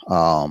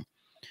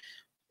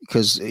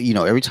 Because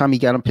every time he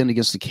got him pinned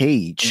against the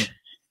cage,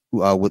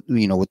 with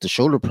the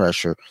shoulder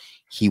pressure,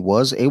 he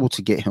was able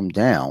to get him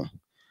down.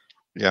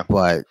 yeah,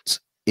 But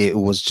it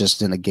was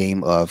just in a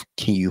game of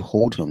can you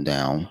hold him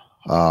down?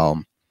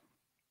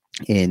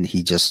 And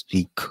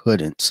he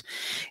couldn't.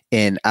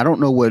 And I don't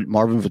know what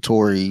Marvin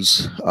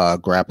Vittori's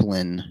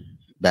grappling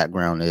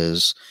background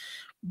is,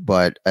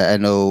 but I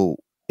know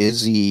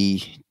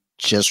Izzy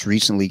just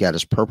recently got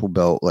his purple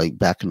belt like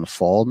back in the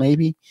fall,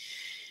 maybe.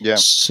 yeah,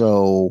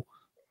 So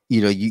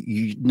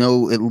you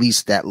know at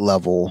least that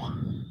level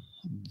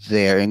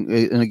there, and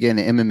again,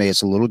 the MMA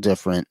is a little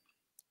different,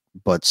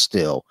 but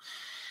still,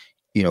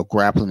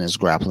 grappling is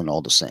grappling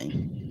all the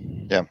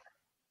same. yeah.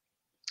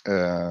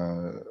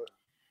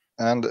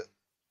 And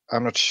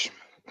I'm not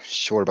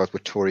sure about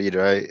Vittori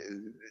either.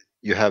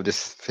 You have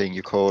this thing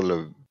you call.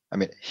 I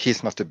mean,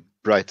 he's not the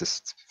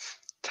brightest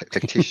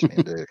tactician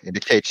in the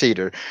cage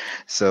either.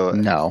 So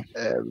No,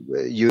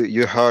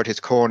 you heard his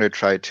corner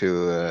try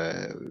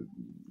to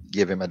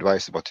give him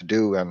advice what to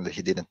do, and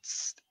he didn't.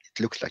 It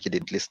looked like he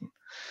didn't listen.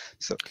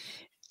 So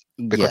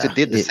because it yeah,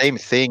 did the same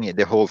thing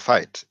the whole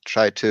fight,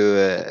 try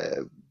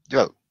to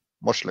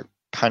much like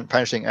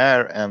punching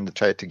air and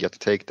try to get the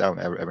takedown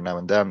every now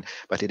and then,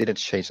 but it didn't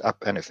change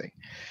up anything.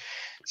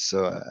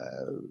 So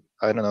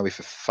I don't know if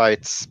a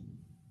fight's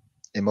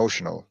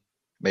emotional,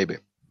 maybe.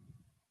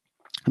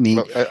 I mean,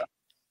 Well,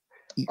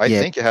 I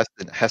yeah, think it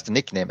has the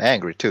nickname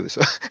Angry too,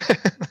 so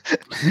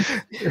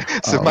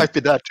so it um, might be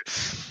that.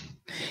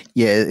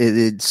 yeah.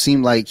 It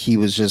seemed like he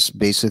was just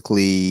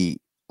basically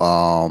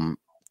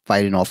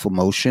fighting off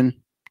emotion,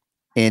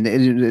 and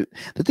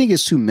the thing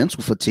is, too,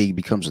 mental fatigue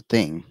becomes a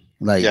thing.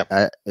 Like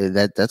Yeah,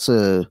 that's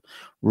a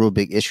real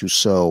big issue.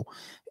 So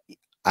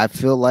I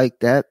feel like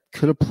that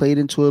could have played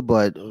into it,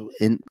 but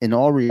in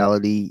all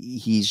reality,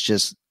 he's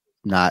just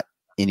not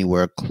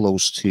anywhere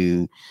close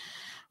to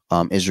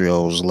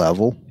Israel's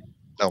level.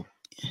 no,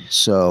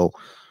 So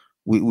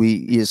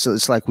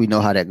it's like we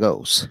know how that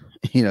goes.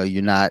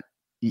 You're not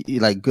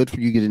like good for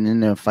you getting in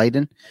there and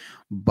fighting,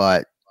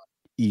 but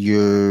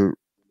you're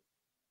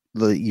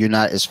you're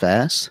not as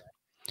fast.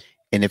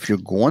 And if you're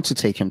going to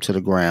take him to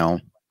the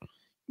ground,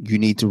 you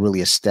need to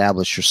really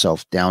establish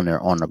yourself down there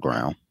on the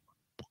ground.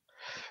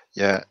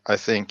 yeah, I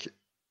think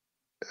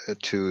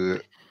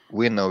to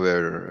win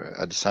over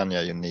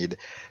Adesanya, you need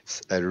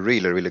a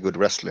really, really good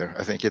wrestler.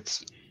 I think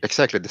it's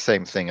exactly the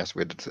same thing as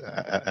with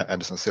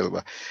Anderson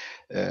Silva.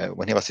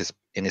 When he was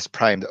in his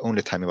prime, the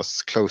only time he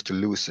was close to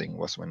losing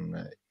was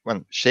when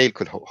Shale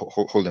could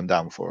hold him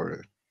down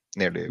for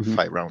nearly Mhm.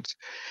 5 rounds.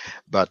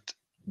 But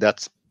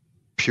that's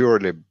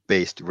purely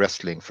based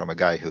wrestling from a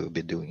guy who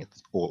been doing it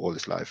all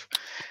his life.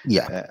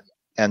 Yeah.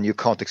 And you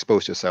can't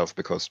expose yourself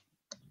because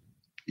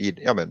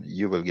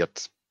you will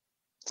get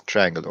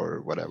strangled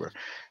or whatever.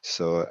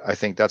 So I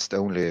think that's the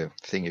only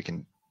thing you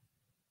can,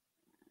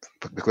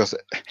 because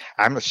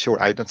I'm not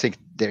sure. I don't think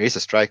there is a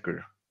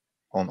striker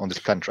on this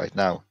planet right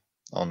now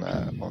on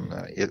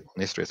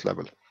Israel's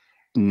level.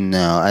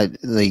 No, I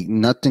like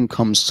nothing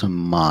comes to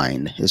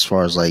mind as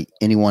far as like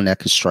anyone that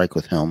could strike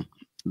with him.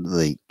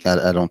 Like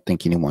I don't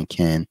think anyone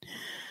can.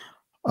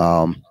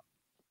 Um,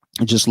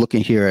 just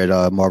looking here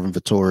at Marvin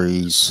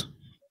Vittori's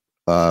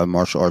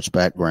martial arts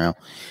background,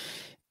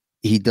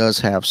 he does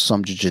have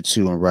some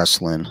jiu-jitsu and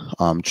wrestling.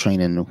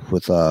 Training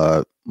with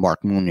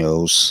Mark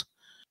Munoz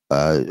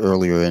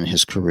earlier in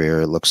his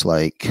career, it looks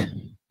like,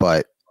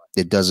 but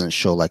it doesn't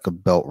show like a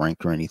belt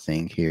rank or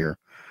anything here.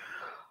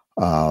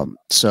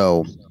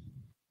 So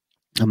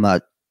I'm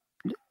not.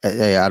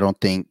 I don't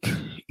think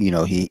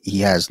he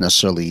has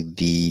necessarily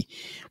the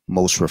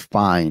most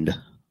refined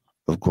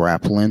of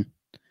grappling,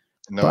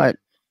 No. but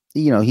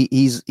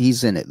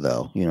he's in it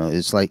though.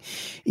 It's like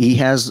he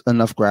has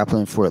enough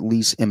grappling for at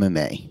least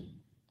MMA.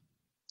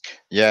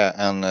 Yeah,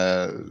 and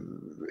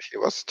he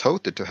was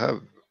touted to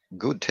have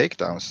good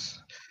takedowns.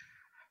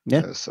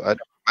 Yeah, So I don't,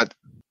 but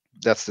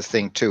that's the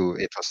thing too.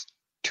 It was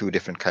two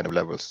different kind of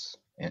levels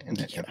in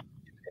yeah,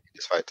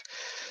 this fight.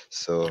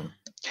 So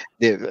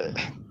the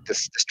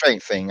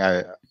strange thing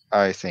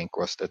I think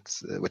was that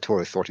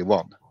Vittori thought he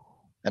won,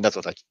 and that's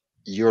what, like,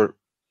 you're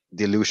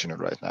delusional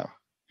right now.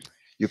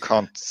 You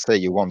can't say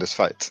you won this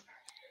fight.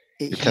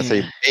 You can say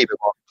yeah, maybe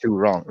won 2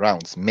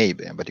 rounds,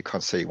 maybe, but you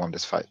can't say you won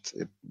this fight.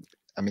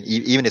 I mean,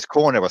 even his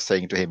corner was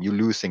saying to him, "You're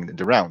losing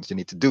the rounds. You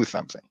need to do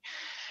something."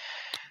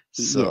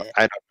 So yeah.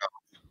 I don't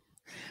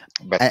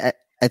know, but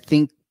I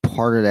think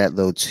part of that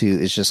though too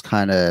is just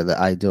kind of the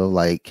idea of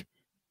like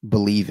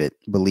believe it,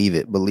 believe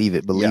it, believe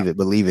it, yeah, believe it,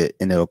 believe it,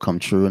 and it'll come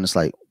true. And it's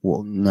like,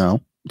 well,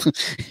 no,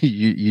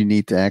 you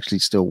need to actually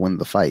still win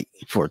the fight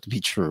for it to be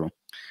true.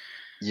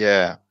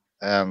 yeah,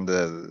 and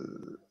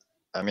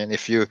I mean,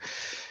 if you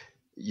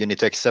need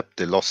to accept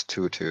the loss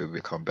to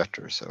become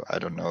better. So I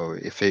don't know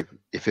if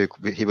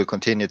he will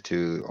continue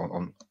to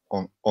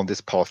on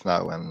this path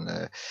now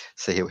and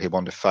say he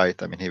won the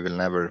fight. I mean, he will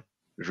never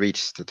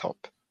reach the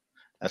top.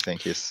 I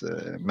think he's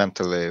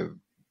mentally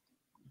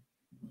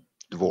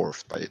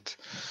dwarfed by it.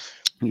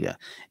 Yeah,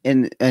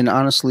 and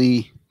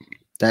honestly,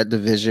 that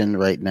division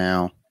right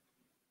now,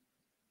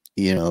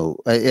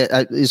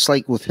 it's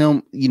like with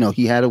him,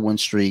 he had a win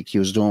streak, he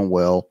was doing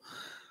well.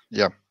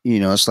 Yeah,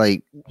 It's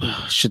like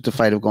should the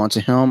fight have gone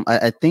to him?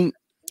 I think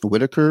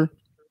Whitaker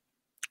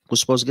was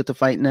supposed to get the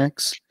fight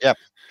next, yeah.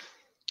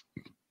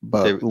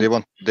 but They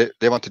want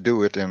to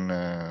do it in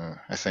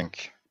I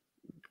think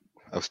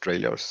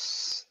Australia or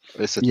is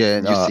it yeah,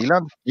 New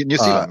Zealand? New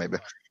uh, Zealand maybe.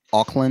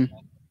 Auckland.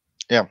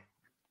 Yeah,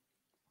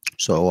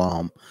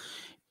 So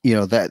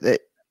that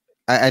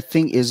I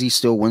think Izzy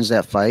still wins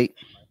that fight,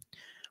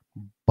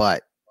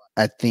 but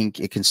I think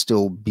it can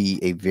still be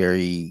a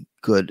very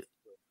good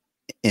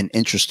and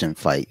interesting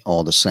fight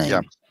all the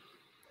yeah. same.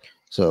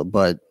 So,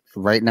 but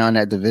right now in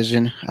that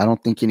division, I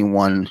don't think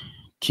anyone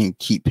can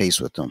keep pace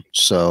with them.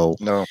 So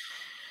No,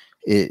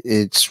 it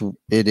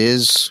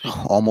is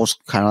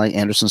almost kind of like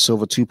Anderson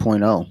Silva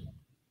 2.0.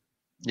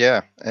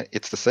 yeah.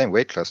 It's the same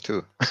weight class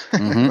too.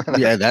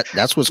 Yeah,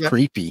 that's what's Yeah,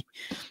 creepy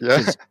yeah,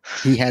 because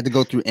he had to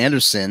go through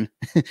Anderson,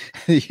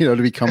 to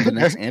become the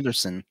next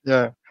Anderson.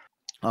 yeah,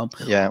 Um,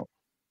 yeah.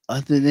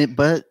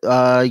 but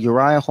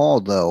Uriah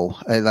Hall though,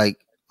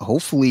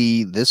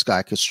 hopefully this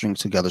guy could string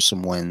together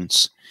some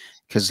wins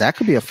because that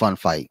could be a fun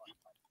fight.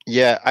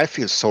 Yeah, I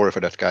feel sorry for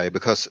that guy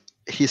because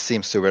he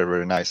seems so very,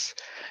 very nice,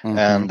 Mm-hmm.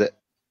 and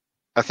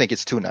I think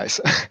it's too nice,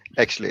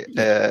 actually.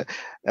 Yeah.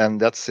 And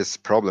that's his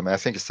problem. I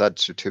think it's sad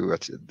too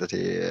that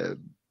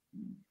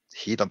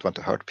he don't want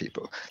to hurt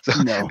people. So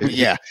No. maybe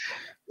Yeah.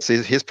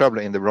 he's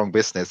probably in the wrong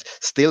business.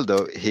 Still,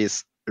 though,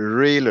 he's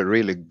really,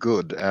 really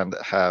good, and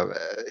have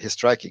his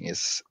striking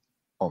is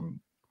on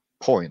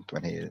point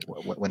when he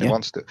Yeah.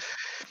 wants to.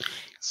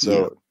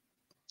 Yeah.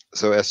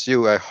 So as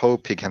you, I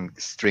hope he can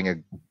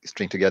string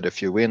together a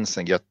few wins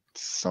and get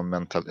some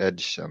mental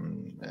edge,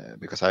 and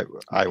because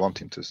I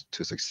want him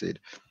to succeed.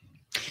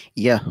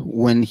 Yeah.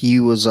 When he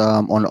was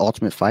on the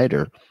Ultimate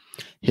Fighter,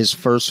 his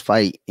first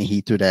fight,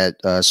 he threw that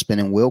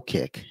spinning wheel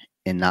kick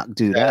and knocked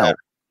dude Yeah, out.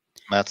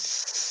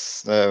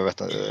 Mats Like,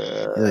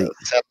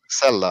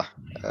 Sella.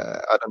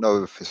 I don't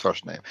know if his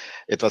first name.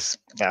 It was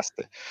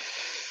nasty.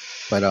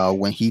 but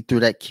when he threw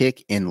that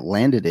kick and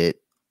landed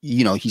it,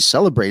 he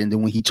celebrated. And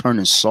then when he turned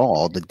and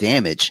saw the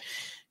damage,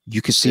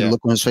 you could see the Yeah,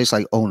 look on his face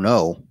like, oh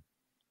no,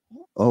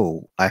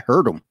 oh, I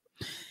hurt him.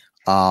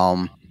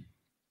 Um,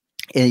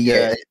 and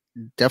yeah,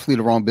 yeah, definitely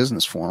the wrong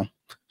business for him.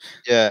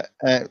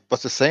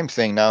 but the same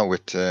thing now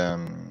with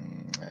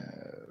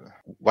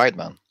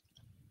Weidman,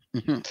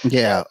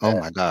 Yeah. Oh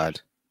my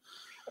God.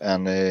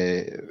 and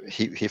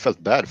he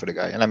felt bad for the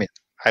guy, and I mean,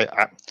 I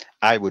I,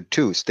 I would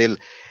too. Still,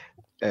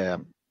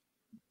 um,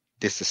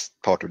 this is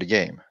part of the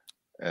game.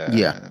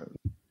 Yeah. Uh,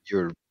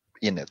 you're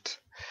in it,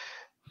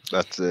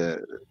 but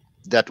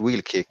that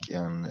wheel kick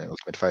in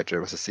Ultimate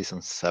Fighter was a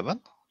season 7.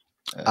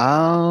 Uh,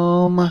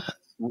 Um,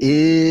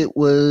 it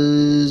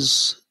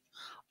was.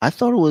 I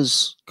thought it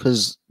was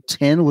because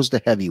 10 was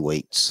the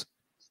heavyweights.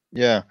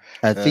 yeah,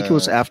 I think it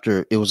was uh,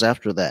 after. It was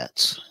after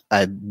that.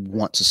 I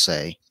want to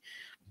say, yeah.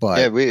 but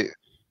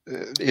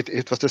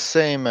It was the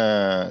same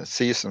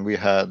season. We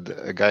had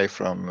a guy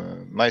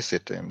from my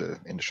city in the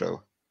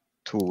show,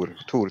 Tor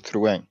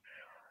Trueng.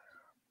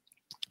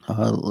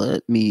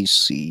 let me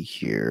see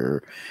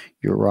here.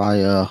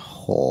 Uriah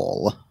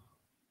Hall.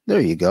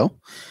 There you go.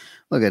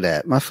 Look at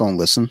that. My phone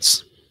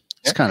listens.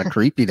 It's Yeah, kind of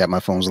creepy that my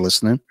phone's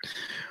listening.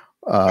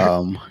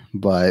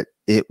 But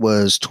it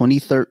was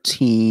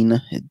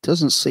 2013. It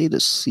doesn't say the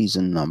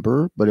season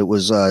number, but it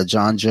was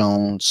John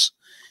Jones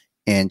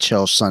and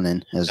Chael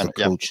Sonnen as the and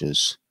yeah,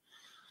 coaches.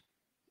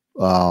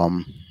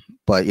 Um,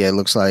 but yeah, it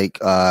looks like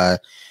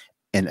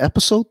in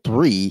episode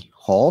 3,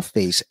 Hall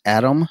faced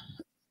um,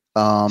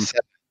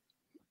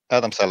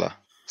 Adam Sell.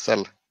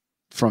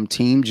 from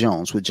Team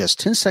Jones with just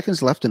 10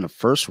 seconds left in the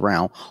first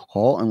round.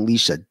 Hall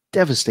unleashed a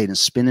devastating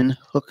spinning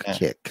hook Yeah.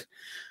 kick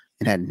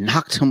and had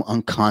knocked him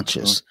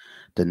unconscious.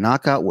 The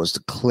knockout was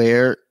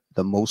declared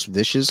the most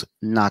vicious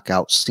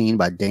knockout seen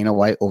by Dana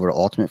White over the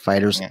Ultimate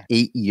Fighter's Yeah.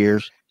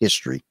 8-year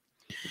history.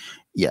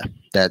 Yeah,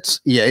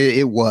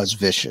 it was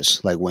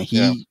vicious. Like when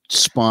he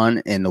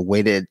spun and the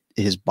way that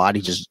his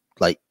body just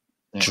like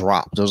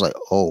dropped, I was like,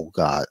 oh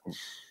God.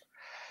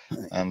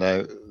 And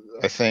I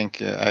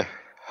think I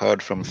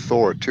heard from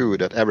Thor too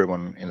that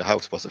everyone in the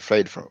house was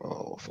afraid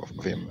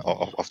of him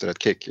after that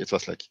kick. It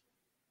was like,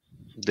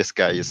 this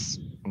guy is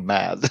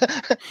mad.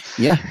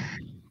 Yeah.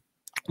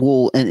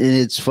 Well, and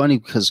it's funny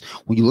because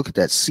when you look at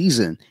that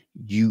season,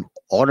 you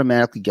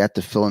automatically got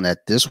the feeling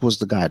that this was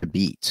the guy to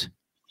beat.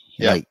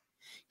 Yeah. Like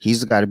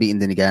he's the guy to beat,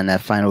 and then he got in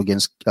that final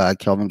against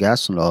Kelvin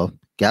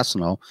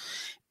Gastelum,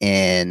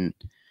 and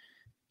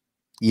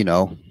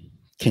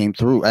came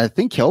through. I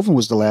think Kelvin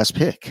was the last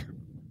pick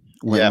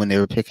when they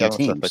were picking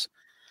teams.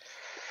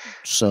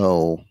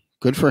 So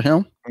good for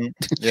him.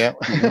 Yeah.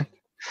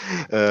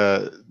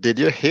 Did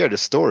you hear the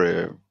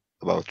story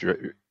about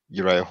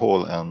Uriah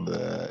Hall and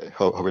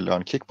how he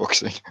learned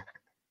kickboxing?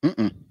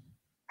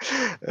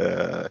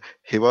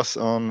 He was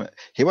on.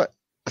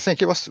 I think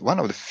he was one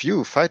of the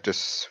few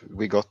fighters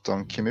we got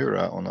on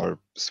Kimura on our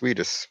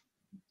Swedish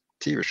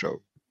TV show.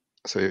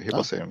 So he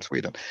was here in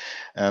Sweden,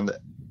 and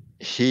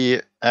he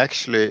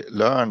actually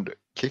learned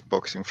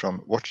kickboxing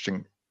from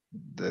watching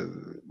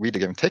the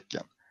video game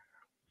Tekken.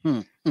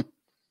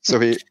 So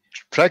he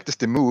practiced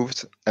the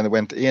moves and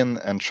went in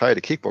and tried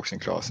a kickboxing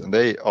class. And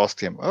they asked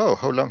him, "Oh,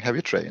 how long have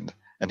you trained?"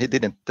 And he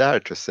didn't dare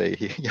to say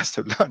he just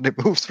learned the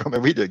moves from a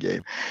video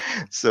game.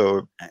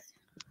 So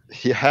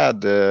he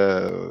had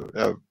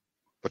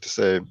what to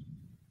say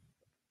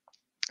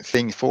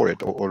thing for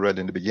it already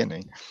in the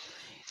beginning.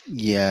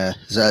 Yeah,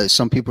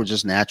 some people are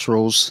just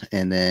naturals,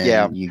 and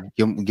then you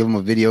give them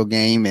a video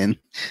game, and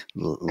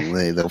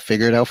they'll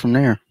figure it out from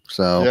there.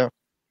 So,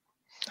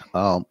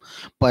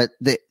 but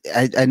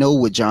I know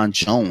with John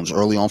Jones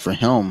early on for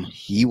him,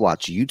 he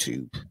watched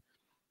YouTube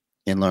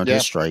and learned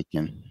his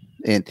striking,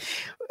 and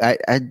I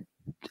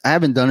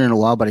haven't done it in a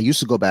while, but I used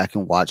to go back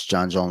and watch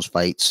John Jones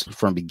fights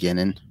from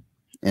beginning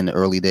in the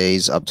early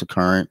days up to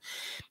current,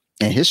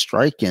 and his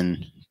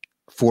striking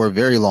for a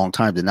very long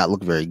time did not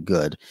look very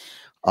good.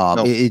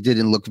 No. It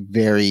didn't look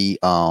very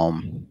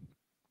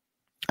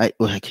I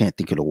can't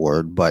think of the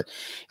word, but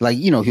like,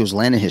 he was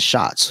landing his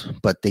shots,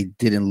 but they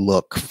didn't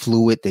look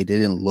fluid. They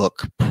didn't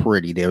look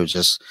pretty. They're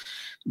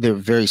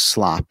very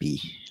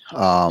sloppy.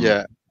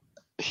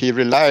 He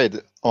relied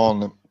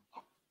on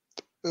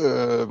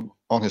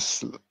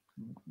his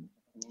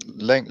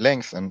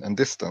length and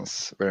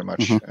distance very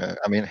much. I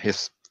mean,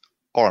 his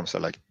arms are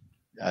like,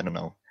 I don't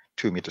know,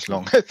 2 meters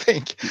long, I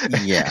think.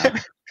 Yeah.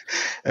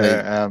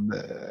 And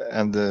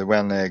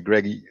when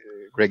Greg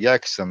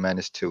Jackson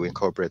managed to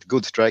incorporate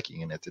good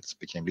striking in it, it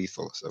became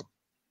lethal. So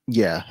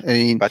yeah, I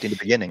mean, but in the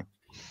beginning,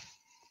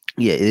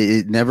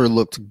 it never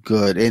looked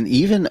good, and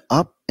even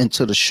up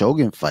into the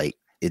Shogun fight,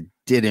 it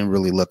didn't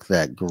really look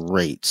that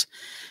great.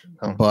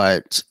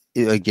 But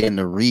again,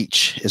 the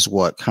reach is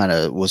what kind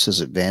of was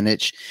his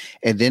advantage,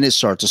 and then it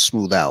started to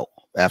smooth out.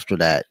 After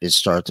that, it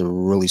started to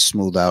really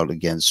smooth out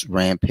against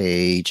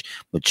Rampage,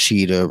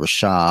 Machida,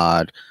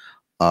 Rashad,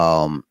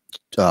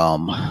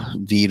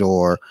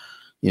 Vitor.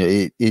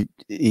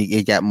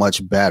 It got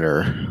much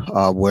better,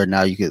 where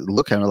now you could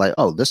look at him like,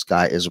 oh, this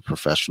guy is a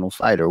professional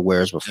fighter.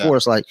 Whereas before,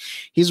 it's like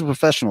he's a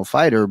professional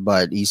fighter,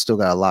 but he's still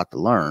got a lot to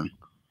learn.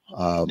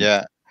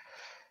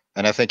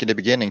 And I think in the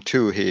beginning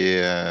too, he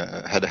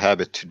had a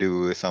habit to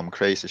do some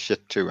crazy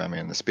shit too. I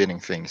mean,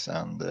 spinning things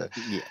and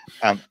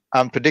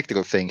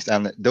unpredictable things,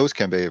 and those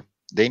can be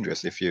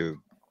dangerous if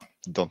you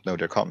don't know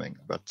they're coming.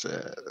 But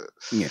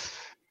Yeah.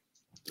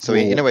 so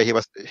in Well, a way, he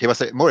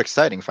was a more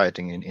exciting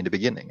fighting in the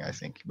beginning, I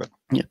think. But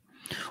yeah.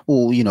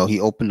 Well, you know, he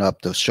opened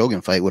up the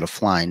Shogun fight with a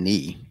flying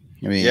knee.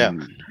 I yeah,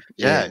 mean,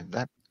 yeah,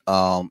 that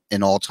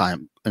an all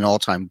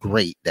time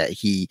great that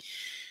he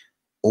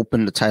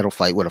opened the title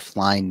fight with a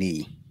flying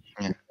knee,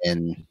 yeah,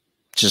 and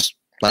just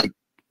like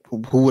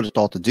who would have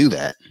thought to do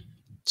that?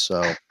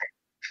 So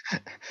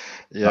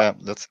yeah,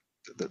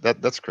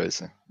 that's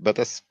crazy. But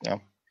that's yeah,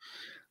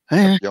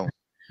 eh, that's Jones.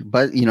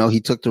 but you know,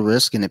 he took the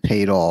risk and it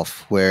paid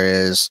off.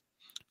 Whereas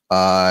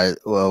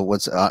well,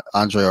 what's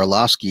Andre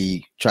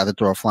Arlovsky tried to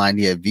throw a flying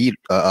knee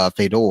at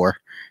Fedor,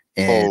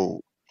 and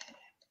Oh,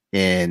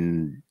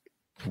 and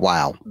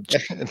wow.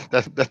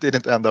 that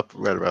didn't end up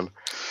very well.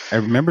 I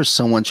remember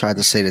someone tried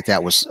to say that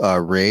that was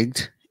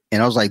rigged,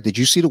 and I was like, "Did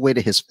you see the way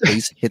that his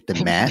face hit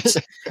the mat?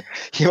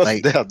 He was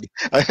Like, dead.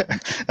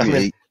 I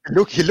mean,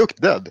 yeah, he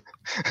looked dead.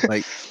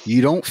 like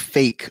you don't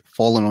fake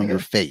falling on your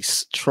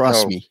face.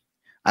 Trust No, me,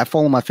 I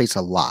fall on my face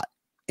a lot,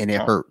 and it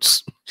no.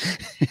 hurts.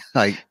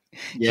 Like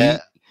Yeah,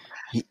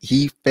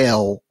 he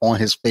fell on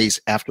his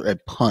face after a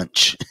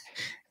punch.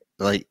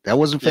 Like that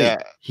wasn't fake.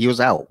 yeah. He was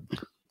out.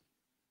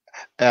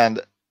 And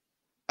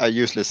I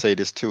usually say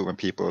this too when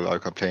people are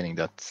complaining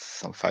that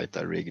some fight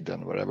are rigged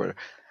and whatever.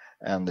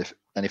 And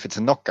if it's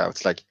a knockout,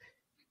 it's like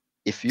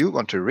if you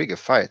want to rig a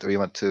fight or you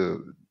want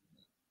to,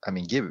 I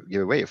mean, give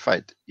away a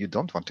fight, you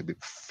don't want to be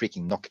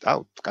freaking knocked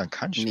out Yeah,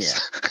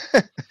 unconscious.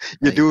 You're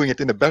like doing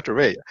it in a better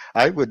way.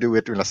 I would do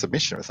it in a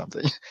submission or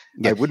something.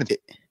 yeah. I wouldn't be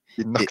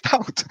It, knocked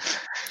out.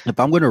 if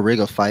I'm going to rig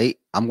a fight,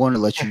 I'm going to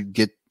let you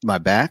get my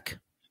back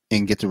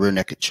and get the rear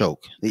naked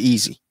choke. The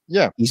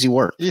Yeah, easy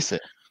work. easy.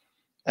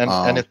 And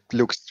Um, it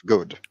looks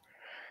good.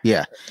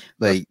 yeah,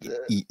 But like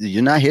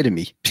you're not hitting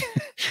me.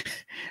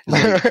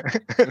 Like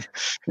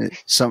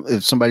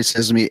if somebody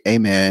says to me, "Hey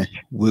man,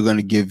 we're going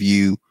to give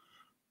you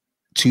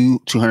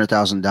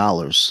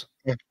 $200,000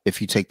 if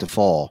you take the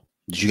fall.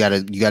 You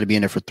gotta be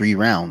in there for 3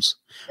 rounds."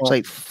 It's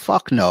like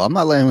fuck no, I'm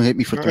not letting him hit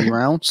me for 3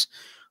 rounds.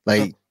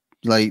 Like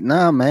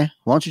nah, man.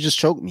 Why don't you just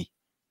choke me?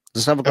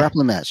 Let's have a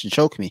grappling match and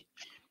choke me.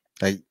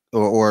 Like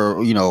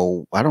or you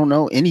know, I don't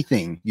know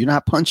anything. You're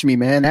not punching me,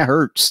 man. That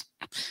hurts.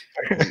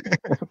 Like,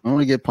 I want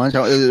to get punched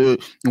out.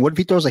 What if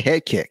he throws a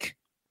head kick?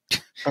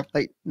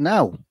 Like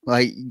no,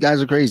 like you guys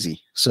are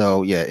crazy.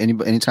 So yeah,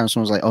 anytime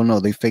someone's like, oh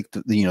no, they faked,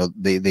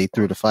 they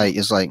threw the fight.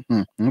 It's like,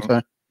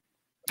 okay,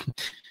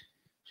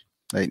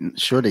 like,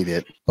 sure they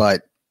did.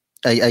 But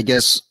I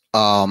guess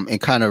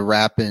and kind of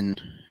wrapping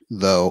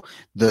though,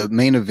 the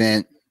main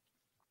event,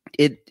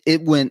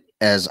 it went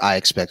as I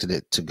expected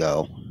it to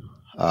go.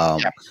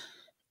 Yeah.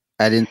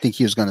 I didn't think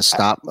he was going to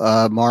stop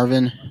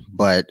Marvin,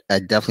 but I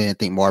definitely didn't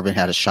think Marvin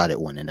had a shot at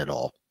winning at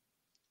all.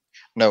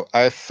 No,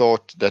 I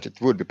thought that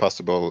it would be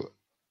possible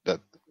that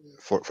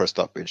for a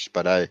stoppage,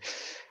 but I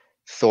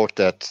thought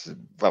that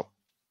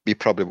we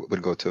probably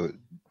would go to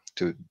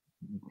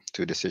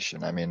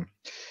decision. I mean,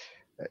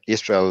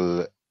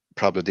 Israel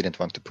probably didn't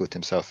want to put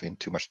himself in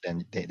too much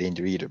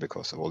danger either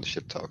because of all the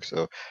shit talk.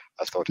 So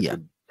I thought it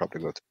would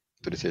probably go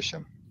to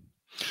decision.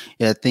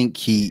 Yeah, I think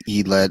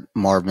he let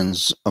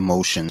Marvin's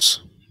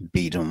emotions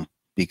beat him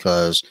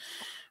because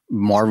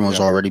Marvin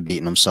was already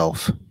beating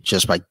himself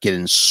just by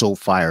getting so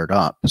fired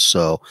up.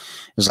 So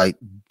it's like,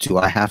 do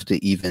I have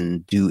to even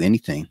do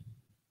anything?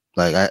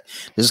 Like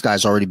this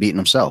guy's already beating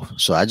himself.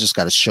 So I just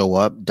got to show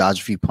up, dodge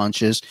a few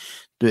punches,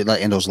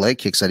 and those leg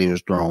kicks that he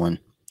was throwing.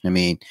 I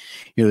mean,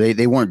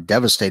 they weren't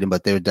devastating,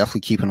 but they were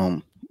definitely keeping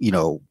him,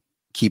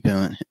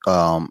 keeping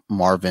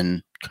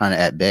Marvin kind of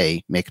at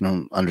bay, making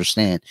him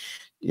understand,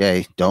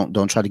 yeah,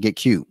 don't try to get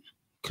cute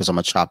because I'm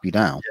gonna chop you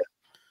down. Yeah.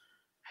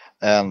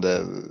 And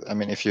I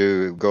mean, if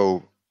you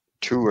go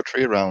 2 or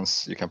 3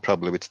 rounds, you can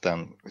probably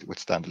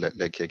withstand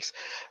leg kicks,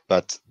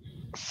 but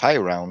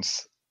 5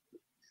 rounds,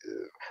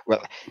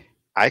 well,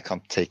 I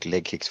can't take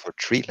leg kicks for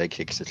 3 leg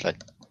kicks. It's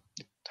like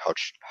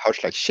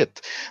hurts like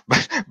shit.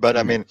 But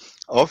I mean,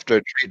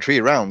 after three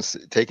rounds,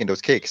 taking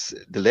those kicks,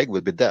 the leg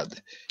will be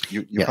dead.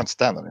 You can't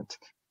stand on it.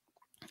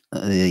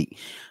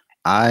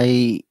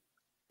 I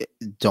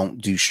don't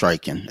do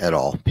striking at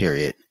all,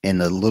 period. And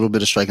the little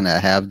bit of striking that I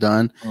have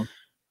done,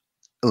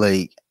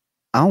 like,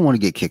 I don't want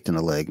to get kicked in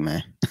the leg,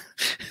 man.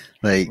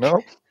 Like,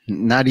 no,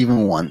 not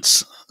even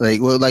once. Like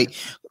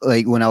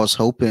when I was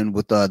hoping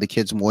with the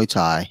kids Muay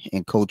Thai,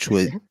 and coach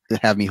would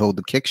have me hold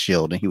the kick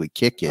shield and he would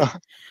kick it.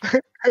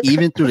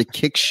 Even through the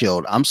kick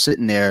shield, I'm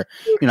sitting there,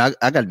 I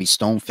got to be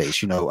stone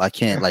faced, I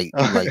can't like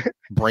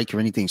break or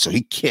anything. So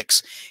he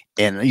kicks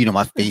and,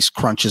 my face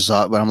crunches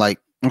up, but I'm like,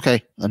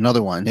 okay,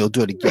 another one. He'll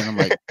do it again. I'm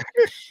like,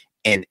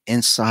 and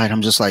inside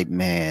I'm just like,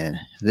 man,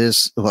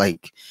 this,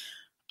 like,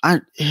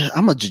 I'm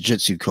a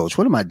jiu-jitsu coach.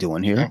 What am I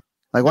doing here?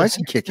 Like, why is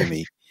he kicking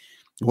me?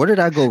 What did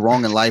I go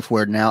wrong in life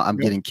where now I'm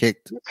getting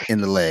kicked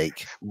in the leg?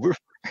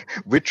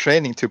 We're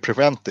training to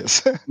prevent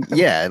this.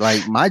 Yeah,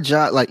 like my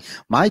job, like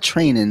my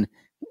training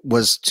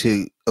was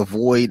to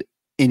avoid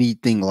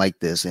anything like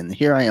this. And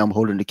here I am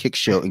holding the kick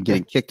shield and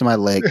getting kicked in my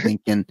leg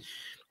thinking,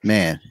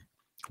 man,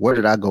 where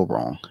did I go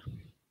wrong?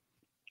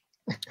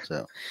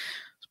 So,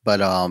 But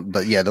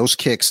yeah, those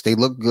kicks, they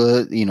look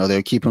good. You know,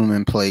 they're keeping them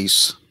in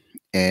place.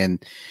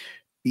 And,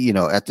 you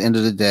know, at the end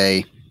of the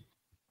day,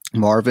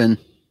 Marvin,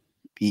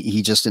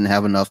 he just didn't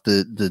have enough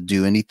to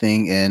do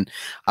anything. And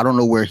I don't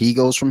know where he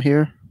goes from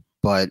here,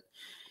 but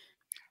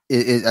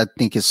I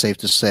think it's safe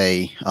to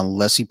say,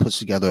 unless he puts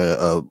together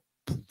a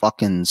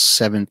fucking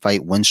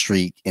 7-fight win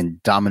streak in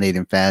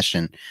dominating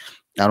fashion,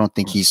 I don't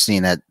think he's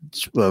seeing that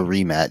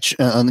rematch.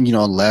 You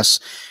know, unless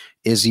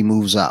Izzy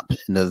moves up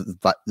and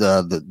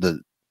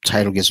the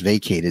title gets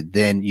vacated,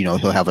 then, you know,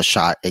 he'll have a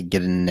shot at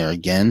getting in there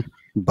again.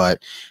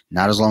 But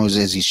not as long as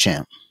Izzy's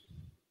champ.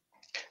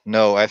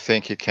 No, I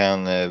think he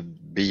can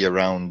be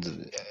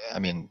around. I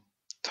mean,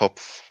 top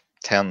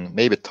 10,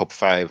 maybe top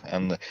 5,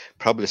 and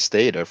probably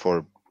stay there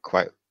for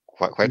quite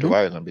a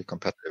while and be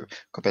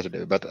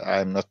competitive. But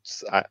I'm not.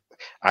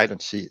 I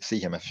don't see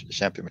him as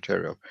champion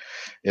material.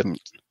 It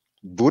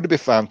would be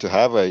fun to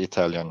have an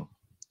Italian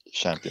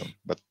champion,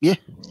 but yeah,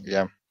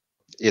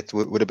 it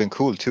would have been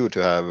cool too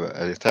to have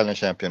an Italian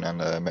champion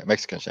and a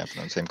Mexican champion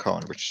on the same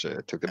card, which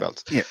took the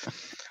belts. Yeah,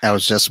 I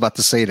was just about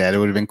to say that. It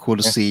would have been cool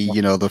to see,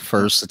 you know, the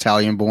first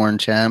Italian-born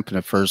champ and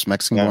the first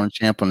Mexican-born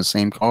champ on the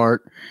same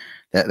card.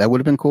 That would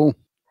have been cool.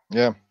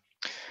 Yeah.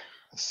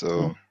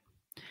 So,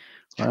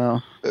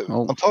 well,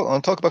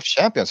 on talk about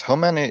champions, how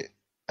many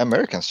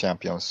American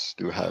champions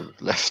do we have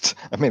left?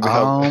 I mean, we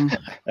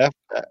have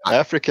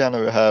African,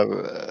 we have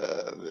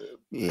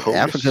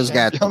Africa's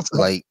got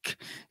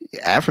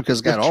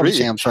Africa's got all the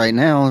champs right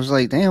now. It's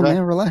like, damn,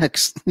 man,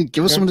 relax.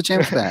 Give us some of the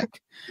champs back.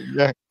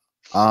 Yeah.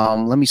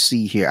 Let me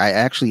see here. I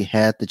actually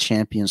had the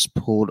champions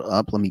pulled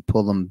up. Let me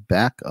pull them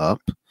back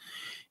up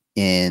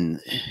and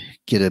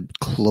get a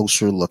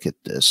closer look at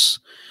this.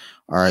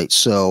 All right,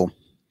 so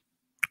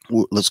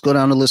let's go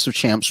down the list of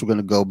champs. We're going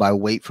to go by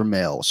weight for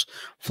males.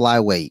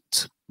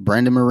 Flyweight,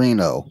 Brandon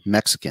Moreno,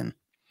 Mexican.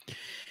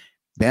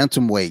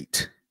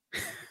 Bantamweight,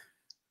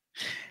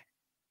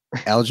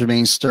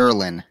 Aljamain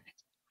Sterling,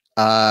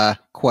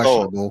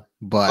 questionable,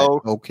 but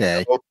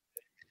okay.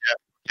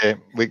 Okay,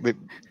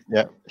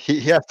 he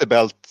has the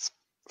belt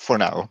for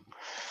now.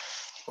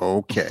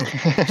 Okay.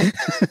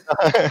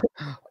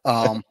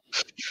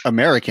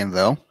 American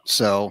though,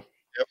 so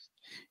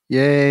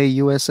yay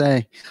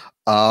USA.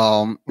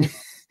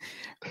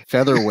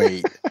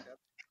 Featherweight,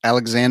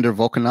 Alexander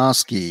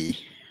Volkanovski,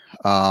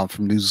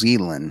 from New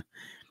Zealand.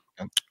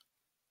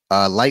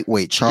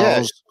 Lightweight,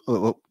 Charles.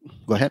 Go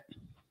ahead.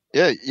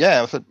 Yeah,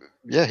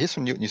 he's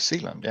from New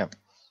Zealand. Yeah,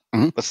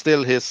 but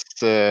still his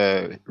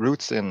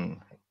roots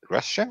in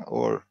Russia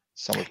or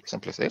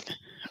someplace else.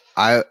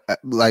 I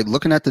like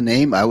looking at the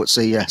name. I would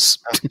say yes.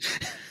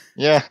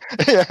 Yeah.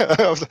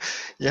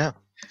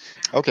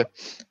 Okay.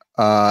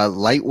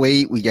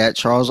 Lightweight, we got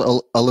Charles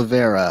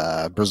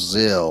Oliveira,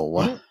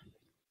 Brazil.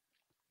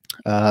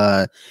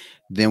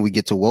 Then we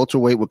get to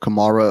welterweight with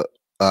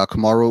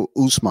Kamaru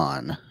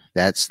Usman.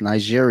 That's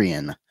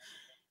Nigerian.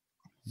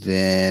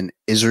 Then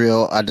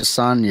Israel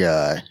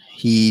Adesanya.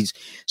 He's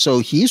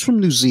from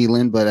New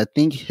Zealand, but I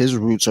think his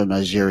roots are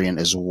Nigerian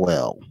as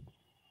well.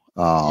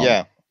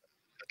 At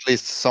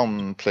least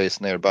some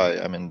place nearby.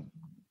 I mean,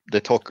 they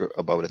talk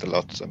about it a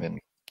lot. I mean,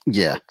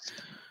 yeah.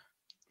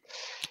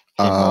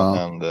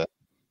 And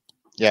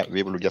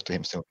we will get to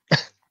him soon.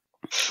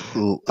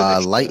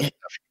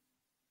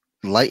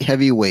 Light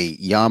heavyweight,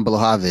 Jan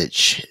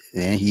Blachowicz,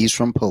 and he's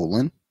from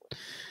Poland.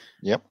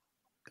 Yep.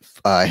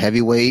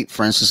 Heavyweight,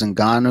 Francis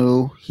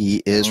Ngannou.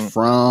 He is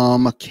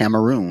from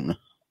Cameroon.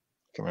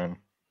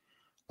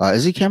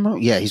 Is he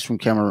Cameroon? Yeah, he's from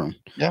Cameroon.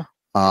 Yeah.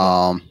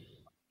 And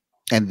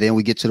then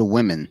we get to the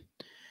women.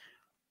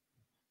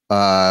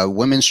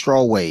 Women's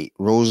strawweight,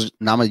 Rose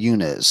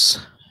Namajunas,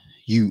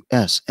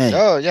 USA.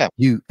 Oh yeah,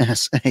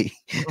 USA.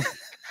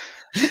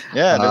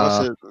 Yeah, there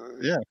was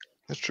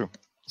that's true.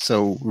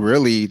 So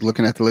really,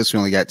 looking at the list, we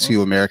only got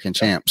 2 American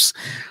champs.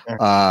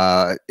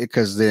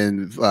 Because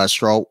then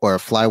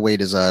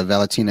flyweight is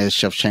Valentina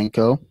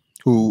Shevchenko,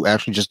 who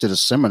actually just did a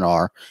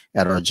seminar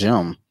at our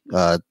gym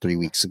 3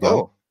 weeks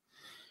ago.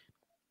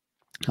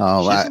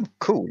 She's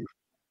cool.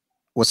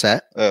 What's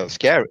that?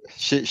 Scary.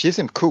 She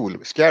seemed cool,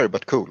 scary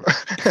but cool.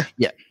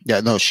 Yeah.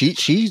 No,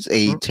 she's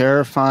a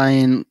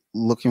terrifying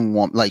looking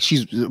woman. Like,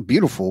 she's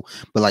beautiful,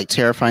 but like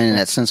terrifying in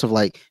that sense of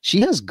like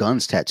she has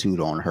guns tattooed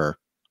on her.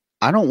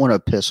 I don't want to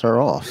piss her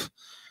off.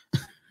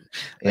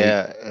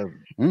 I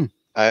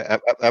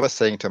was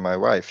saying to my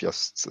wife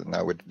just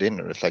now with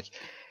dinner, it's like,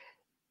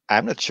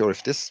 I'm not sure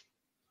if this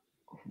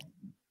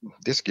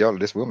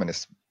woman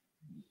is,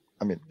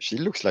 I mean, she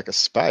looks like a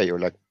spy or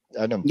like,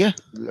 I don't know,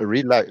 a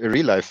real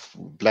life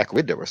Black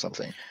Widow or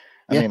something.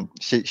 I mean,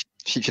 she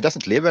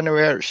doesn't live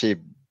anywhere.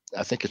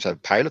 I think it's a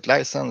pilot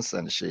license,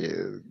 and she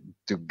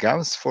do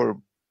guns for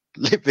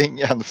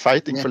living and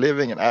fighting for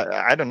living, and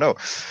I don't know.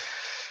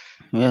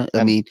 Yeah,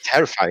 I mean,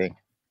 terrifying.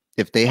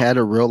 If they had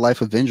a real life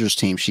Avengers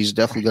team, she's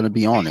definitely going to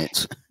be on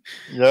it.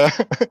 Yeah.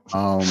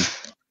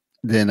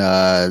 Then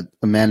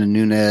Amanda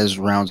Nunes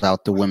rounds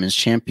out the women's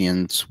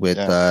champions with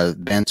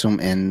bantam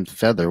and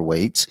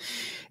featherweights,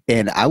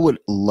 and I would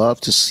love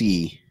to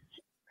see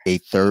a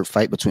third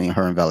fight between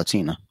her and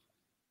Valentina.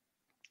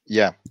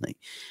 Yeah, Like,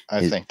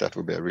 I think that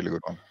would be a really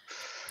good one.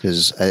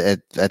 because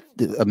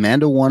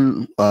Amanda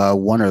won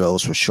one of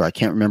those for sure. I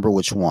can't remember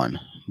which one,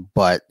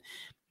 but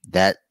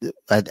that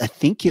I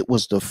think it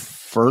was the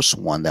first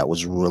one that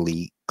was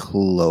really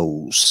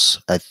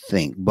close. I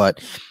think,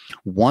 but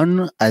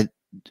one I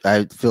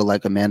feel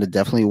like Amanda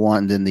definitely won.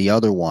 And then the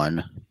other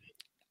one,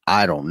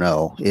 I don't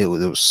know. It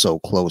was so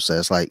close.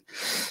 That's like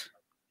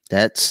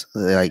that's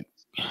like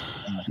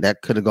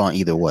that could have gone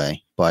either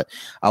way. But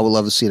I would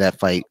love to see that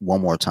fight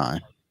one more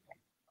time.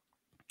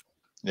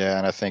 Yeah,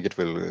 and I think it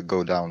will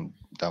go down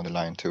the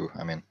line too.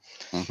 I mean,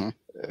 Mm-hmm.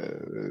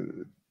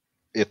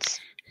 it's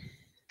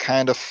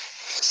kind of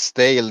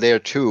stale there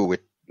too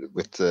with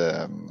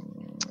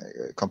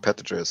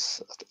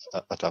competitors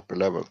at upper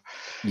level.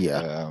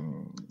 Yeah.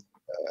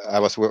 I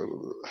was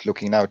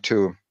looking now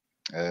too.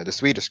 The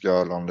Swedish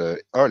girl on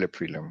the early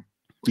prelim,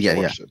 which I Yeah.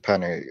 Yeah. watched,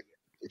 Penny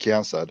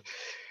Kiansad.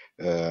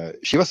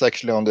 She was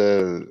actually on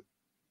the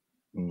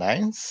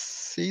 9th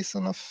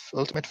season of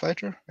Ultimate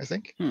Fighter, I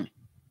think. Hmm.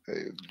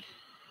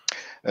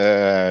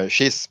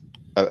 She's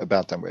a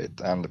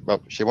bantamweight, and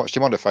well, she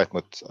won the fight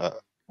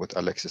with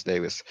Alexis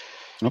Davis.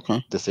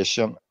 Okay.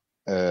 Decision.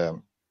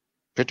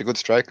 Pretty good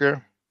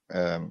striker.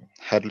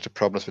 Had little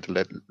problems with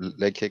the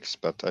leg kicks,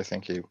 but I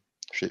think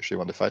she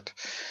won the fight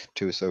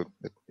too. So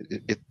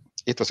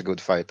it was a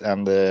good fight,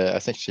 and I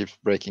think she's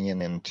breaking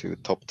into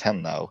top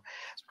 10 now.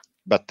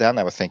 But then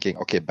I was thinking,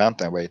 okay,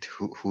 bantamweight,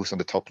 who's on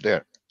the top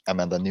there?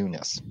 Amanda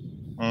Nunes.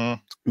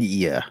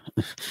 Yeah.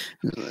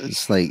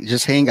 It's like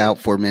just hang out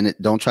for a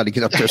minute. Don't try to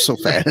get up there so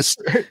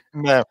fast.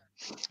 No,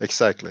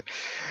 exactly.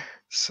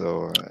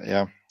 So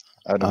yeah,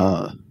 I don't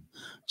know.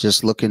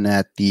 Just looking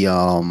at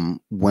the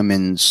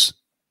women's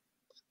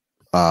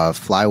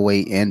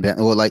flyweight and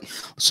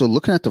so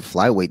looking at the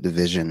flyweight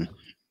division,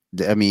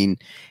 I mean,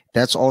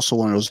 that's also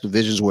one of those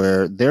divisions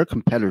where there are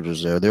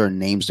competitors there are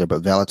names there,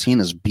 but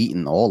Valentina's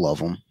beaten all of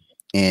them.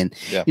 And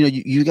Yeah.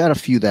 you got a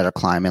few that are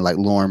climbing, like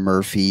Lauren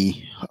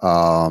Murphy,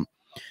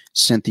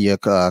 Cynthia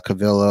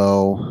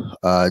Cavillo,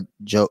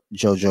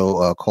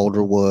 Jojo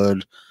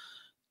Calderwood.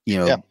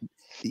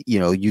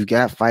 You've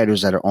got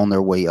fighters that are on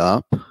their way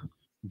up,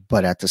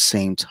 but at the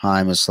same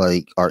time, it's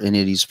like, are any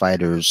of these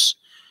fighters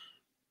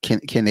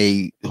can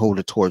they hold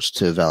a torch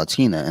to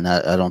Valentina? And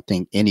I don't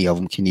think any of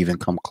them can even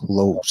come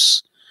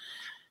close.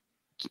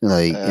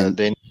 Like, I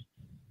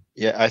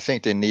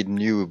think they need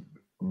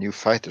new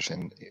fighters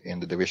in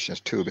the divisions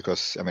too,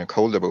 because I mean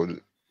Calderwood,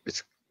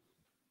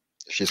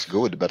 she's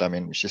good, but I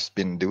mean she's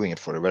been doing it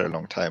for a very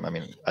long time. I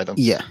mean I don't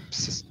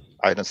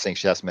think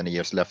she has many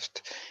years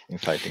left in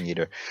fighting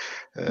either.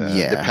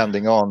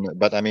 Depending on,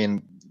 but I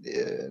mean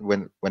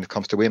when it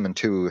comes to women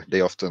too,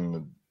 they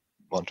often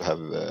want to have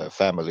a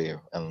family,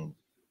 and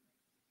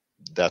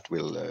that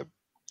will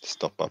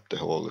stop up the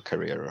whole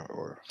career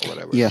or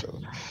whatever. Yeah.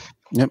 So.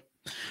 Yep.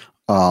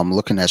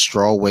 Looking at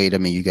strawweight, I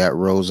mean, you got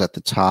Rose at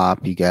the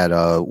top. You got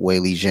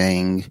Weili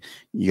Zhang,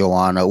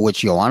 Joanna,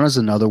 which Joanna's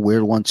another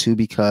weird one too,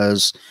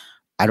 because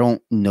I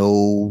don't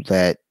know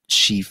that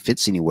she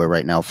fits anywhere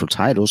right now for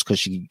titles, because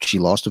she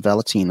lost to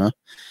Valentina.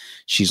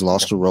 She's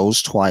lost to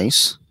Rose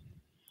twice.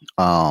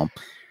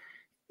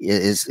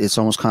 It's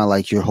almost kind of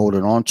like you're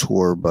holding on to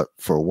her, but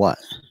for what?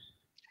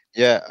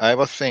 Yeah, I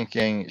was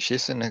thinking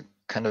she's in a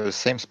kind of the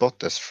same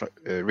spot as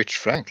Rich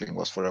Franklin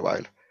was for a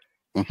while.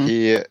 Mm-hmm.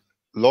 He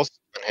lost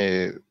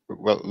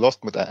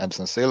with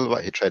Anderson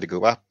Silva. He tried to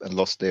go up and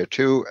lost there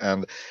too,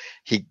 and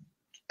he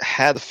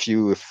had a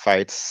few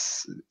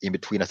fights in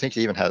between. I think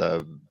he even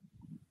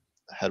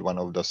had one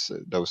of those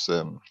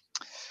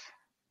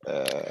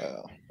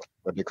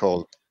what do you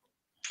call?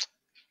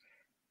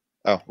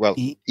 Oh well,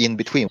 in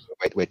between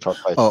weight class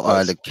fights.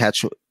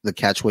 The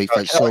catch weight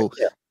fight. So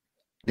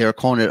they were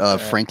calling it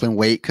Franklin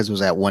weight because it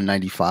was at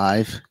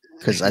 195.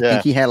 Because I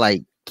think he had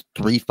like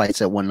 3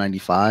 fights at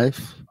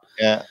 195.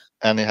 Yeah,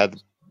 and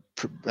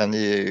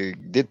he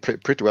did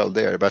pretty well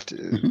there. But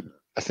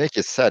I think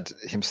he said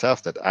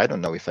himself that I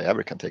don't know if I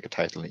ever can take a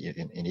title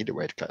in either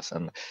weight class,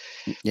 and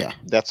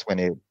that's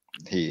when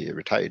he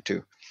retired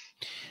too.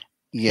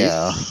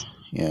 Yeah,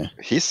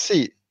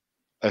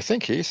 I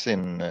think he's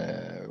in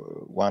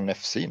ONE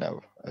FC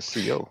now, as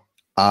CEO.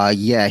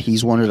 Yeah,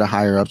 he's one of the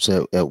higher ups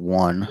at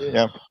ONE.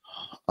 Yeah.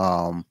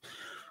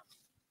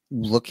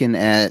 Looking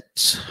at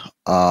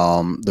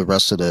the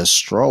rest of the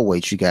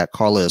strawweights, you got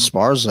Carla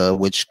Esparza,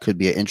 which could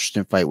be an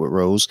interesting fight with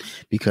Rose,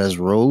 because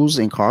Rose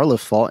and Carla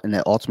fought in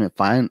that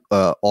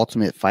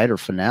Ultimate Fighter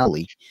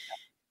finale,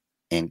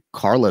 and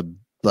Carla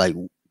like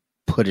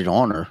put it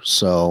on her.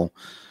 So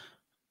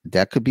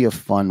that could be a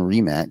fun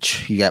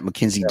rematch. You got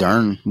Mackenzie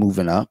Dern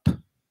moving up.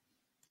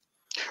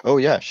 Oh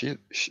yeah,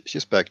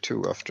 she's back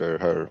too after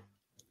her.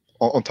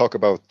 On talk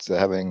about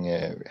having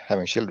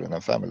children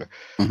and family,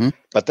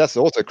 but that's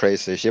also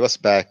crazy. She was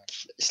back.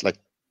 It's like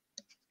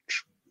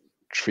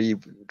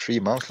 3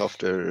 months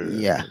after.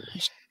 Yeah,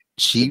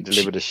 she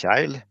delivered a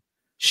child.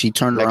 She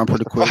turned around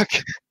pretty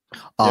quick.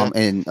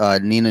 And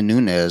Amanda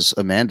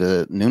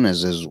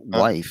Nunes'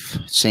 wife,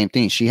 same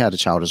thing. She had a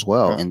child as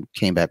well and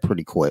came back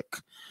pretty quick.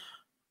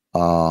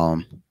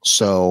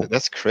 So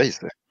that's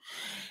crazy.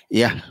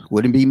 Yeah,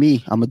 wouldn't be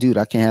me. I'm a dude.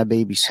 I can't have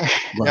babies. Yeah,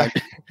 But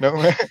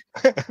no.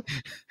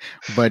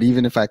 but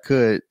even if I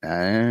could,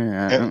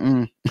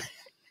 I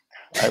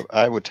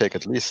would take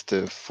at least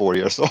 4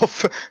 years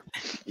off.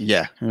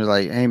 yeah, it was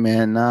like, hey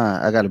man, nah,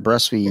 I got to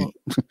breastfeed.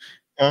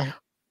 Uh,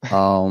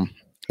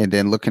 And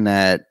then looking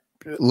at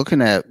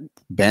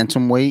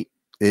bantamweight,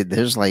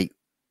 there's like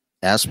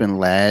Aspen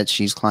Ladd,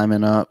 she's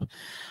climbing up.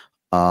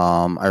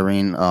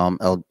 Irene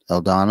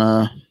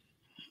Eldana,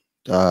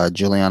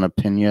 Juliana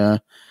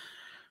Pena.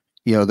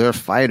 They're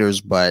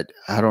fighters, but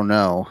I don't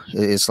know.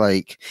 It's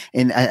like,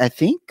 and I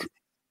think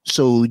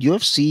so.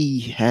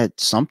 UFC had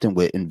something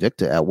with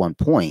Invicta at one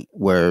point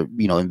where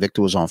Invicta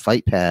was on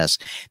Fight Pass.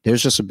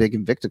 There's just a big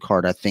Invicta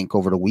card, I think,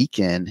 over the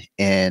weekend,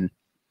 and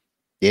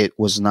it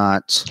was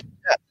not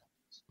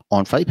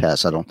on Fight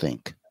Pass. I don't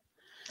think.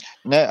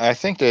 no, I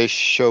think they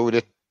showed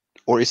it,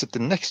 or is it the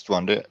next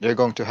one? They're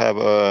going to have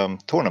a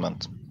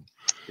tournament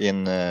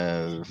in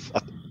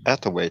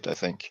atterweight. I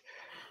think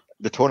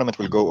the tournament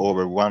will go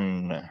over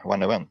one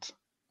event,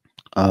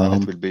 and it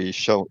Um. will be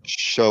shown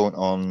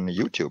on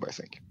YouTube, I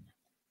think.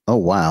 Oh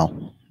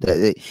wow.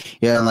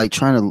 Yeah, I'm like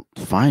trying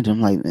to find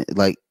him,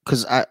 like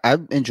because I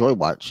enjoy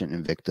watching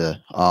Invicta.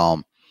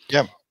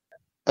 Yeah,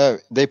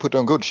 they put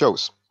on good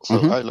shows. So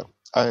Mhm.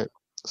 I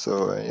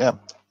so yeah,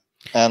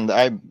 and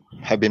I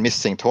have been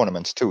missing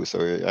tournaments too. So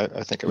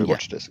I think I will Yeah.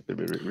 watch this. It will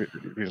be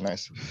really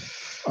nice.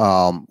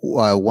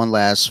 One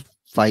last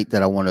fight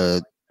that I want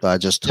to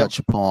just Yeah, touch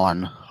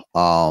upon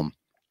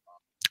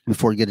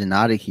before getting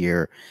out of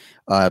here.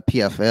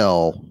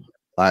 PFL.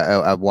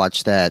 I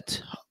watched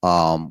that.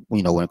 When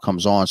it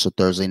comes on. So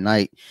Thursday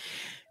night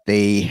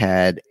they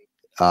had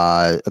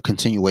a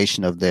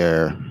continuation of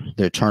their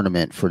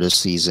tournament for this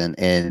season,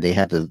 and they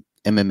had the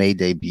MMA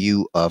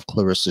debut of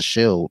Clarissa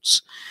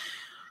Shields,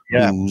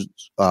 yeah, who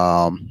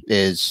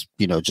is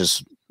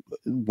just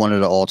one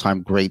of the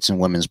all-time greats in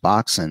women's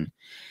boxing,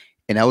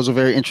 and that was a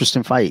very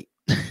interesting fight,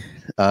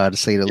 to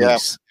say the yeah.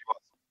 least.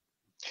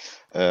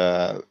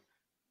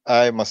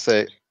 I must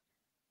say,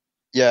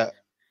 yeah,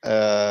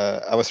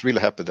 I was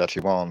really happy that she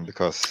won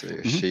because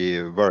Hmm.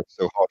 she worked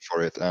so hard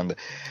for it,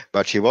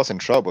 but she was in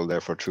trouble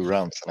there for 2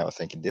 rounds, and I was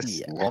thinking this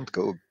Yeah. won't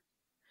go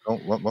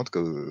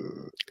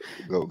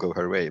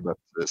her way, but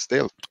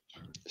still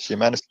she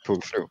managed to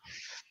pull through.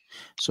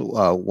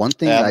 So one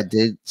thing And I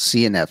did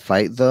see in that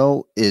fight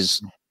though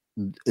is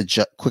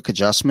quick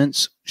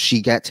adjustments.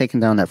 She got taken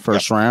down that yeah,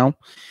 first round.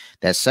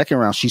 That second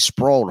round, she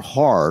sprawled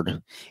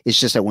hard. It's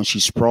just that when she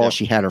yeah, sprawled,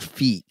 she had her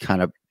feet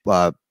kind of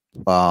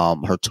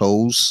her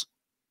toes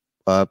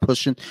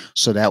pushing,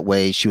 so that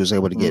way she was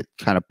able to mm, get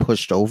kind of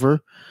pushed over.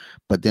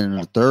 But then in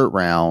the third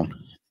round,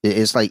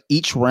 it's like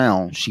each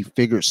round she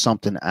figured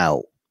something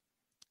out,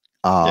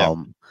 yeah,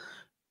 um,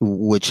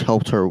 which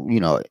helped her,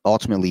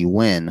 ultimately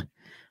win.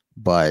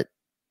 But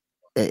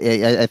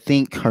I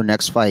think her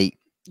next fight,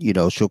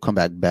 she'll come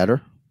back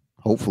better,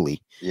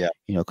 hopefully. yeah.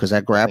 Because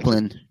that I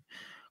think so.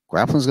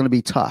 grappling's going to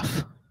be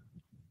tough.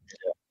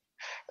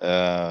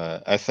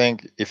 I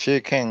think if she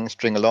can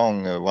string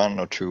along 1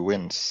 or 2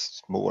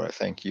 wins more, I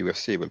think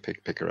UFC will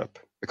pick her up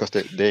because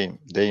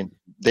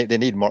they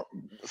need more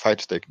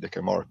fights they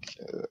can Hmm. mark.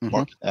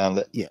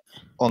 And Yeah.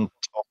 on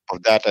top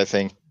of that, I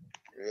think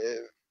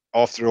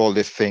after all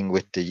this thing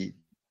with the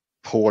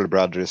Paul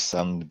brothers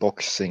and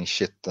boxing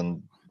shit,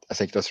 and I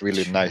think that's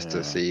really nice to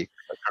Sure. see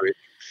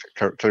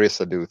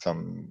Clarissa do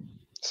some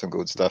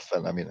good stuff.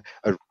 And I mean,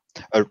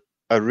 a,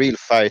 a real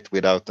fight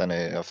without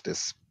any of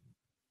this,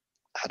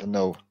 I don't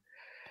know,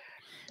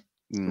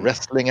 Mm,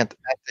 wrestling and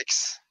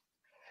ethics.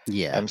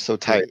 yeah. I'm so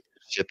tired of It,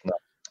 shit now.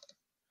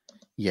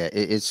 yeah.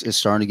 It's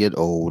starting to get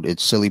old.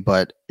 It's silly,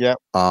 but Yeah,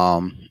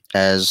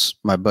 as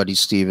my buddy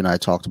Steve and I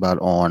talked about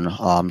on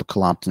the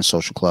Colompton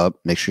Social Club,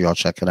 make sure y'all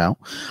check it out.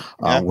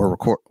 yeah,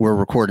 We're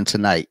recording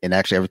tonight, and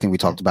actually everything we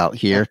talked about yeah.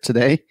 here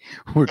today,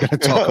 we're gonna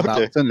talk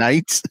about Okay.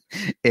 tonight,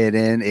 and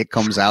then it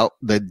comes out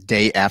the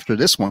day after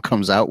this one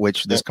comes out,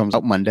 which Yeah. this comes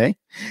out Monday,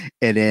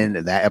 and Mm.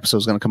 then that episode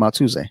is gonna come out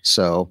Tuesday.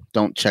 So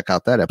don't check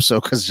out that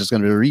episode because it's just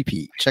gonna be a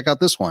repeat. Check out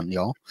this one,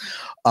 y'all.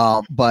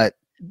 But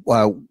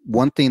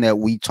one thing that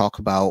we talk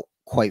about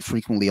quite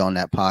frequently on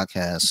that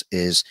podcast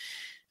is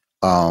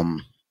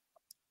um,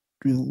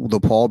 the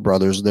Paul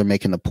brothers. They're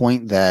making the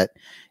point that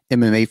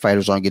MMA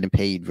fighters aren't getting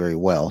paid very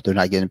well. They're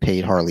not getting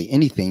paid hardly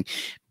anything.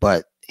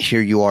 But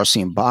here you are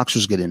seeing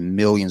boxers getting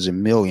millions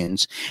and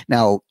millions.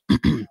 Now,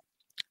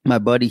 my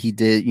buddy, he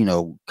did,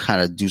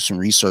 kind of do some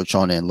research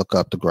on it and look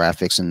up the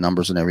graphics and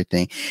numbers and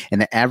everything. And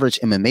the average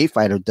MMA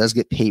fighter does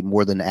get paid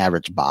more than the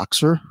average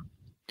boxer.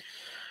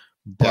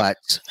 Yeah.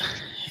 But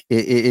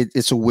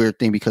it's a weird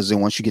thing because then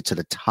once you get to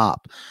the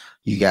top,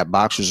 you got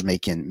boxers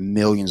making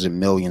millions and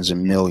millions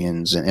and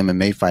millions, and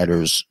MMA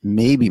fighters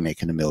maybe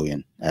making a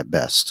million at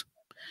best.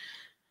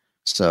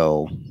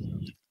 So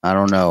I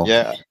don't know.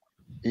 Yeah.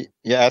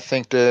 Yeah. I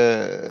think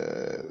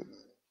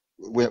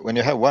when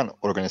you have one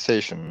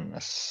organization,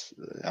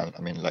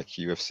 I mean, like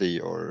UFC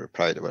or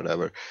Pride or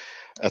whatever,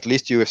 at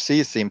least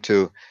UFC seem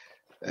to.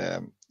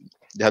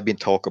 There have been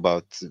talk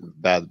about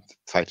bad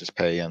fighters'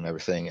 pay and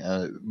everything.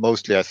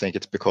 Mostly, I think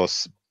it's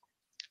because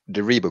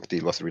the Reebok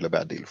deal was a really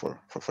bad deal for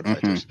the Mm-hmm.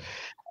 fighters.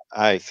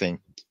 I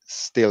think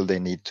still they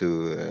need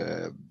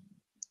to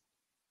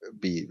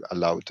be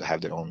allowed to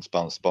have their own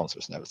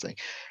sponsors and everything.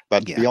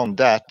 But Yeah. beyond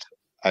that,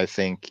 I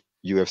think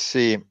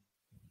UFC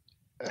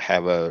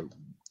have a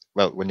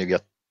well when you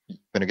get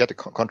a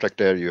contract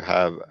there, you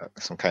have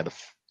some kind of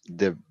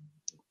the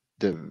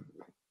the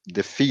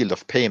the field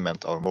of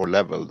payment are more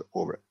leveled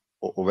over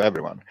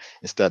everyone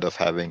instead of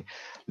having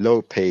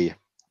low pay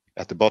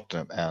at the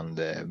bottom and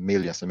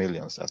millions and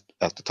millions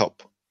at the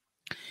top.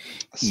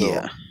 So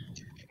Yeah.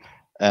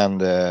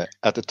 and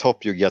at the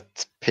top you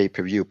get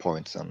pay-per-view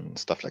points and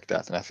stuff like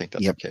that, and I think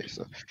that's Yep. okay.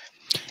 So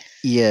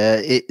Yeah,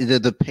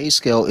 the pay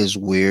scale is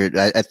weird.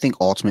 I think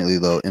ultimately,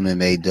 though,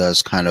 MMA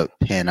does kind of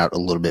pan out a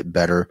little bit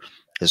better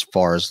as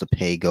far as the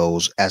pay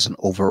goes as an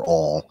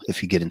overall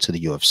if you get into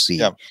the UFC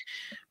yeah,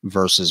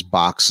 versus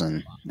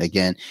boxing.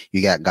 Again,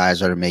 you got guys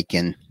that are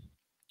making,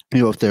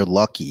 if they're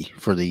lucky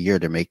for the year,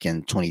 they're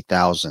making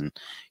 20,000.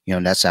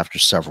 And that's after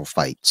several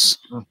fights.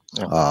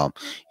 yeah.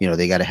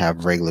 They got to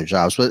have regular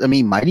jobs. But I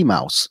mean, Mighty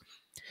Mouse,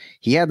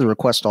 he had the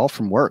request off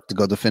from work to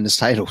go defend his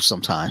title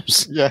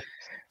sometimes. Yeah,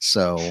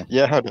 So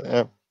yeah, I don't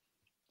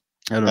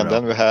and know.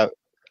 then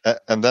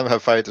we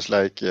have fighters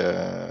like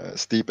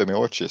Stipe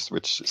Miocic,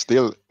 which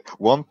still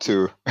want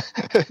to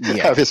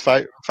Yeah. have his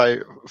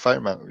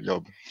fireman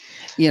job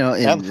and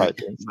And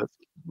fighting. So that's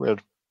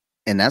weird.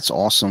 and that's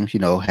awesome.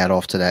 Hat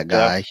off to that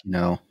Yeah, guy.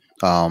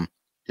 Um,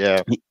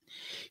 yeah,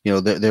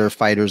 there are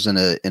fighters in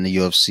the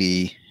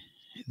UFC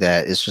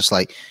that it's just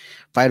like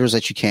fighters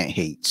that you can't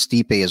hate.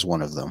 Stipe is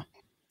one of them.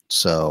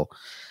 So,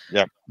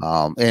 yeah,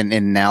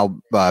 and now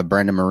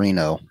Brandon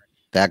Moreno,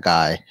 that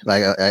guy,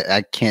 like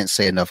I can't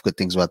say enough good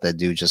things about that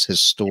dude. Just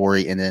his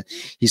story, and then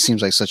he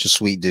seems like such a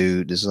sweet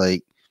dude. It's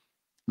like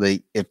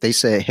if they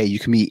say, hey, you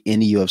can meet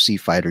any UFC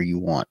fighter you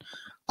want,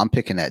 I'm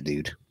picking that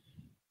dude.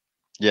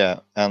 yeah.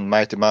 And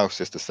Mighty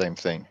Mouse is the same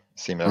thing.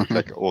 Seems Mm-hmm.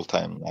 like an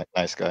all-time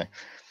nice guy.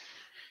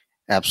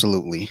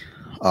 Absolutely.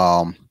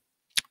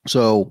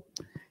 So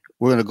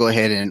we're gonna go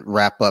ahead and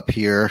wrap up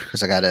here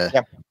because I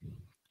gotta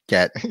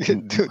get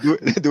do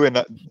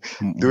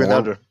more.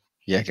 another.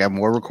 Yeah, got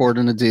more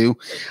recording to do.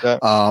 Yeah.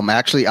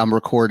 Actually, I'm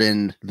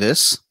recording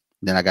this.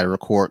 Then I got to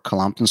record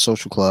Columpton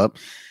Social Club.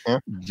 Yeah.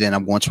 Then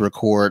I'm going to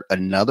record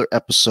another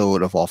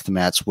episode of Off the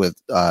Mats with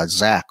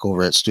Zach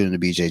over at Student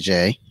of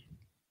BJJ.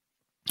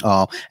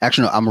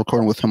 Actually, no, I'm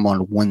recording with him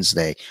on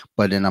Wednesday,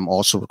 but then I'm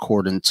also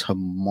recording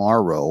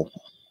tomorrow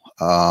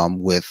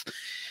with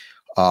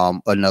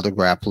another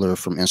grappler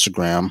from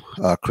Instagram,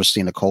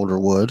 Christina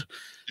Calderwood.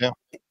 Yeah.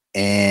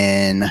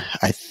 And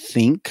I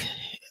think,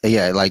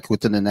 like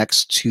within the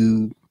next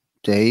 2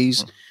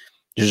 days,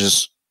 there's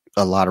just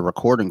a lot of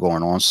recording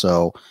going on.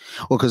 So,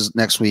 because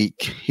next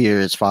week here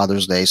it's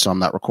Father's Day, so I'm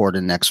not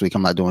recording next week.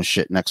 I'm not doing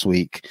shit next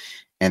week.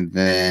 And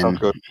then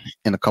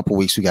in a couple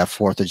weeks, we got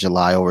 4th of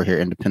July over here,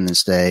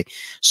 Independence Day.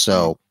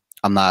 So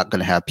I'm not going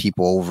to have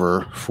people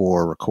over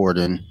for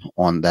recording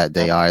on that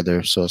day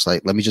either. So it's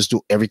like, let me just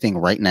do everything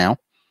right now.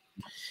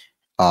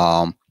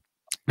 I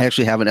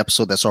actually have an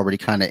episode that's already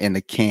kind of in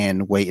the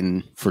can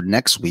waiting for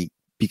next week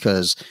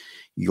because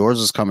yours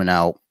is coming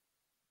out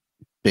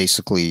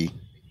basically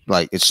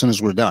like as soon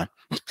as we're done.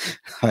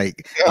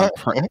 Like I'm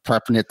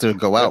prepping it to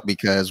go out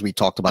because we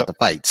talked about the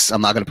fights.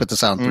 I'm not going to put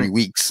this out in 3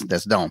 weeks.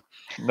 That's dumb.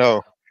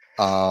 No.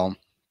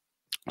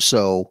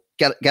 So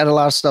got a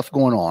lot of stuff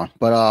going on,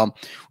 but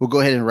we'll go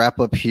ahead and wrap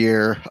up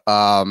here.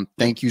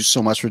 Thank you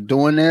so much for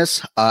doing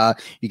this.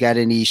 You got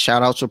any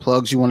shout outs or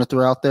plugs you want to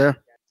throw out there?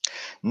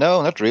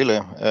 No, not really.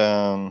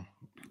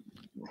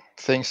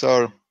 Things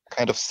are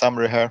kind of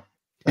summary here.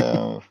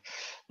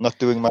 Not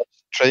doing much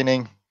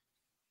training,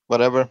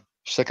 whatever.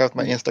 Check out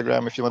my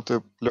Instagram if you want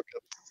to look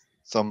at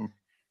some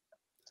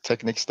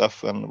technique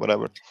stuff and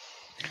whatever.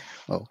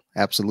 Oh,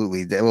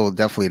 absolutely. Well,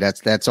 definitely.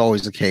 That's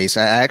always the case.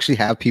 I actually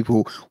have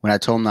people when I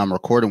tell them I'm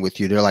recording with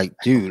you, they're like,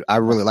 dude, I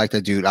really like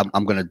that dude.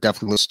 I'm going to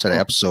definitely listen to the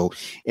episode.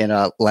 And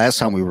last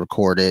time we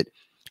recorded,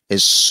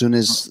 as soon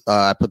as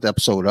I put the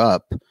episode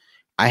up,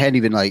 I hadn't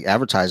even like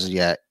advertised it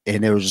yet.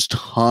 And there was just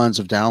tons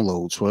of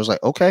downloads. So I was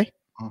like, okay,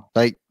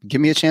 like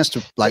give me a chance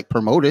to like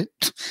promote it.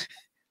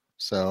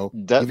 So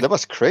that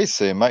was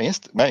crazy. My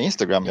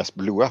Instagram just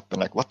blew up,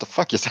 and like, what the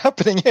fuck is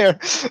happening here?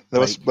 I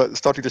was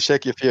starting to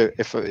check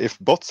if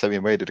bots have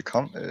invaded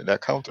the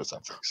account or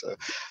something. So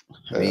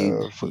I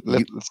mean,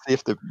 let's see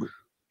if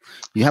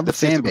you have a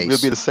fan base.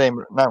 Will be the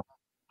same now.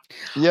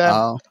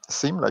 Yeah,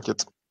 seem like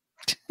it.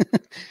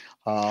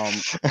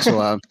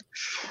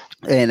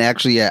 And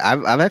actually, yeah,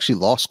 I've actually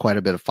lost quite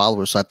a bit of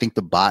followers. So I think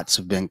the bots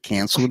have been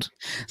canceled.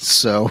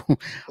 So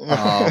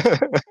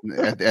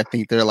I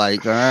think they're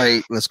like, all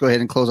right, let's go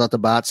ahead and close out the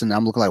bots. And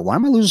I'm looking like, why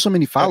am I losing so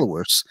many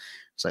followers?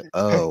 It's like,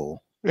 oh,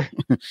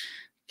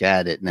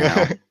 got it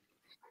now.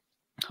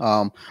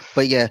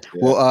 But yeah,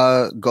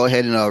 we'll go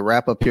ahead and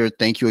wrap up here.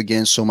 Thank you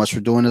again so much for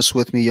doing this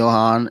with me,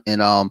 Johan.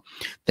 And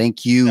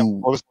thank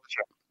you.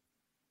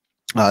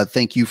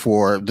 Thank you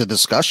for the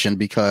discussion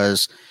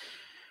because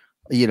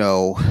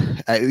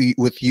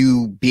with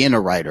you being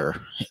a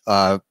writer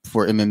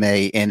for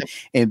MMA and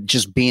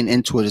just being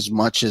into it as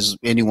much as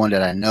anyone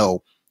that I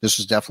know, this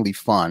was definitely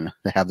fun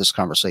to have this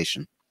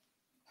conversation.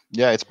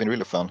 Yeah, it's been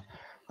really fun.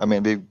 I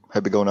mean, we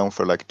have been going on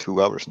for like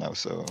 2 hours now,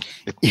 so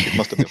it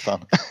must have been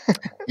fun.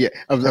 Yeah,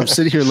 I'm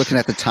sitting here looking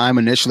at the time.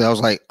 Initially, I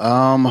was like,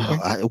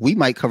 we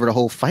might cover the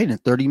whole fight in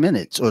 30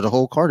 minutes or the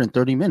whole card in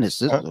 30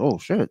 minutes. Oh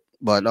shit!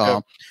 But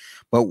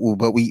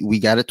we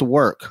got it to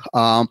work.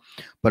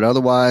 But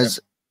otherwise,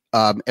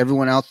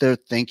 everyone out there,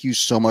 thank you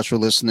so much for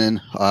listening.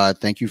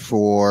 Thank you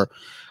for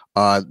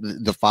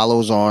the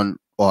follows on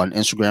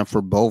Instagram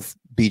for both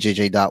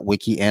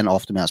bjj.wiki and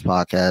Off the Mats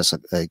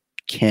podcast. I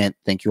can't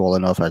thank you all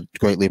enough. I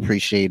greatly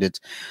appreciate it.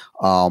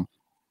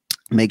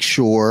 Make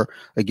sure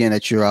again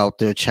that you're out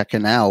there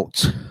checking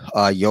out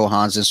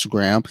Johan's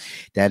Instagram.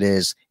 That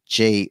is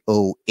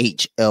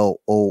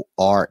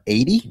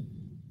JOHLOR80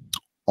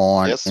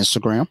 on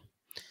Instagram.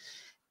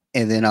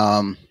 And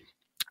then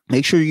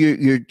make sure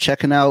you're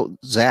checking out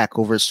Zach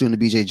over at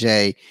Student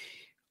BJJ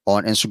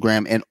on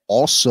Instagram, and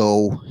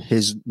also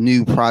his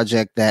new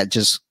project that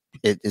just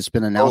it's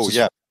been announced. Oh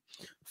yeah,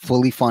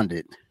 fully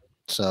funded.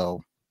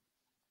 So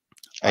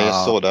I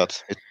just saw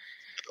that. It's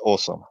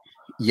awesome.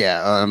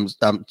 Yeah,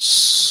 I'm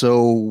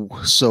so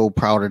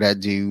proud of that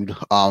dude.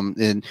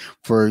 And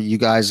for you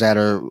guys that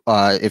are,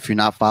 if you're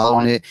not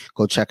following it,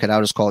 go check it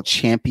out. It's called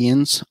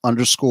Champions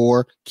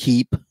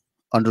 _keep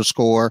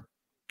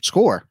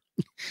 _score,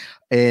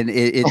 and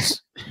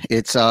it's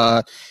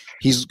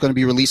he's going to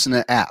be releasing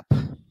an app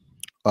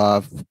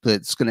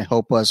that's going to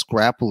help us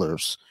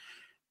grapplers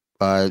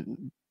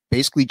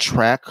basically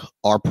track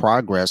our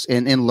progress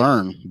and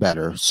learn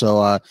better.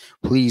 So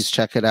please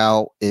check it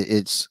out.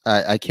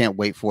 I can't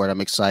wait for it.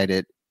 I'm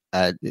excited.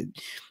 I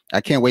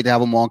can't wait to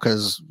have them on,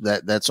 because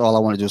that's all I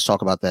want to do is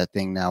talk about that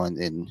thing now,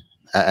 and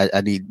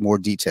I need more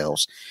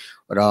details.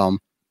 But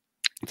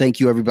thank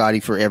you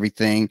everybody for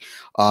everything.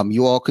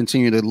 You all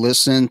continue to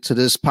listen to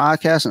this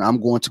podcast, and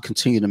I'm going to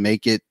continue to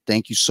make it.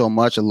 Thank you so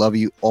much. I love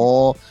you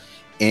all,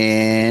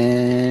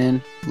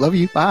 and love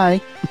you.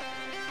 Bye.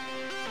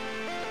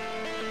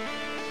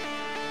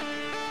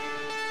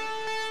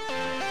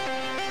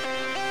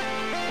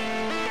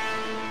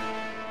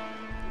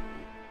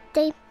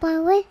 Deep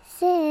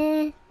with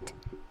it.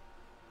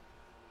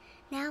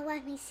 Now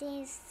let me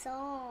sing a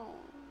song.